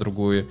перейти на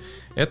другую,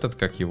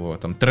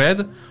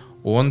 thread,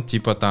 он,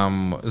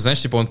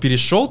 он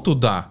перешел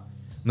туда,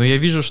 но я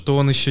вижу, что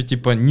он еще,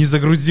 не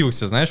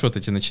загрузился, знаешь, вот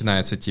эти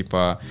начинаются,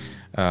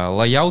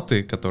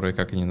 лайауты, которые,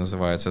 как они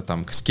называются,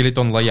 там,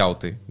 скелетон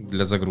лайауты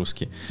для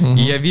загрузки.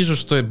 И я вижу,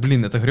 что,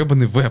 это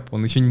гребаный веб,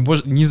 он еще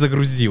не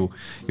загрузил.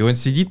 И он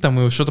сидит там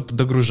и что-то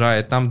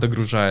догружает, там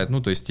догружает.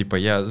 То есть,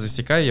 я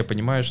засекаю, я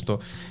понимаю,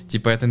 что,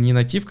 это не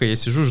нативка, я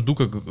сижу, жду,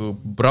 как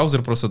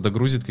браузер просто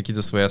догрузит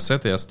какие-то свои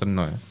ассеты и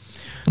остальное.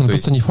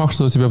 Просто не факт,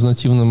 что у тебя в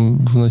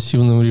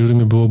нативном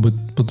режиме было бы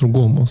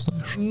по-другому,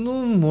 знаешь.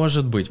 Ну,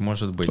 может быть.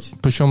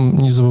 Причем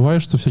не забывай,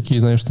 что всякие,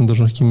 знаешь, там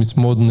даже какие-нибудь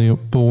модные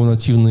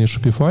полунативные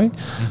Shopify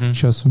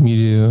сейчас в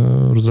мире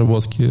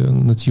разработки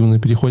нативные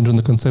переходят же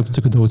на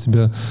концепцию, когда у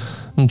тебя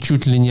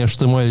чуть ли не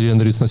HTML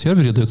рендерится на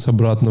сервере, дается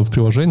обратно в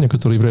приложение,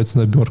 которое является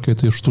наберкой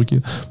этой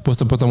штуки.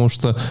 Просто потому,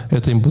 что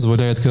это им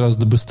позволяет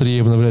гораздо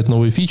быстрее обновлять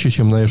новые фичи,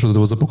 чем, знаешь, вот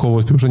этого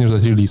запаковывать приложение,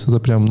 ждать релиз. Это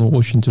прям,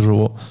 очень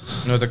тяжело.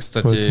 Ну, это,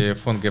 кстати,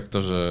 PhoneGap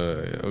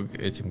тоже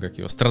этим,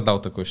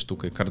 страдал такой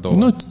штукой,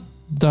 Cordova.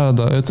 Да,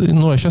 это,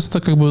 а сейчас это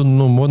как бы,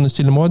 модно,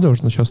 стильно,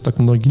 молодежно. Сейчас так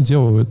многие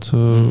делают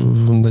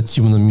в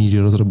нативном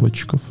мире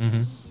разработчиков.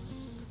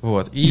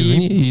 Вот.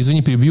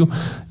 Извини, перебью.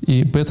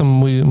 И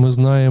поэтому мы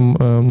знаем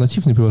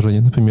нативные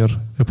приложения, например,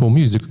 Apple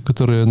Music,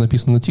 которое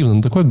написано нативно,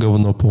 но такое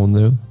говно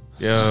полное.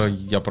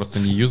 Я просто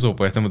не юзал,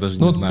 поэтому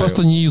даже не знаю.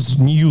 Просто не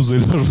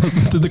юзали.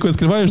 Ты такой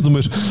открываешь,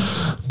 думаешь,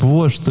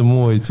 боже ты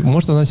мой.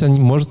 Может,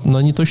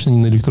 они точно не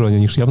на электроне,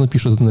 они же явно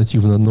пишут это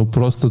нативно, но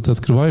просто ты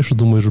открываешь и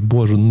думаешь,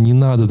 боже, не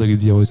надо так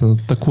делать, оно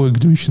такое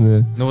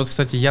глючное. Ну вот,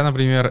 кстати, я,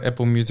 например,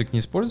 Apple Music не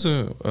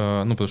использую,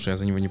 потому что я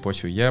за него не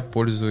плачу, я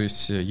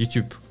пользуюсь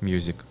YouTube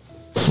Music.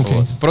 Okay.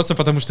 Вот. Просто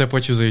потому, что я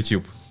плачу за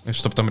YouTube.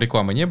 Чтобы там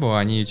рекламы не было,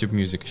 они YouTube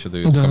Music еще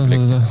дают в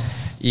комплекте. Да.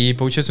 И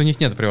получается, у них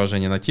нет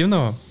приложения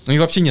нативного. У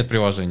них вообще нет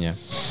приложения.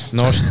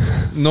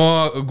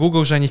 Но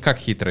Google же они как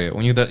хитрые.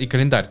 У них и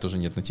календарь тоже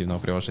нет нативного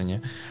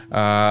приложения.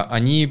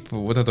 Они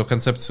вот эту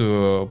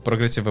концепцию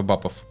прогрессив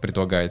веб-апов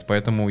предлагают.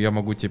 Поэтому я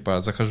могу,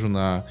 захожу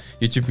на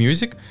YouTube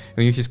Music,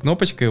 у них есть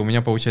кнопочка, и у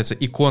меня, получается,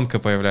 иконка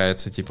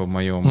появляется, в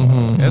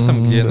моем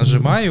этом, где я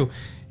нажимаю.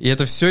 И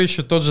это все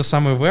еще тот же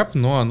самый веб,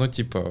 но оно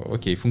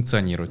окей,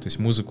 функционирует. То есть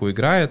музыку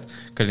играет,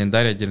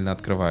 календарь отдельно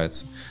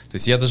открывается. То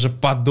есть я даже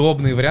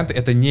подобные варианты,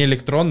 это не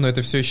электрон, но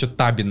это все еще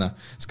табина,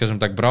 скажем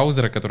так,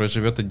 браузера, который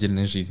живет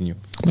отдельной жизнью.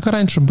 Так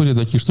раньше были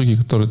такие штуки,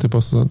 которые ты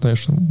просто,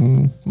 знаешь,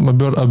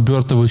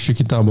 обертывающие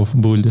табов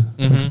были,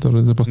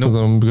 которые ты просто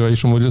там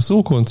говоришь ему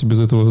ссылку, он тебе из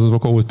этого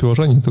запаковывает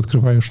приложение, ты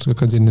открываешь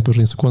как отдельное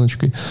приложение с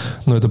иконочкой,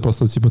 но это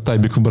просто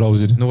табик в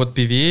браузере. Ну вот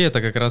PVA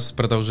это как раз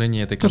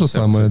продолжение этой концепции.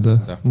 То же самое,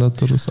 да,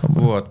 то же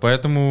самое. Вот,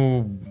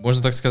 поэтому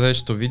можно так сказать,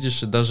 что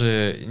видишь,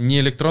 даже не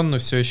электрон, но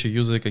все еще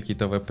юзают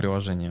какие-то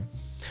веб-приложения.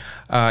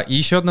 И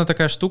еще одна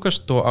такая штука,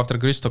 что автор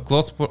говорит, что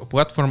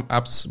cross-platform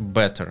apps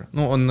better.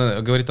 Он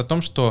говорит о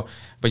том, что,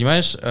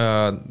 понимаешь,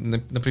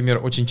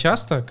 например, очень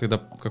часто, когда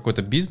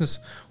какой-то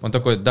бизнес, он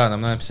такой, да, нам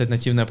надо писать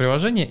нативное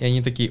приложение, и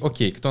они такие,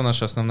 окей, кто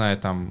наша основная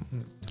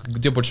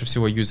где больше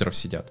всего юзеров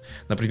сидят?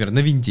 Например, на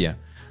винде.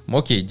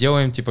 Окей,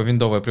 делаем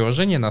виндовое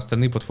приложение, на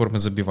остальные платформы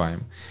забиваем.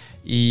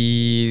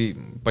 И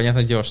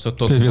понятное дело, что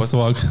тот... Привет,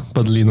 Swag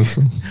под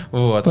Linux.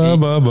 Вот.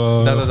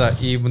 Да-да-да.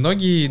 И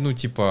многие,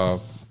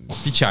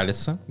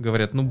 печалятся,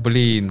 говорят, мы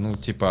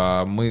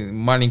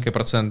маленький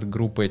процент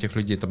группы этих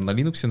людей на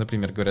Linux,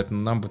 например, говорят,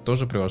 нам бы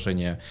тоже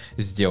приложение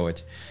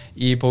сделать.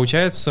 И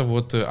получается,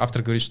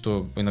 автор говорит,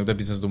 что иногда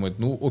бизнес думает,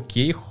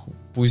 окей,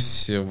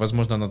 пусть,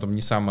 возможно, оно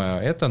не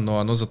самое но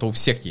оно зато у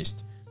всех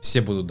есть,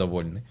 все будут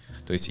довольны.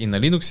 То есть и на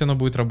Linux оно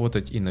будет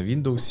работать, и на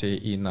Windows,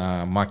 и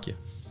на Mac.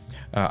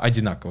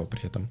 Одинаково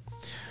при этом.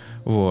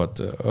 Вот.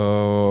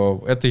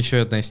 Это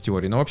еще одна из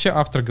теорий. Но вообще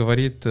автор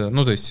говорит,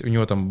 то есть у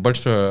него там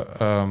большое...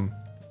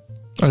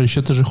 А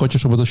еще ты же хочешь,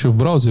 чтобы это еще в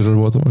браузере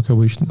работало, как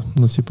обычно.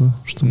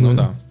 Чтобы...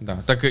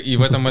 да. Так и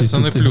в этом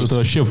основной плюс. Это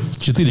вообще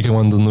 4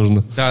 команды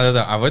нужно.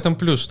 Да. А в этом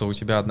плюс, что у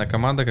тебя одна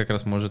команда как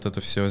раз может это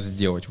все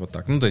сделать вот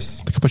так. То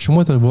есть... Так а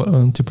почему это,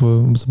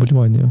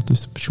 заболевание? То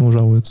есть почему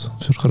жалуются?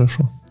 Все же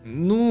хорошо.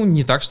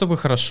 Не так, чтобы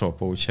хорошо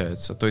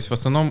получается. То есть в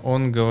основном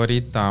он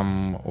говорит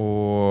там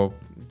о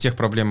тех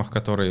проблемах,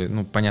 которые,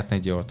 понятное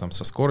дело, там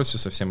со скоростью,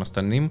 со всем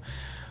остальным.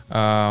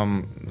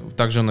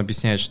 Также он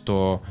объясняет,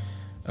 что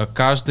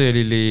каждый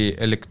ли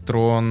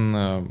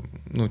электрон,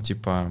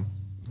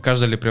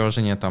 каждое ли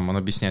приложение, он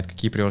объясняет,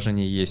 какие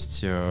приложения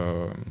есть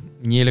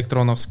не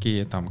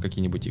электроновские,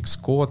 какие-нибудь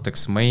Xcode,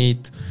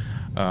 Xmate,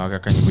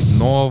 какая-нибудь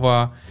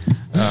Nova.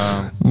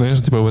 Знаешь,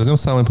 возьмем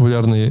самые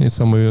популярные и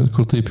самые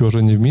крутые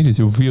приложения в мире,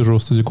 Visual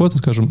Studio Code, и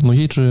скажем,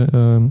 есть же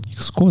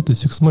Xcode и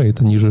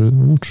Xmate, они же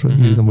лучше.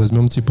 Или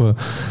возьмем,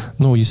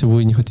 если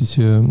вы не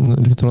хотите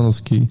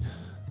электроновский,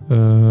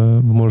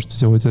 вы можете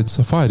сделать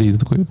Safari. И ты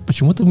такой,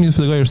 почему ты мне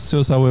предлагаешь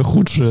все самое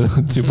худшее?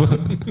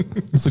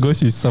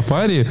 Согласись,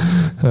 Safari,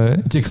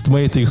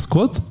 TextMate и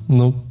Xcode,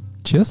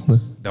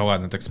 честно. Да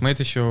ладно,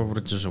 TextMate еще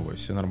вроде живой,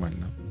 все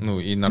нормально.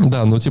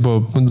 Да,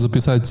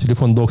 записать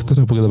телефон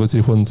доктора, когда по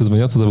телефону тебе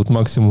звонят, это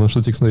максимум, что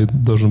TextMate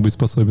должен быть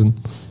способен.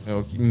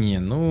 Не,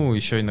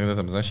 еще иногда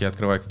я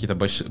открываю какие-то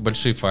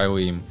большие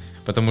файлы им,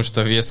 потому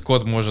что VS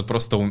Code может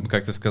просто,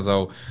 как ты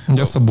сказал...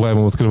 Я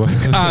Sublime открываю.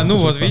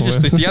 Видишь,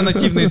 то есть я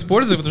нативно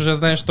использую, потому что я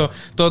знаю, что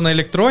то на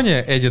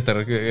электроне эдитор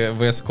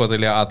VS Code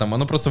или Atom,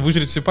 оно просто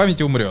выжрет всю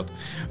память и умрет.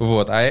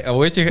 Вот. А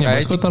у этих...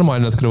 VS Code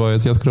нормально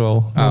открывает, я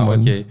открывал.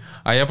 Окей.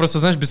 А я просто,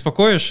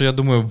 беспокоюсь, я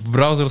думаю, в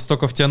браузер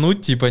столько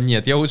втянуть,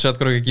 нет, я лучше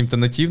открою каким-то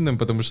нативным,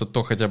 потому что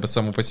то хотя бы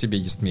само по себе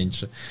есть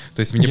меньше.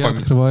 То есть мне я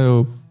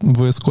открываю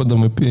VS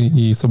Code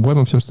и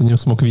Sublime все, что не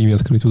смог Vime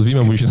открыть. Vime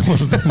обычно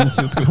может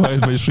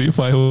открывает большие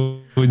файлы.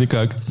 по-другому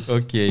никак.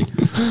 Окей.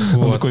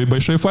 Он такой,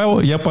 большой файл,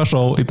 я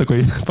пошел. И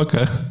такой,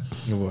 пока.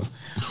 Вот.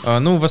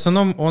 Ну, в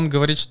основном он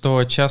говорит,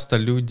 что часто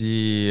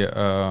люди,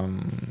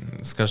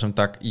 скажем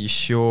так,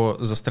 еще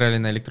застряли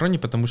на электроне,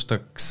 потому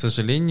что, к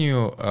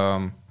сожалению,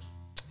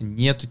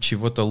 нет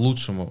чего-то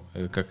лучшего,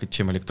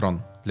 чем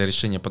электрон для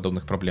решения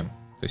подобных проблем.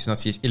 То есть у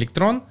нас есть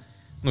электрон,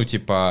 ну,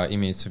 типа,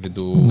 имеется в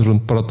виду... Нужен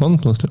протон,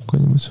 в смысле,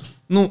 какой-нибудь?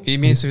 Ну,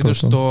 имеется в виду,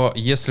 что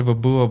если бы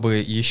была бы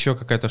еще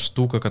какая-то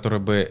штука, которая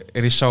бы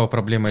решала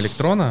проблемы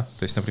электрона,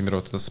 то есть, например,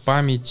 вот это с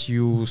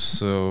памятью,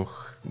 с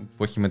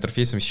плохим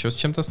интерфейсом, еще с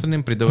чем-то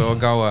остальным,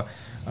 предлагала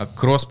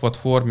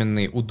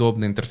кроссплатформенный,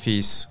 удобный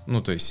интерфейс,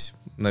 ну, то есть,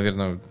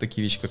 наверное,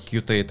 такие вещи, как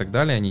Qt и так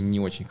далее, они не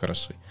очень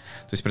хороши.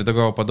 То есть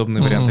предлагала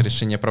подобные варианты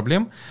решения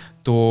проблем,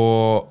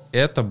 то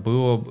это,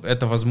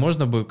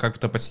 возможно, бы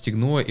как-то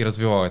подстегнуло и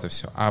развивало это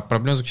все. А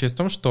проблема заключается в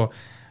том, что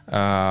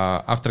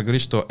автор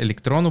говорит, что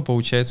электрону,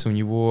 получается, у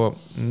него,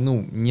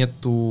 ну,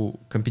 нету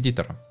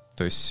компетитора.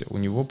 То есть у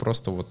него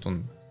просто вот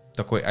он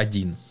такой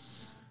один.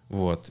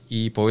 Вот.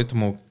 И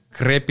поэтому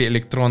крэпи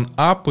электрон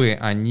апы,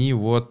 они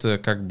вот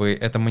как бы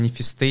это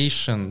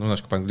manifestation, ну,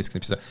 немножко по-английски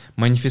написано,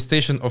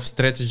 manifestation of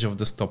strategy of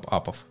desktop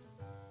апов.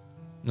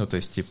 Ну, то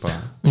есть, типа...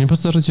 Мне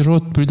просто даже тяжело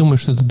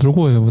придумать, что это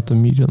другое в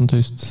этом мире. Ну, то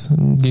есть,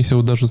 если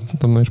вот даже,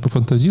 там, знаешь,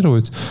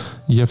 пофантазировать,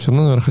 я все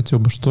равно, наверное, хотел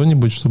бы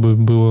что-нибудь, чтобы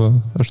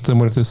было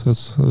HTML,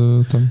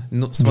 CSS, там,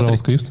 ну, смотри,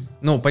 JavaScript.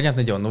 Ну,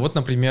 понятное дело. Ну, вот,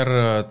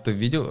 например, ты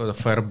видел,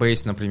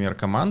 Firebase, например,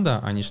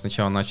 команда, они же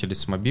сначала начали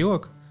с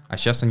мобилок, а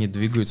сейчас они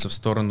двигаются в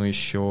сторону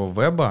еще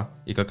веба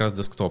и как раз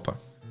десктопа.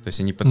 То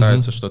есть они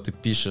пытаются, что ты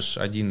пишешь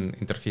один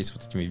интерфейс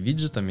вот этими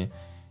виджетами,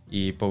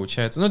 и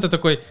получается... Ну, это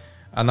такой...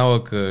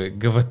 аналог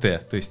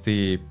ГВТ, то есть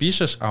ты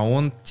пишешь, а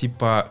он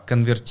типа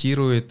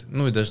конвертирует,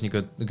 ну и даже не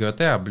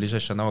ГВТ, а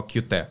ближайший аналог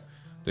Qt.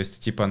 То есть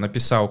ты типа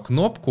написал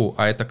кнопку,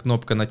 а эта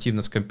кнопка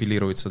нативно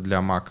скомпилируется для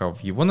Mac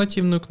в его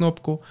нативную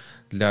кнопку,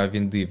 для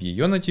Windows в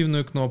ее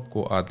нативную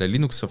кнопку, а для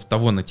Linux в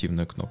того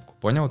нативную кнопку.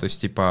 Понял? То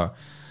есть типа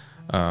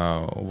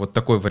вот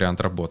такой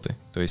вариант работы.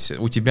 То есть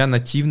у тебя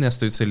нативные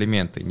остаются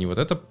элементы, не вот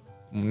это,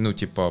 ну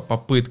типа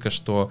попытка,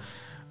 что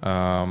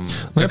как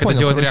это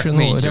делает React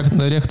Native.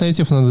 React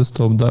Native на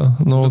десктоп, да.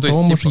 Но, ну,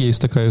 по-моему, типа...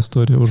 есть такая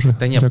история уже.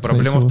 Да нет,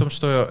 проблема в том,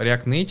 что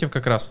React Native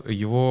как раз,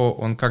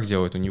 он как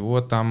делает? У него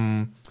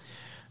там,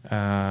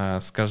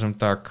 скажем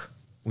так,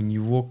 у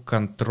него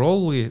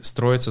контролы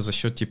строятся за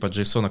счет типа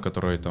JSON,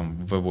 который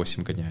там в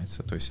V8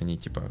 гоняется. То есть они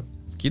типа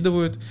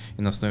вкидывают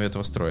и на основе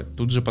этого строят.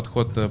 Тут же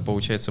подход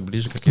получается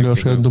ближе к...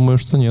 Леша, я думаю,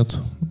 что нет.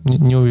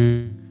 Не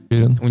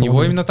уверен. У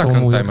него именно так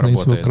рантайм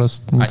работает. Как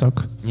раз не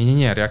так.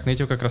 Не-не-не, React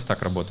Native как раз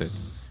так работает.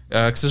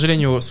 К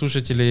сожалению,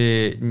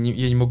 слушатели,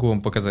 я не могу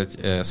вам показать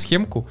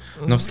схемку,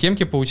 но в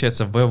схемке,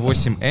 получается,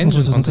 V8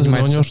 Engine, он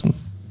занимается...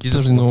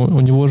 Подожди, но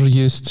у него же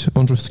есть,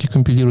 он же все-таки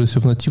компилирует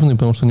все в нативный,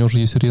 потому что у него же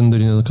есть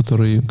рендеринг,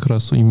 который как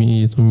раз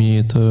умеет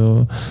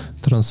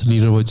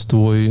транслировать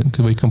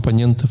твои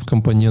компоненты в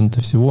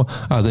компоненты всего.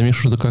 А, ты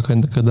имеешь в виду,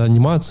 когда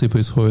анимации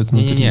происходят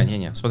внутри?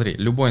 Не-не-не, смотри,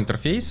 любой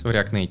интерфейс в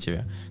React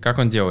Native, как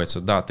он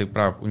делается? Да, ты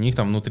прав, у них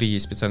там внутри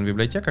есть специальная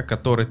библиотека,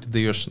 которой ты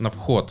даешь на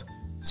вход,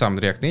 сам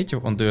React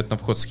Native, он дает на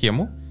вход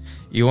схему,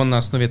 и он на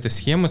основе этой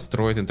схемы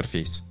строит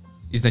интерфейс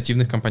из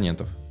нативных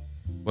компонентов.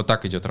 Вот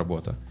так идет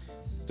работа.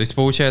 То есть,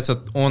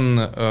 получается, он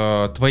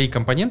твои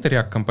компоненты,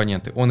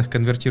 React-компоненты, он их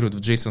конвертирует в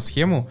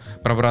JSON-схему,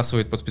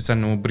 пробрасывает по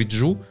специальному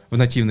бриджу в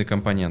нативный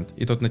компонент.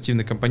 И тот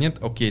нативный компонент,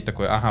 окей,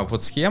 такой, ага,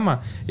 вот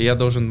схема, и я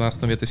должен на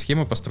основе этой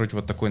схемы построить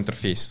вот такой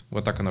интерфейс.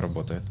 Вот так оно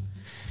работает.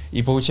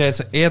 И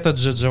получается, этот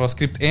же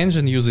JavaScript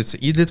Engine юзается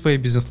и для твоей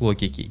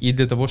бизнес-логики, и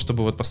для того,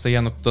 чтобы вот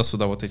постоянно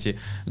туда-сюда вот эти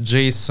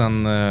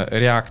JSON,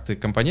 React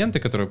компоненты,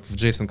 которые в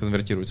JSON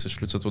конвертируются и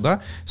шлются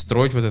туда,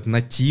 строить вот этот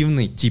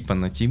нативный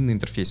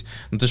интерфейс.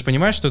 Но ты же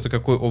понимаешь, что это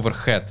какой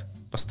overhead?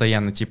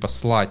 Постоянно типа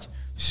слать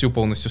всю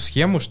полностью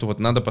схему, что вот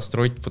надо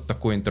построить вот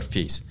такой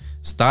интерфейс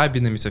с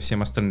табинами, со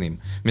всем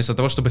остальным. Вместо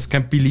того, чтобы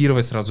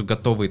скомпилировать сразу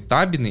готовые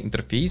табины,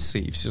 интерфейсы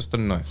и все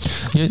остальное.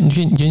 Я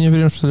не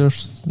уверен, что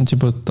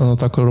типа оно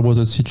так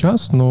работает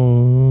сейчас,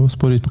 но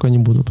спорить пока не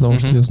буду, потому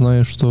что я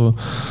знаю, что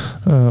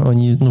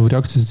они в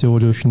React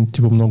сделали очень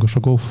типа много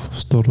шагов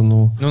в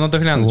сторону... Ну, надо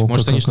глянуть, того,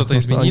 может, они что-то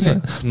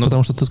изменили. Но...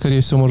 Потому что ты,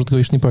 скорее всего, может,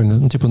 говоришь неправильно.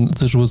 Ну, типа,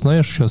 ты же вот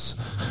знаешь, сейчас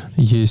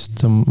есть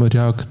там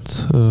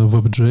React,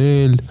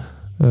 WebGL,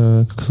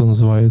 как это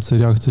называется,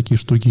 React, такие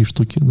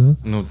штуки, да?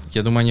 Ну,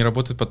 я думаю, они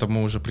работают по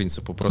тому же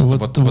принципу. Просто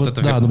вот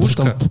эта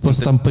верхушка...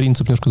 Просто там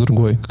принцип немножко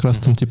другой. Как раз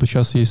там, типа,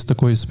 сейчас есть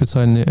такой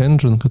специальный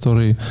engine,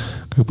 который,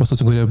 как по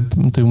сути говоря,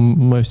 ты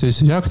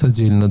есть React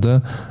отдельно,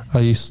 да,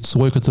 а есть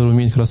слой, который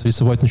умеет как раз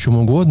рисовать на чем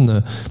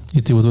угодно,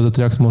 и ты вот в этот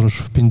React можешь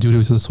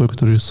впендюривать этот слой,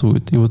 который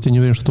рисует. И вот я не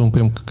уверен, что он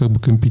прям как бы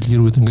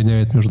компилирует и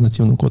гоняет между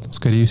нативным кодом.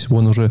 Скорее всего,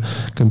 он уже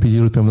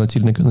компилирует прям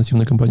нативные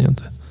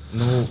компоненты.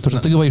 Ну, то, что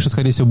ты говоришь, что,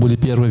 скорее всего, были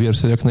первые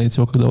версии React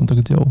Native, когда он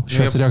так делал.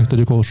 Сейчас React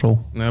далеко ушел.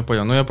 Ну, я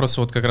понял. Ну, я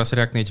просто вот как раз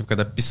React Native,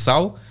 когда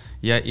писал,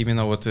 я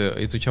именно вот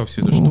изучал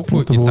всю эту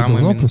штуку. Это и было там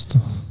давно именно... просто?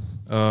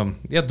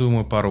 Я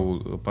думаю,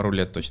 пару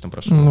лет точно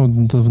прошло.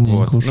 Ну,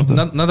 давненько вот. уже,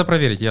 да. Надо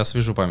проверить, я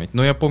освежу память.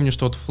 Но я помню,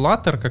 что вот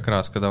Flutter как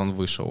раз, когда он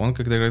вышел, он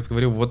когда раз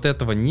говорил, вот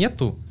этого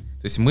нету,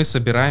 то есть мы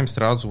собираем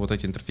сразу вот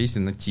эти интерфейсы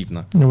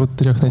нативно. Вот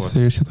React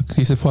Native, вот.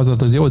 Если Flutter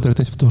так делает, React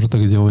Native тоже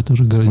так делает,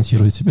 тоже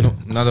гарантирую тебе. Ну,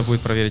 надо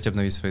будет проверить,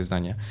 обновить свои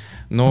знания.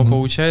 Но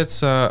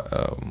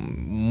получается,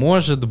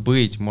 может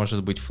быть,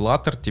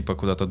 Flutter типа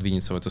куда-то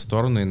двинется в эту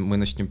сторону, и мы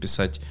начнем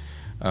писать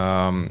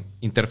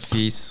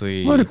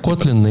интерфейсы. Ну, или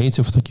Kotlin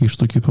Native такие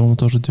штуки, по-моему,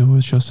 тоже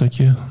делают сейчас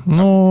всякие.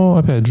 Но,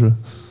 опять же,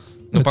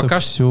 но это пока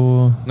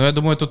все... Но я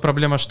думаю, тут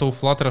проблема, что у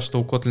Flutter, что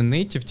у Kotlin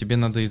Native тебе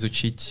надо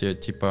изучить,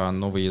 типа,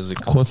 новый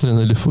язык.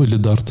 Kotlin или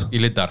Dart.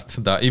 Или Dart,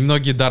 да. И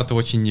многие Dart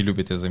очень не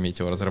любят, я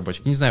заметил,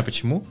 разработчики. Не знаю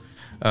почему.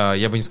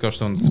 Я бы не сказал,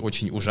 что он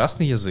очень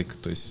ужасный язык.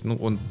 То есть, ну,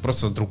 он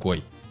просто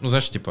другой. Ну,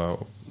 знаешь, типа,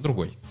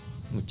 другой.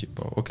 Ну,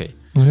 типа, окей.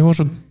 Ну, его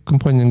же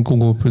компания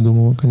Google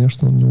придумала,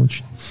 конечно, он не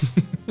очень.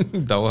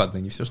 Да ладно,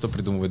 не все, что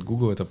придумывает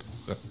Google, это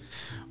плохо.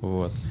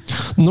 Вот.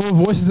 Ну,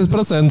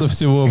 80%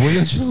 всего,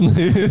 будем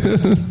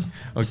честны.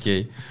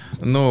 Окей.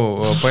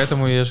 Ну,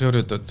 поэтому я же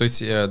говорю, то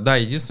есть, да,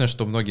 единственное,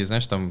 что многие,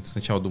 знаешь, там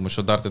сначала думают,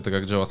 что Dart это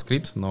как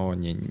JavaScript, но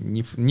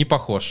не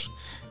похож.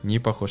 Не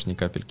похож ни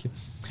капельки.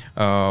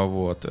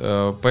 Вот.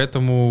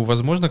 Поэтому,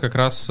 возможно, как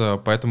раз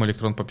поэтому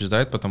Electron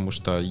побеждает, потому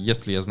что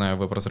если я знаю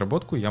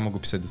веб-разработку, я могу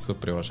писать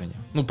десктоп-приложение.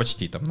 Ну,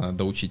 почти, там надо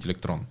доучить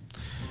Electron.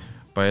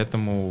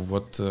 Поэтому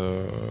вот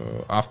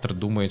автор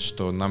думает,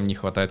 что нам не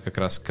хватает как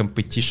раз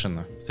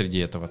компетишена среди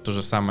этого. То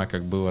же самое,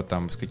 как было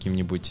там с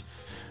каким-нибудь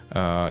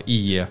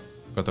IE,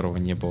 у которого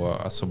не было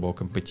особого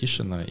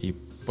компетишена, и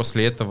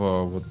после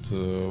этого вот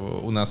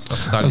у нас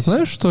остались... А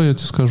знаешь, что я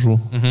тебе скажу?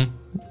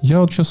 Угу. Я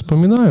вот сейчас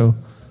вспоминаю,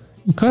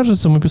 и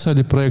кажется, мы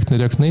писали проект на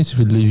React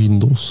Native для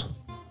Windows.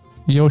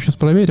 Я его сейчас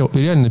проверил, и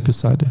реально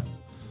писали.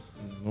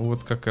 Ну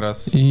вот как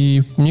раз...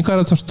 И мне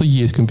кажется, что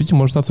есть компетитив,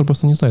 может, автор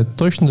просто не знает.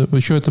 Точно,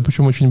 еще это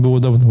причем очень было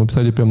давно. Мы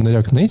писали прямо на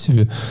React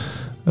Native,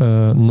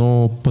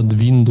 но под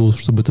Windows,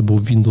 чтобы это было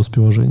Windows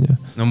приложение.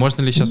 Но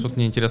можно ли сейчас, вот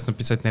мне интересно,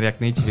 писать на React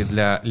Native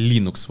для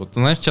Linux? Вот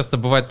знаешь, часто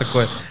бывает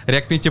такое,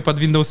 React Native под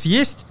Windows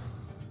есть,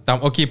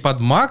 там, окей, под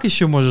Mac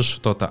еще можешь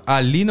что-то,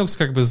 а Linux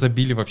как бы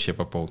забили вообще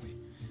по полной.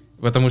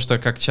 Потому что,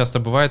 как часто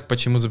бывает,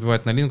 почему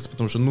забивают на Linux?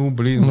 Потому что, ну,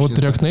 блин... Вот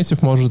React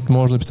Native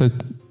можно писать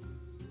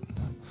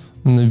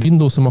на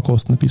Windows и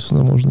macOS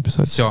написано, можно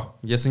писать. Все.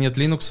 Если нет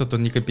Linux, то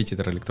не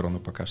компетитор электрону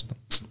пока что.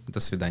 До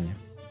свидания.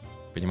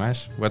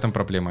 Понимаешь? В этом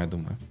проблема, я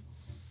думаю.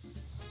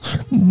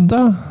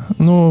 Да,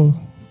 но...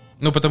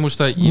 Ну, потому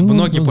что и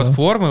многие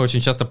платформы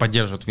очень часто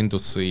поддерживают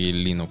Windows и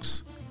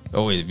Linux.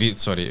 Ой,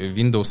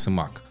 Windows и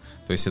Mac.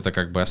 То есть это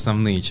как бы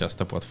основные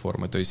часто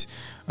платформы. То есть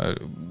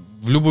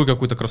в любую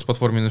какую-то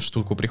кроссплатформенную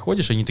штуку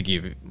приходишь, они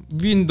такие,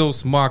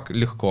 Windows, Mac,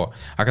 легко.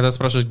 А когда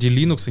спрашиваешь, где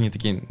Linux, они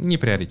такие, не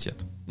приоритет.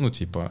 Ну,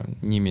 типа,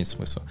 не имеет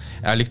смысла.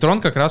 А Electron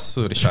как раз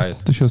решает.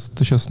 Ты сейчас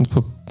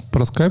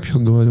про Skype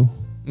сейчас говорил?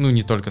 Ну,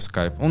 не только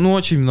Skype. Ну,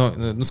 очень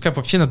много. Ну, Skype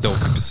вообще на Dell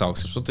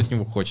подписался. Что ты от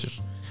него хочешь?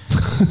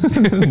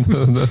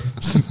 Да.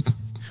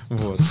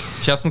 Вот.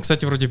 Сейчас он,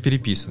 кстати, вроде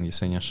переписан,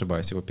 если я не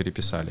ошибаюсь. Его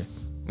переписали.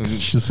 К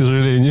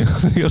сожалению,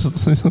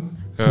 кажется,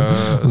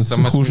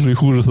 хуже и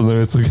хуже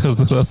становится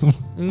каждый раз.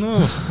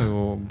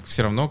 Ну,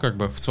 все равно как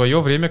бы в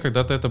свое время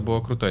когда-то это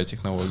была крутая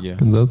технология.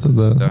 Когда-то,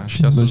 да. Да,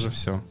 сейчас уже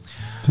все.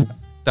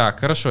 Так,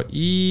 хорошо.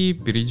 И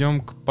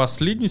перейдем к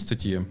последней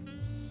статье.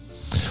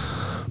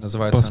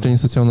 Называется последняя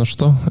статья у нас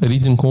что?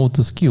 Reading Code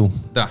is Skill.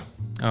 Да.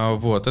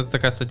 Вот. Это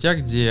такая статья,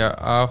 где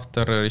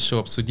автор решил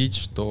обсудить,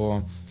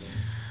 что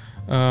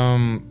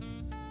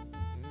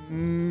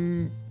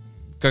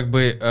как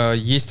бы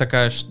есть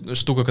такая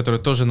штука,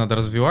 которую тоже надо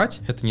развивать.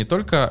 Это не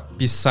только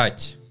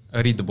писать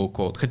readable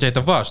code, хотя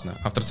это важно.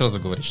 Автор сразу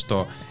говорит,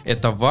 что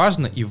это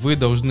важно, и вы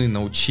должны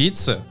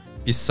научиться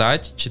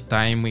писать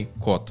читаемый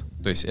код.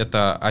 То есть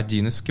это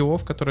один из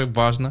скиллов, который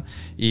важно,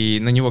 и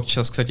на него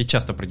сейчас, кстати,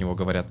 часто про него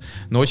говорят.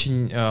 Но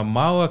очень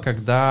мало,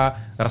 когда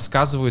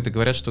рассказывают и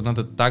говорят, что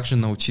надо также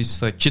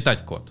научиться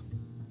читать код.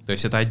 То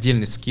есть это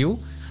отдельный скилл,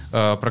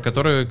 про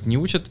который не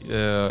учат,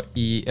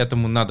 и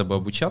этому надо бы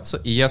обучаться.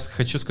 И я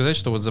хочу сказать,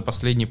 что вот за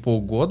последние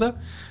полгода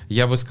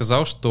я бы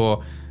сказал,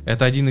 что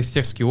это один из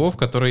тех скиллов,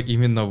 которые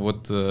именно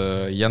вот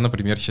я,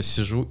 например, сейчас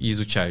сижу и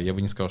изучаю. Я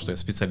бы не сказал, что я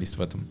специалист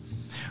в этом.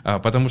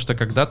 Потому что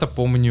когда-то,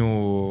 помню,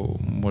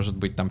 может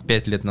быть, там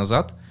 5 лет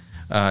назад,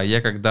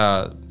 я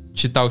когда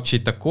читал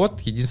чей-то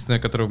код, единственное,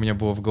 которое у меня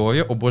было в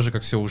голове, о боже,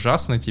 как все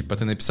ужасно, типа,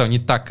 ты написал не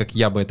так, как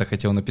я бы это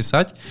хотел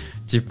написать,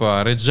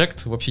 типа,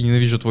 reject, вообще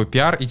ненавижу твой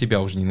пиар, и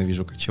тебя уже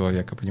ненавижу как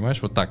человека, понимаешь?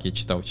 Вот так я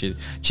читал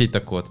чей-то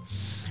код.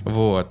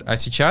 Вот. А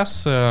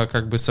сейчас,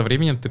 как бы, со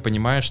временем ты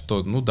понимаешь,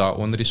 что, ну да,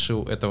 он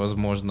решил это,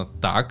 возможно,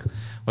 так,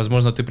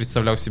 возможно, ты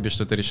представлял себе,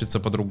 что это решится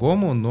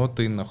по-другому, но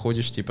ты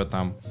находишь, типа,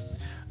 там,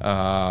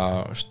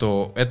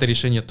 что это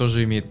решение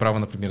тоже имеет право,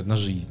 например, на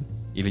жизнь,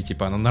 или,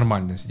 типа, оно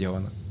нормально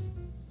сделано.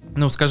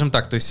 Ну, скажем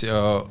так, то есть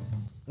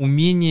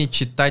умение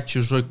читать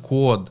чужой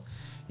код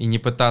и не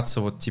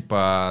пытаться вот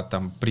типа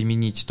там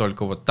применить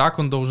только вот так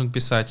он должен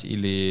писать,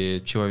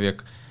 или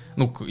человек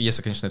Ну,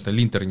 если, конечно, это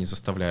линтеры не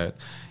заставляют.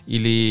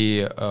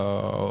 Или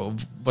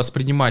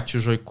воспринимать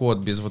чужой код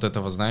без вот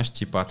этого, знаешь,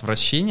 типа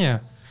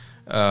отвращения.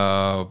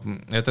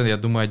 Это, я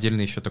думаю,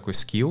 отдельный еще такой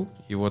скилл.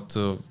 И вот,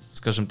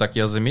 скажем так,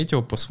 я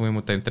заметил по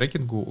своему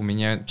тайм-трекингу, у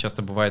меня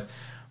часто бывает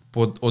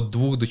от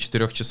 2 до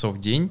 4 часов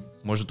в день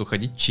может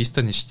уходить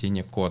чисто на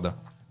чтение кода.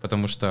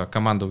 Потому что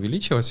команда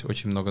увеличилась,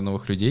 очень много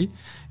новых людей,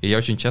 и я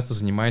очень часто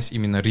занимаюсь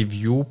именно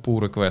ревью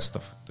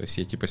pull-реквестов. То есть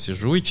я типа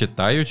сижу и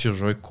читаю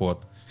чужой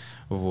код.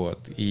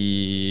 Вот.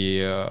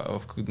 И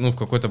в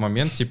какой-то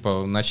момент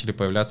типа начали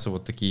появляться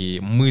вот такие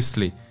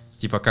мысли,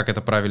 типа как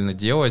это правильно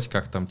делать,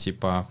 как там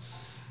типа...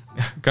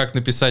 Как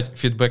написать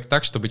фидбэк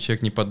так, чтобы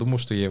человек не подумал,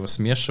 что я его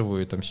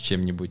смешиваю там с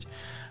чем-нибудь.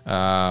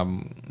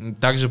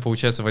 Также,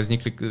 получается,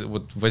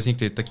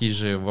 возникли такие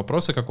же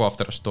вопросы, как у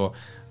автора, что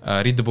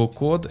readable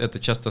код — это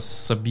часто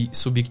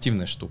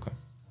субъективная штука.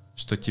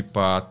 Что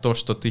типа то,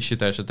 что ты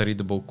считаешь это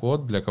readable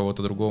код, для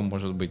кого-то другого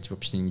может быть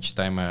вообще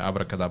нечитаемая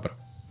абракадабра.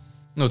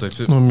 Ну, то есть...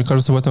 мне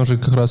кажется, в этом же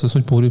как раз и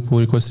суть pull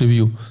request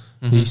review.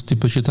 Если ты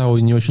почитал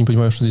и не очень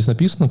понимаешь, что здесь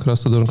написано, как раз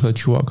ты должен сказать: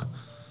 чувак,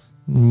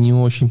 не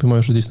очень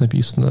понимаю, что здесь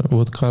написано.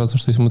 Вот кажется,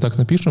 что если мы так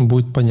напишем,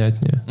 будет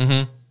понятнее.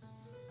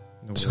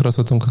 То есть как раз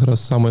в этом как раз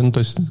самое... Ну, то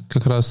есть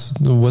как раз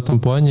в этом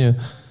плане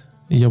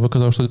я бы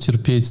сказал, что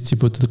терпеть,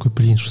 типа, ты такой: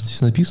 блин, что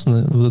здесь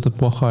написано? Вот это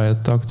плохая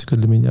тактика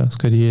для меня.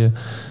 Скорее,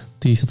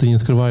 если ты не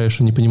открываешь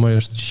и не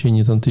понимаешь в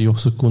течение там 3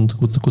 секунд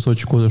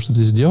кусочек кода, что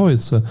здесь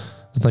делается,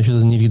 значит,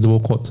 это не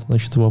readable код.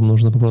 Значит, вам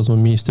нужно по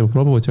одном месте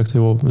попробовать, как-то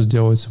его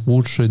сделать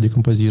лучше,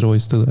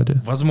 декомпозировать и так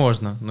далее.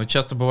 Возможно, но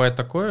часто бывает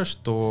такое,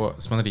 что,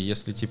 смотри,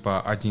 если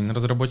типа один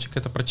разработчик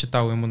это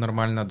прочитал, ему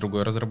нормально, а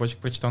другой разработчик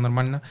прочитал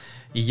нормально,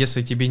 и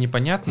если тебе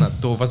непонятно,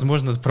 то,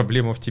 возможно,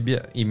 проблема в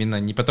тебе именно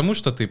не потому,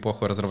 что ты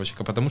плохой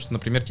разработчик, а потому что,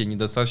 например, тебе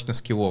недостаточно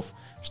скиллов,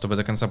 чтобы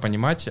до конца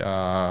понимать,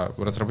 а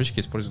разработчики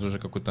используют уже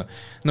какую-то...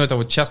 Ну, это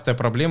вот частая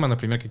проблема,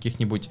 например,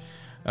 каких-нибудь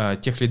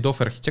тех лидов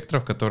и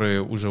архитекторов,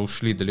 которые уже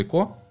ушли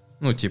далеко,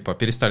 ну, типа,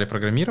 перестали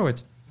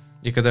программировать,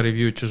 и когда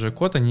ревьюют чужой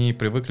код, они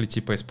привыкли,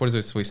 типа,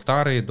 использовать свои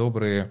старые,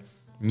 добрые,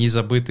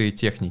 незабытые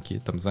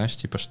техники, там, знаешь,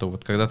 типа, что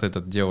вот когда-то это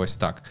делалось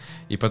так.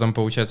 И потом,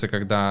 получается,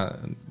 когда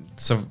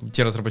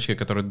те разработчики,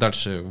 которые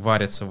дальше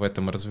варятся в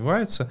этом и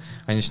развиваются,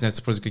 они начинают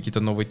использовать какие-то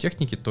новые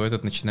техники, то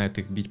этот начинает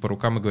их бить по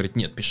рукам и говорить: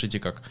 нет,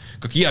 пишите как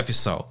я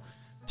писал.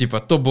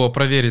 Типа, то была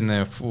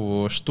проверенная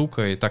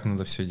штука, и так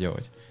надо все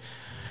делать.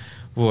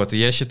 Вот, и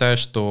я считаю,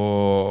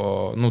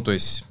 что, ну, то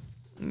есть...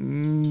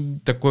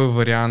 такой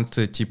вариант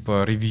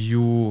типа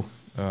ревью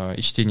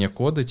и чтения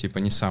кода типа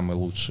не самый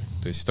лучший.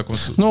 То есть в таком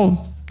случае...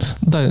 Ну,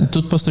 да,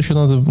 тут просто еще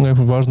надо,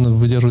 важно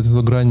выдерживать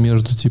эту грань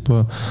между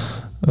типа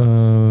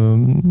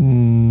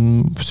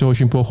все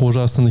очень плохо,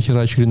 ужасно,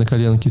 нахерачили на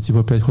коленке,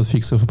 типа 5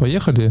 хотфиксов и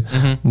поехали,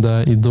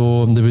 да, и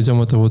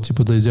доведем это вот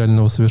типа до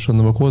идеального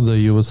совершенного кода,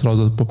 и вот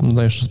сразу,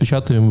 знаешь,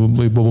 распечатаем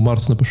и Бобу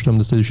Мартину пошлем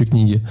до следующей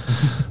книги.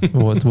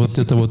 Вот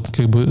это вот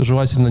как бы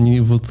желательно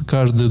не вот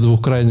каждые 2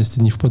 крайности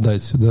не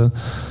впадать, да.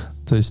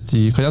 То есть,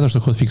 и понятно,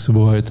 что хотфиксы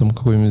бывают там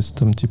какой-нибудь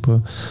там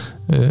типа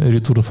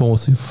return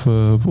false if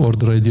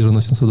order ID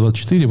равно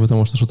 724,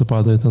 потому что что-то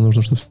падает, а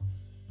нужно, чтобы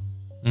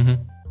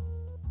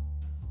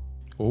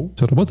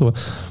все работало,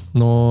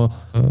 но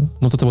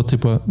вот это вот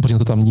типа, блин,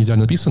 это там не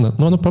идеально написано,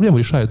 но оно проблему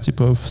решает,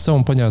 типа, в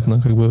целом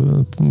понятно, как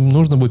бы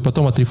нужно будет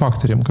потом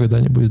отрефакторим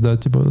когда-нибудь, да,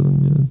 типа,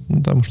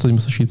 там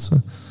что-нибудь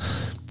случится.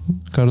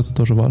 Кажется,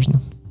 тоже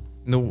важно.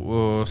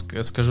 Ну,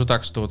 скажу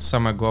так, что вот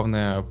самое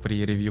главное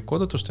при ревью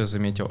кода, то, что я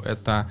заметил,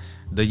 это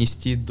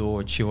донести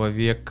до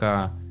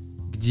человека,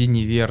 где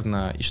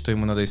неверно и что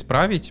ему надо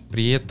исправить,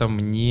 при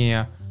этом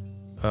не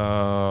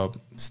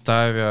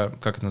ставя,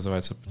 как это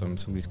называется потом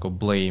с английского,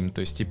 blame,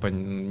 то есть типа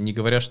не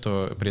говоря,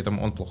 что при этом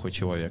он плохой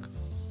человек.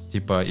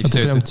 Типа, и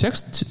все прям это...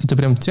 Ты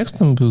прям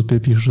текстом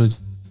перепишешь?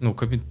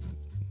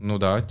 Ну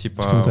да,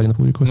 типа...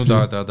 Ну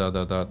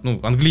да.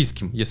 Ну,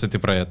 английским, если ты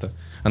про это.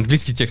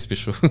 Английский текст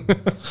пишу.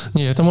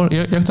 Не,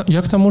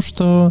 я к тому,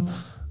 что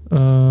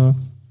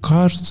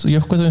кажется, я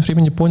в какое-то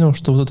время не понял,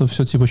 что вот это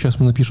все, типа, сейчас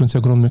мы напишем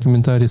тебе огромные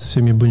комментарии со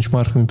всеми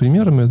бенчмарками,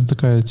 примерами, это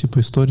такая, типа,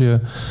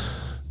 история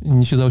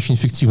не всегда очень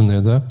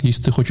эффективная, да?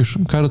 Если ты хочешь,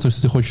 кажется,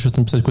 если ты хочешь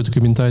написать какой-то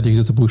комментарий,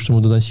 где ты будешь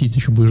ему доносить,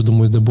 еще будешь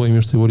думать,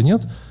 доблеймишь ты его или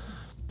нет,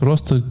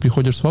 просто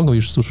приходишь с вагом,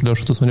 говоришь: слушай,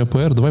 Леша, ты смотрел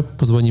PR, давай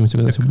позвоним тебе,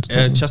 когда тебе будет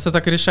трудно. Часто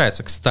так и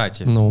решается,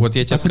 кстати. Ну, вот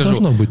я тебе скажу. Это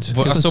должно быть.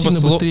 Это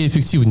сильно быстрее и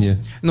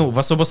эффективнее. Ну, в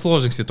особо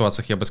сложных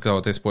ситуациях, я бы сказал,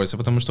 это используется,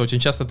 потому что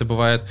очень часто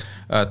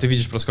ты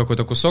видишь просто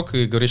какой-то кусок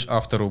и говоришь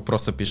автору,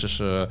 просто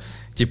пишешь,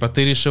 типа,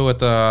 ты решил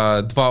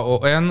это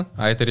 2 ОН,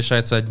 а это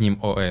решается 1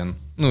 ОН.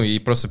 Ну, и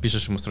просто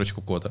пишешь ему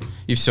строчку кода.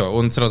 И все,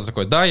 он сразу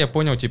такой: да, я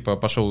понял, типа,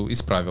 пошел,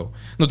 исправил.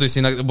 Ну, то есть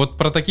иногда, вот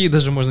про такие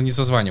даже можно не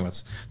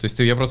созваниваться. То есть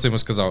я просто ему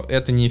сказал: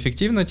 это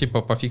неэффективно,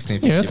 типа, пофикс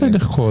неэффективно. Это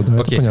легко, да,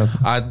 это понятно.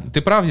 А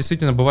ты прав,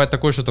 действительно, бывает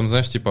такое, что там,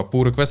 знаешь, типа,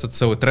 pull request — это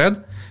целый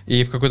тред,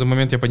 и в какой-то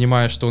момент я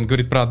понимаю, что он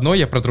говорит про одно,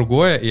 я про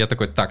другое, и я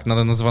такой: так,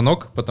 надо на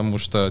звонок, потому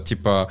что,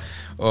 типа,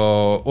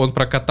 он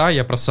про кота,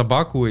 я про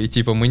собаку, и,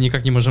 типа, мы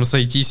никак не можем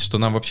сойтись, что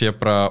нам вообще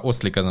про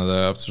ослика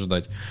надо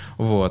обсуждать.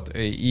 Вот.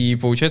 И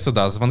получается,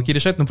 да, звонки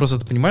решают. мешает, но просто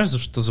ты понимаешь,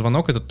 что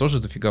звонок это тоже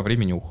дофига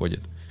времени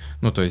уходит.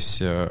 Ну, то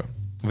есть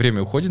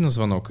время уходит на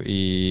звонок,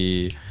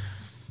 и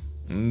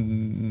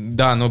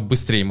да, оно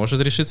быстрее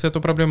может решиться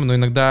эту проблему, но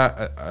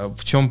иногда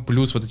в чем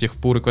плюс вот этих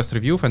pull request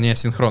review, они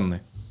асинхронны.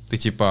 Ты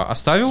типа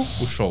оставил,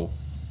 ушел.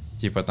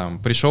 Типа там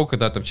пришел,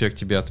 когда там человек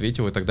тебе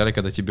ответил и так далее,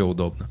 когда тебе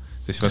удобно.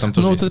 То есть в этом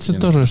тоже есть. Ну, вот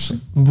это тоже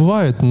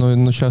бывает,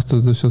 но часто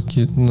это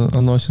все-таки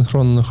оно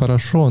асинхронно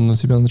хорошо, но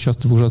тебе надо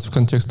часто погружаться в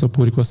контекст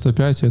pull request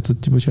опять, и это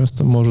типа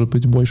часто может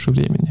быть больше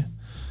времени.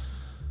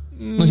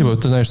 Ну, типа,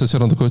 ты знаешь, что все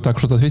равно такой, так,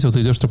 что-то ответил,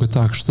 ты идешь такой,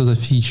 так, что за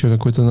фича,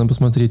 какой-то надо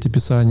посмотреть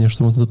описание,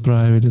 что мы тут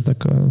отправили,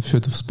 так, все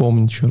это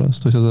вспомнить еще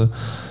раз. То есть это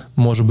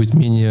может быть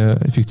менее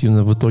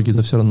эффективно в итоге,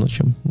 да все равно,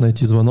 чем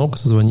найти звонок,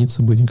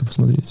 созвониться, быстренько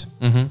посмотреть.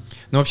 Угу.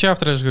 Ну, вообще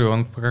автор, я же говорю,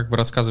 он как бы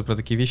рассказывает про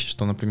такие вещи,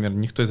 что, например,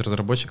 никто из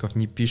разработчиков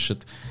не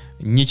пишет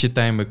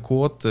нечитаемый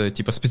код,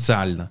 типа,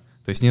 специально.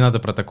 То есть не надо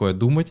про такое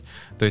думать,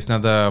 то есть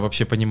надо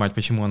вообще понимать,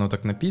 почему оно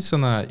так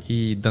написано,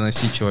 и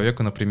доносить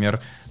человеку,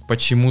 например,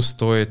 почему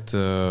стоит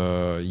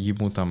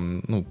ему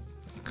там, ну,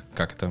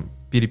 как это,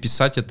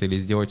 переписать это или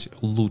сделать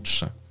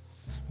лучше.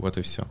 Вот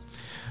и все.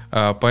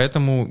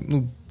 Поэтому,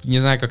 ну, не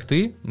знаю, как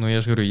ты, но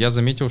я же говорю, я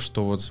заметил,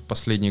 что вот в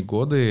последние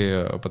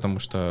годы, потому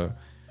что,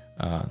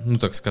 ну,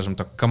 так скажем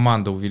так,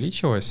 команда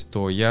увеличилась,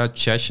 то я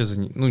чаще,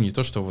 ну, не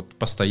то, что вот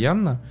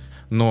постоянно,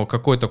 но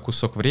какой-то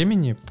кусок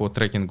времени по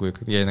трекингу,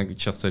 я иногда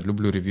часто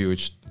люблю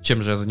ревьюить,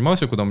 чем же я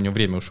занимался, куда у меня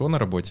время ушло на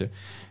работе,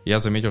 я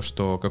заметил,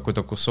 что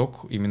какой-то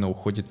кусок именно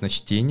уходит на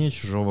чтение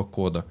чужого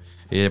кода.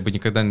 И я бы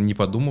никогда не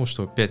подумал,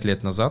 что 5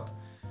 лет назад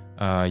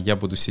я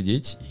буду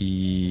сидеть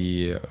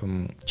и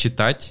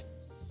читать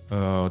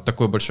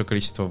такое большое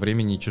количество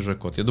времени чужой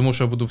код. Я думал,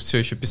 что я буду все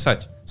еще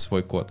писать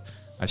свой код.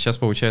 А сейчас,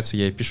 получается,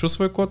 я и пишу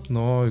свой код,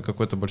 но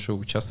какой-то большой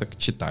участок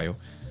читаю.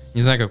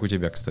 Не знаю, как у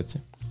тебя,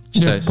 кстати.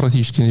 Читаешь? Я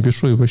практически не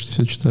пишу и почти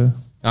все читаю.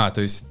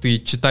 То есть ты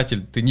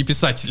читатель, ты не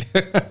писатель.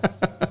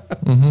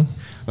 Угу.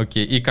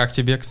 Окей. И как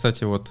тебе,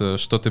 кстати, вот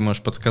что ты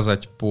можешь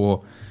подсказать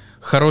по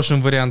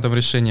хорошим вариантам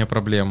решения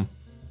проблем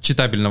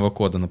читабельного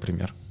кода,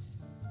 например?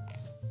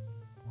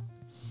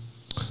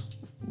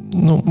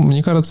 Ну,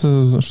 мне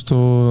кажется,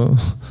 что,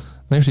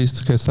 знаешь, есть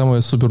такая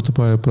самая супер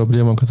тупая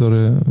проблема,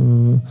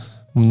 которую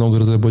много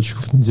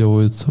разработчиков не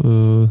делают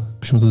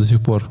почему-то до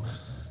сих пор.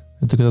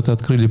 Это когда ты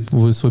открыли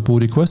свой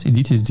pull request,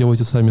 идите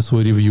сделайте сами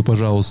свой ревью,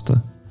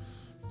 пожалуйста.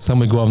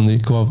 Самый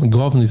главный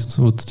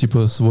вот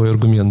типа свой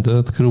аргумент, да,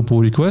 открыл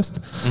pull request,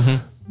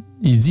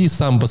 иди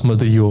сам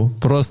посмотри его,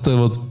 просто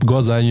вот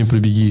глазами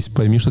пробегись,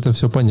 пойми, что это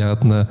все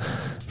понятно,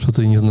 что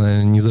ты, не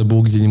знаю, не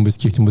забыл где-нибудь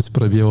каких-нибудь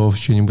пробелов,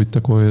 что-нибудь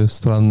такое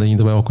странное, не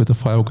добавил какой-то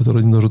файл,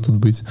 который не должен тут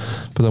быть,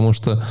 потому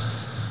что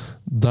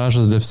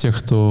даже для всех,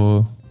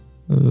 кто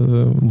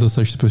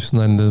достаточно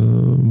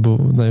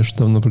профессионально, знаешь,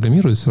 давно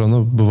программирует, все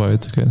равно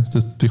бывает такая.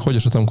 Ты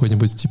приходишь, а там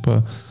какой-нибудь,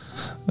 типа,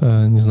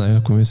 не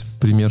знаю, какой-нибудь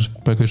пример,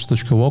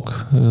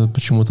 package.log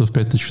почему-то в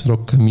 5000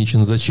 строк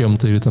комичен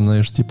зачем-то, или там,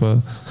 знаешь,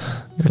 типа...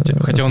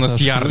 Хотя у нас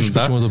Yarn,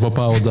 да? Почему-то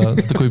попал, да.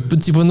 Такой,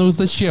 типа, ну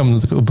зачем?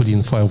 Ну, такой,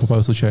 блин, файл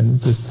попал случайно.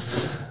 То есть...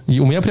 И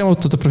у меня прям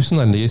вот это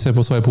профессионально. Если я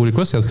посылаю pull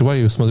request, я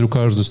открываю и смотрю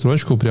каждую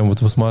строчку, прям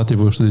вот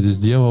высматриваю, что ты здесь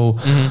сделал,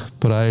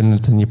 правильно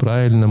это,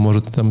 неправильно,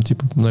 может, там,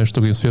 типа, знаешь,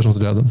 что свежим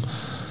взглядом.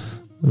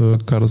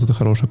 Кажется, это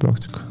хорошая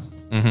практика.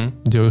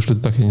 Делаешь ли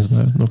ты так, я не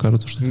знаю, но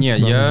кажется, что... Не,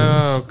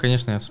 я,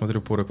 конечно, я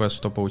смотрю pull request,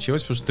 что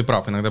получилось, потому что ты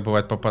прав, иногда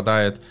бывает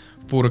попадает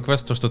в pull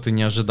request то, что ты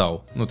не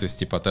ожидал. Ну, то есть,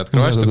 типа, ты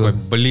открываешь такой,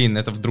 блин,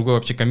 это в другой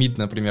вообще коммит,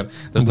 например.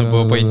 Должно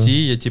было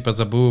пойти, я, типа,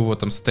 забыл его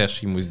там стэш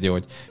ему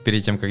сделать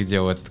перед тем, как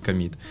делал этот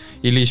коммит.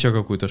 Или еще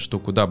какую-то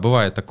штуку. Да,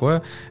 бывает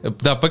такое.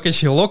 Да,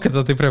 package.log,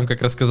 это ты прям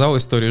как рассказал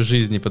историю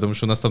жизни, потому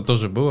что у нас там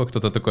тоже было,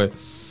 кто-то такой,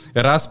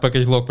 раз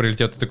package.log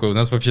прилетел, ты такой, у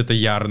нас вообще-то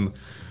Yarn.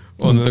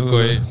 Он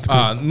такой,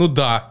 ну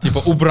да, типа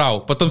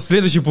убрал. Потом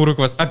следующий pull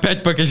request,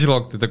 опять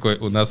package.log. Ты такой,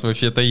 у нас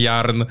вообще-то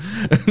Yarn.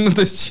 Ну,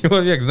 то есть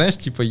человек, знаешь,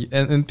 типа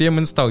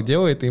npm install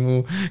делает,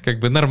 ему как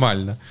бы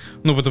нормально.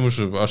 Ну, потому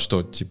что, а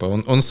что, типа,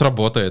 он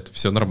сработает,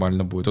 все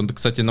нормально будет. Он,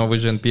 кстати, новый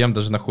же npm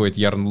даже находит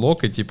yarn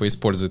log и типа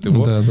использует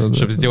его,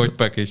 чтобы сделать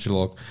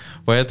package.log.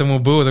 Поэтому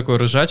был такой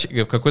ржач.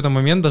 И в какой-то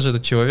момент даже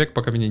этот человек,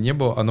 пока меня не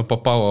было, оно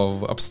попало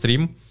в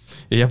апстрим.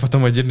 И я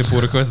потом отдельный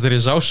pull request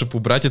заряжал, чтобы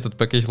убрать этот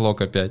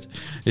package.log опять.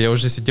 И я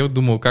уже сидел,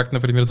 думал, как,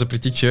 например,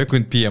 запретить человеку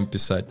NPM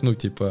писать. Ну,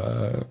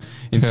 типа...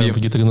 NPM. В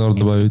git-ignore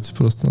добавить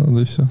просто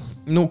надо, и все.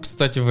 Ну,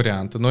 кстати,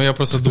 вариант. Но я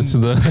просто думал...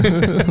 да.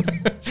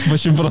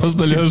 Очень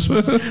просто,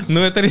 Леша. Ну,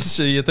 это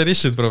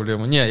решит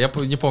проблему. Не, я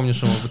не помню,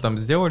 что мы там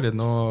сделали,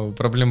 но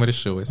проблема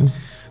решилась.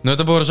 Но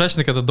это было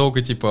ржачно, когда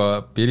долго,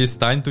 типа,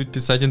 перестань тут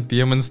писать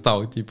npm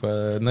install.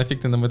 Типа,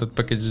 нафиг ты нам этот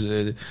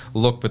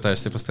package.log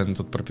пытаешься постоянно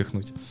тут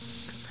пропихнуть.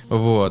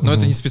 Вот. Но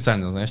это не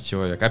специально, знаешь,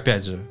 человек.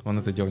 Опять же, он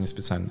это делал не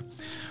специально.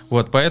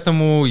 Вот,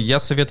 поэтому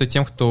я советую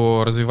тем,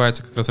 кто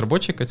развивается как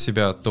разработчик от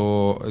себя,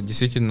 то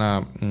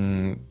действительно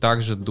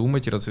также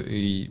думать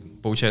и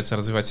получается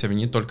развивать себя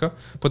не только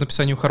по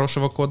написанию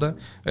хорошего кода.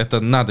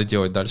 Это надо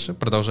делать дальше,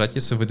 продолжать,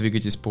 если вы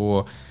двигаетесь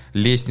по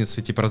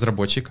лестнице типа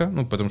разработчика,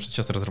 ну, потому что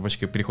сейчас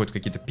разработчики переходят в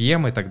какие-то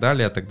PM и так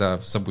далее, а тогда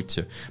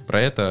забудьте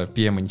про это,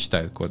 PM не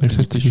читают код. Я,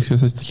 кстати,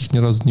 таких ни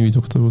разу не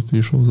видел, кто вот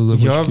перешел за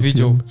разработчики. Я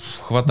видел,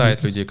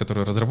 хватает людей,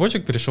 которые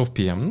разработчик, перешел в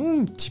PM.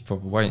 Ну,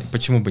 типа,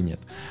 почему бы нет?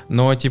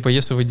 Но, типа,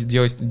 если вы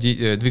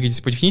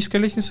двигаетесь по технической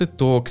лестнице,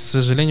 то, к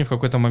сожалению, в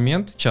какой-то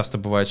момент часто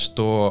бывает,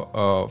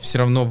 что все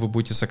равно вы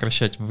будете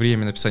сокращать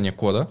время написания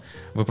кода.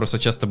 Вы просто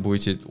часто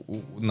будете,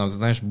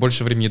 знаешь,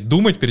 больше времени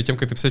думать перед тем,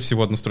 как написать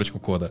всего одну строчку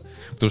кода.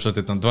 Потому что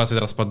ты там 20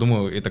 раз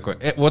подумал и такой,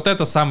 вот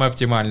это самый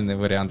оптимальный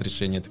вариант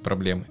решения этой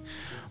проблемы.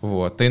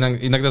 Вот. Ты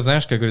иногда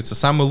знаешь, как говорится,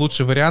 самый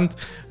лучший вариант,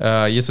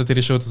 если ты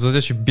решил эту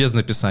задачу без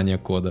написания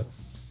кода.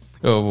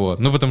 Вот.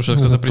 Ну, потому что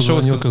кто-то пришел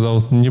и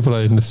сказал,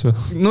 неправильно все.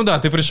 Ну да,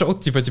 ты пришел,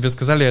 типа тебе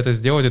сказали это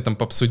сделать, ты там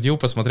обсудил,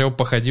 посмотрел,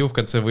 походил, в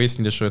конце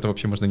выяснили, что это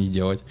вообще можно не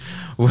делать.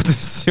 Вот и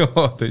все.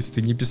 То есть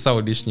ты не писал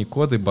лишний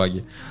код и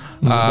баги.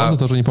 Работу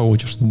тоже не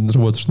получишь,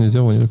 работаешь не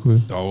сделал никакую.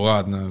 Да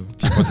ладно.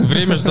 Типа,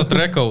 время же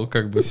затрекал,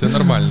 как бы все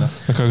нормально.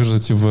 А как же,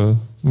 типа,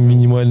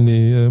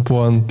 минимальный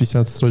план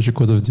 50 строчек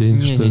кода в день?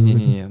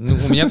 Не-не-не. Ну,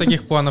 у меня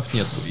таких планов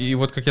нет. И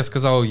вот, как я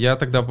сказал, я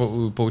тогда,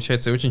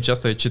 получается, очень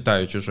часто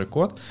читаю чужой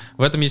код.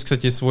 В этом есть,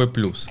 кстати, свой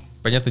плюс.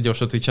 Понятное дело,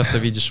 что ты часто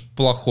видишь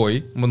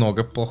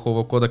много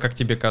плохого кода, как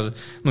тебе кажется.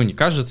 Ну, не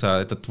кажется,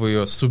 а это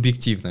твое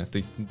субъективное.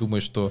 Ты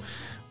думаешь, что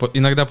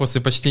иногда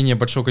после почтения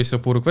большого количества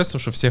pull-request'ов,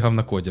 что все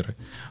говнокодеры.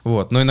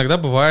 Вот. Но иногда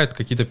бывают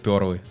какие-то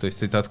перлы. То есть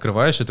ты это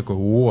открываешь и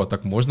такой,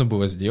 так можно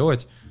было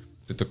сделать.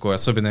 Ты такой,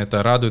 особенно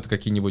это радует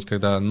какие-нибудь,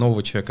 когда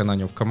нового человека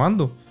нанял в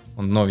команду,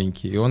 он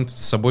новенький, и он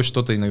с собой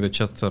что-то иногда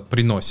часто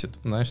приносит,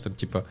 знаешь, там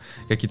типа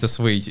какие-то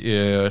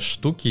свои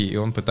штуки, и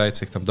он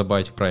пытается их там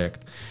добавить в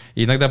проект.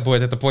 И иногда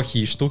бывают это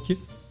плохие штуки.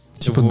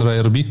 Типа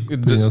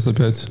DryRB принес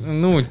опять.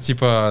 Ну,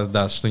 типа,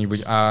 да,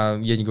 что-нибудь. А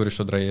я не говорю,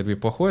 что DryRB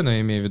плохое, но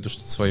я имею в виду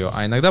что-то свое.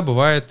 А иногда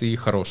бывает и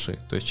хорошие.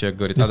 То есть человек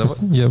говорит, у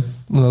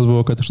нас была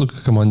какая-то штука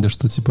в команде,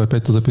 что типа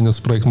опять туда принес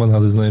проект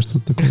монады, знаешь,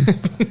 что-то такое.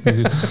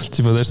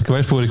 Типа, знаешь,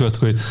 открываешь pull request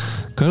такой,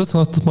 кажется, у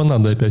нас тут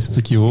монада опять.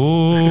 Такие,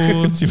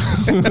 типа,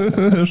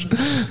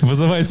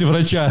 вызывайте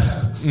врача.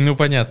 Ну,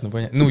 понятно.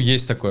 Ну,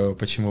 есть такое,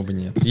 почему бы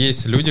нет.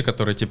 Есть люди,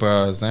 которые,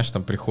 типа, знаешь,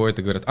 там приходят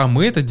и говорят, а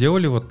мы это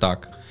делали вот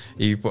так.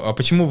 А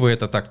почему вы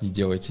это так не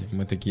делаете?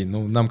 Мы такие,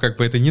 нам как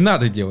бы это не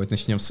надо делать,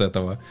 начнем с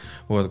этого.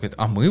 Вот, говорит,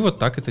 а мы вот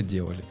так это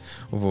делали.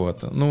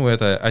 Вот. Ну,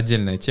 это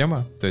отдельная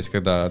тема. То есть,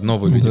 когда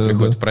новые люди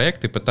приходят в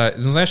проект и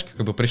пытаются, знаешь,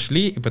 как бы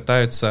пришли и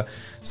пытаются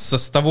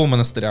с того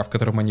монастыря, в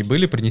котором они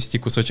были, принести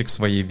кусочек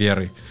своей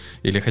веры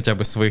или хотя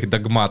бы своих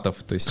догматов.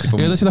 То есть, типа,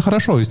 и это всегда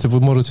хорошо, если вы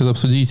можете это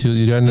обсудить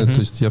и реально, то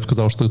есть я бы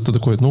сказал, что ты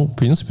такой, в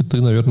принципе,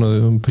 ты,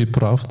 наверное,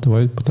 прав,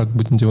 давай так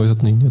будем делать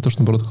отныне. Это,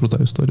 что, наоборот,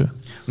 крутая история.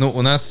 Ну,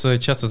 у нас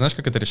часто, знаешь,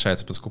 как это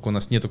решается, поскольку у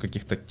нас нету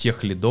каких-то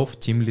тех лидов,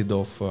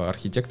 тим-лидов,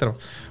 архитекторов,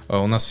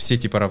 у нас все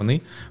типа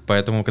равны,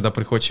 поэтому, когда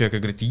приходит человек и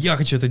говорит, я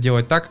хочу это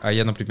делать так, а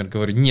я, например,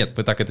 говорю, нет,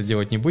 мы так это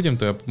делать не будем,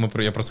 то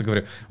я просто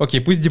говорю,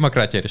 окей, пусть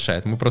демократия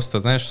решает, мы просто,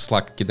 знаешь, в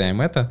Slack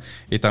кидаем это,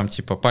 и там,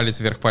 типа, палец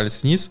вверх,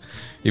 палец вниз,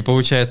 и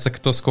получается,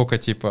 кто сколько,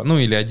 типа, ну,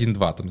 или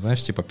 1-2, там,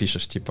 знаешь, типа,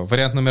 пишешь, типа,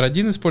 вариант номер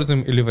 1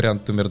 используем или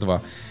вариант номер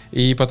 2,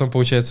 и потом,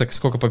 получается,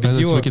 сколько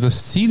победило. Это какие-то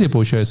стили,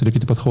 получается, или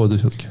какие-то подходы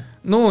все-таки?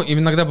 Ну,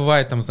 иногда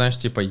бывает, там, знаешь,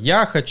 типа,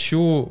 я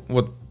хочу,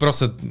 вот,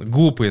 просто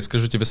глупые,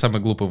 скажу тебе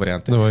самые глупые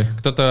варианты. Давай.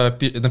 Кто-то,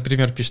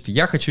 например, пишет,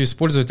 я хочу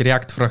использовать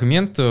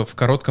React-фрагмент в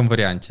коротком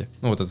варианте.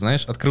 Ну, вот это,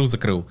 знаешь,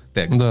 открыл-закрыл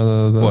тег.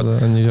 Да, вот.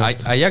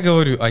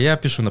 Я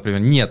пишу, например,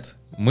 нет,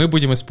 мы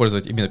будем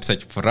использовать, именно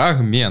писать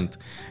фрагмент.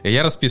 И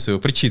я расписываю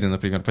причины,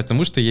 например,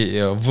 потому что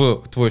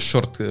в твой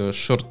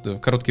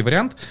короткий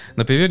вариант,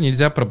 например,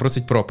 нельзя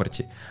пробросить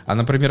property. А,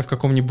 например, в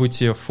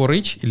каком-нибудь for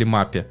each или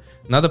мапе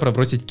надо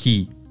пробросить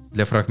key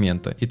для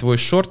фрагмента, и твой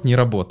шорт не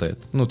работает.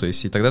 Ну, то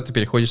есть, и тогда ты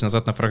переходишь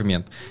назад на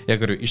фрагмент. Я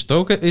говорю, и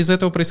что из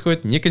этого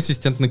происходит?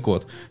 Неконсистентный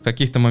код. В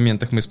каких-то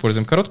моментах мы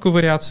используем короткую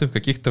вариацию, в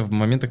каких-то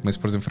моментах мы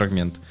используем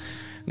фрагмент.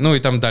 Ну,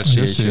 и там дальше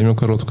я все время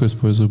короткую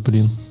использую,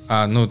 блин.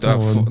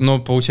 Но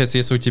получается,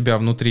 если у тебя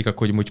внутри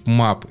какой-нибудь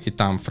map и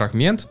там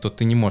фрагмент, то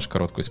ты не можешь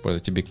короткую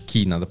использовать. Тебе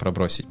key надо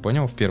пробросить,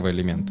 понял? В первый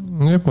элемент.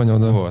 Ну, я понял,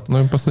 да. Вот.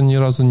 Но просто ни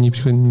разу не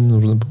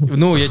нужно было.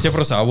 Ну, я тебе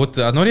просто... А вот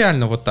оно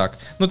реально вот так.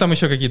 Ну, там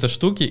еще какие-то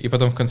штуки, и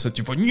потом в конце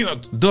типа,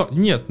 нет, да,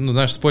 нет. Ну,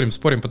 знаешь,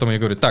 спорим. Потом я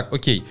говорю, так,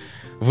 окей,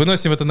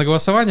 выносим это на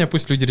голосование,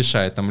 пусть люди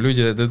решают. Там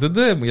люди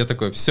я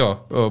такой, все,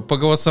 по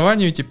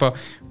голосованию, типа,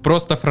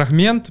 просто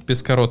фрагмент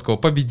без короткого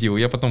победил.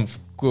 Я потом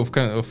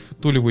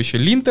втуливаю еще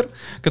линтер,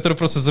 который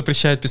просто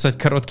запрещает писать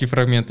короткий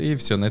фрагмент, и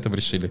все, на этом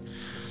решили.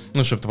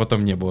 Ну, чтобы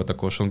потом не было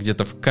такого, что он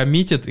где-то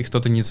коммитит, и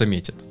кто-то не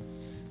заметит.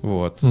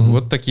 Вот.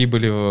 Вот такие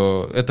были...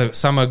 Это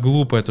самое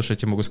глупое, то, что я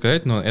тебе могу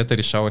сказать, но это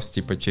решалось,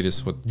 типа,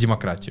 через вот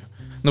демократию.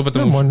 Ну,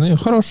 потому нормально,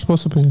 хороший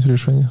способ принять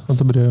решение,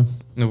 одобряю.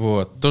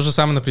 Вот. То же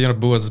самое, например,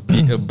 было с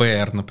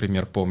BR,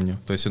 например, помню.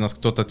 То есть у нас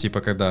кто-то,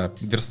 типа, когда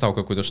верстал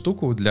какую-то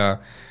штуку для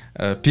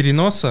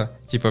переноса,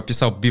 типа,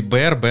 писал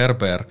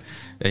BR.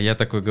 Я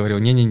такой говорил,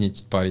 не-не-не,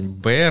 парень,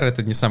 BR —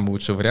 это не самый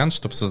лучший вариант,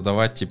 чтобы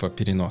создавать, типа,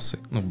 переносы.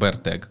 Ну, BR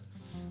тег.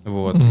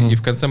 Вот. И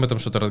в конце мы там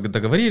что-то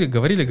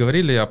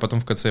говорили, а потом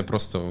в конце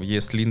просто в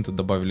ESLint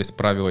добавились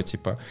правила,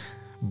 типа,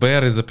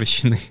 BR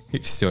запрещены, и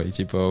все. И,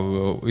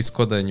 типа, из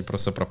кода они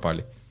просто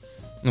пропали.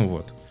 Ну,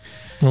 вот.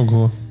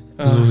 Ого.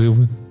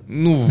 Злые.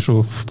 Ну,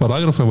 что, в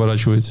параграфы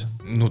оборачиваете?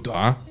 Ну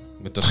да,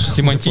 это же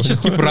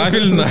семантически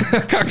правильно.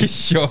 Как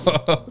еще?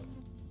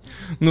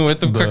 Ну,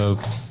 это как...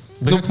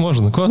 Да как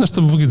можно? Главное,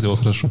 чтобы выглядело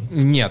хорошо.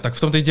 Нет, так в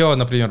том-то и дело,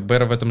 например,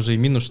 BR в этом же и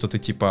минус, что ты,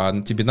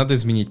 типа, тебе надо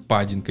изменить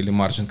паддинг или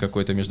маржин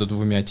какой-то между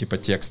двумя, типа,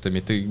 текстами.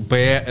 Ты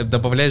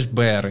добавляешь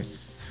BR.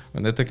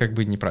 Это как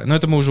бы неправильно. Но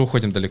это мы уже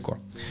уходим далеко.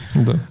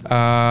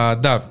 Да.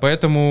 Да,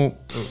 поэтому,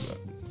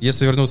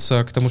 если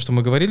вернуться к тому, что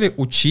мы говорили,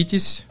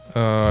 учитесь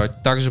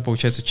также,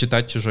 получается,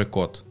 читать чужой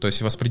код. То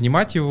есть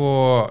воспринимать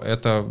его,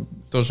 это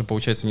тоже,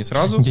 получается, не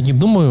сразу. Я не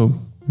думаю,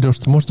 Леш,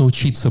 что можно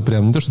учиться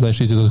прям. Не то, что, знаешь,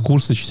 есть этот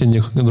курсы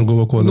чтения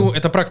другого кода. Ну,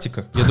 это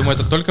практика. Я думаю,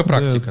 это только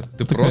практика.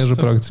 Ты такая же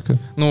практика.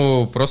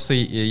 Ну, просто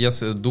я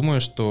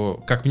думаю,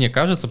 что, как мне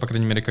кажется, по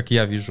крайней мере, как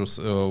я вижу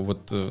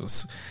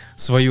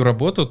свою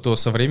работу, то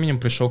со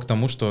временем пришел к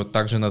тому, что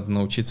также надо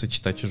научиться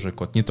читать чужой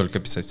код, не только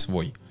писать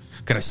свой.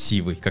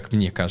 Красивый, как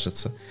мне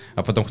кажется.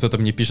 А потом кто-то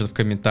мне пишет в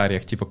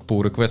комментариях, типа, к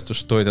pull request,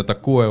 что это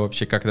такое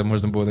вообще, как это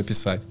можно было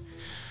написать.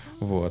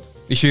 Вот.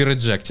 Еще и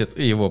rejected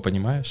его,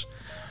 понимаешь?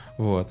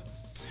 Вот.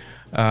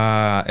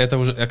 Это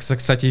уже,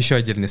 кстати, еще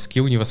отдельный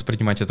скилл, не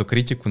воспринимать эту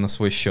критику на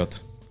свой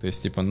счет. То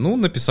есть, типа, ну,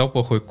 написал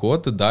плохой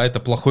код, да, это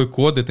плохой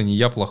код, это не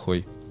я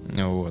плохой.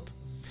 Вот.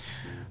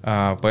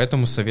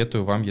 Поэтому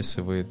советую вам,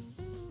 если вы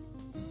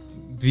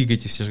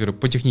двигаетесь, я же говорю,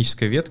 по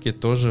технической ветке,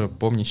 тоже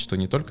помнить, что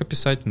не только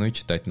писать, но и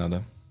читать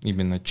надо.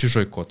 Именно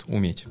чужой код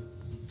уметь.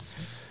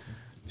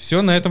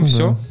 Все, на этом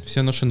все.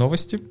 Все наши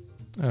новости.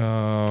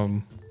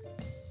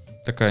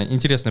 Такая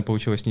интересная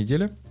получилась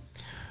неделя.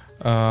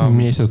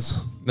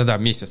 Месяц. Да-да,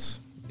 месяц.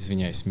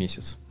 Извиняюсь,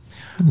 месяц.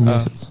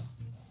 Месяц.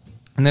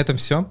 На этом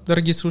все,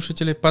 дорогие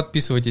слушатели.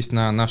 Подписывайтесь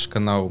на наш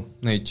канал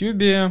на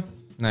YouTube,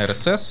 на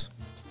RSS.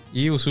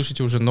 И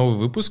услышите уже новый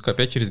выпуск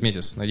опять через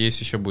месяц. Надеюсь,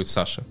 еще будет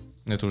Саша.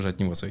 Но это уже от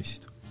него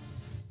зависит.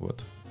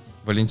 Вот.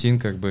 Валентин,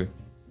 как бы...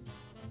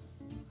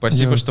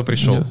 Спасибо, что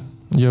пришел.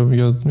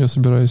 Я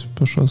собираюсь,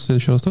 в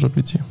следующий раз тоже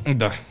прийти.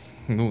 Да,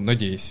 ну,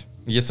 надеюсь.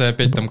 Если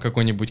опять там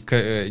какой-нибудь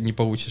не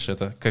получишь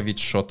это,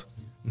 ковид-шот.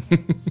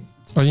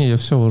 Не, я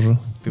все уже.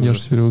 Я же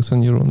теперь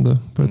вакцинирован,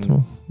 да.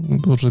 Поэтому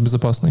уже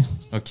безопасный.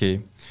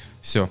 Окей.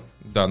 Все.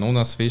 Да, ну у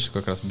нас, видишь,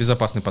 как раз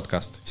безопасный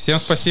подкаст. Всем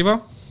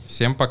спасибо.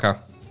 Всем пока.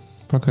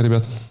 Пока,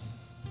 ребят.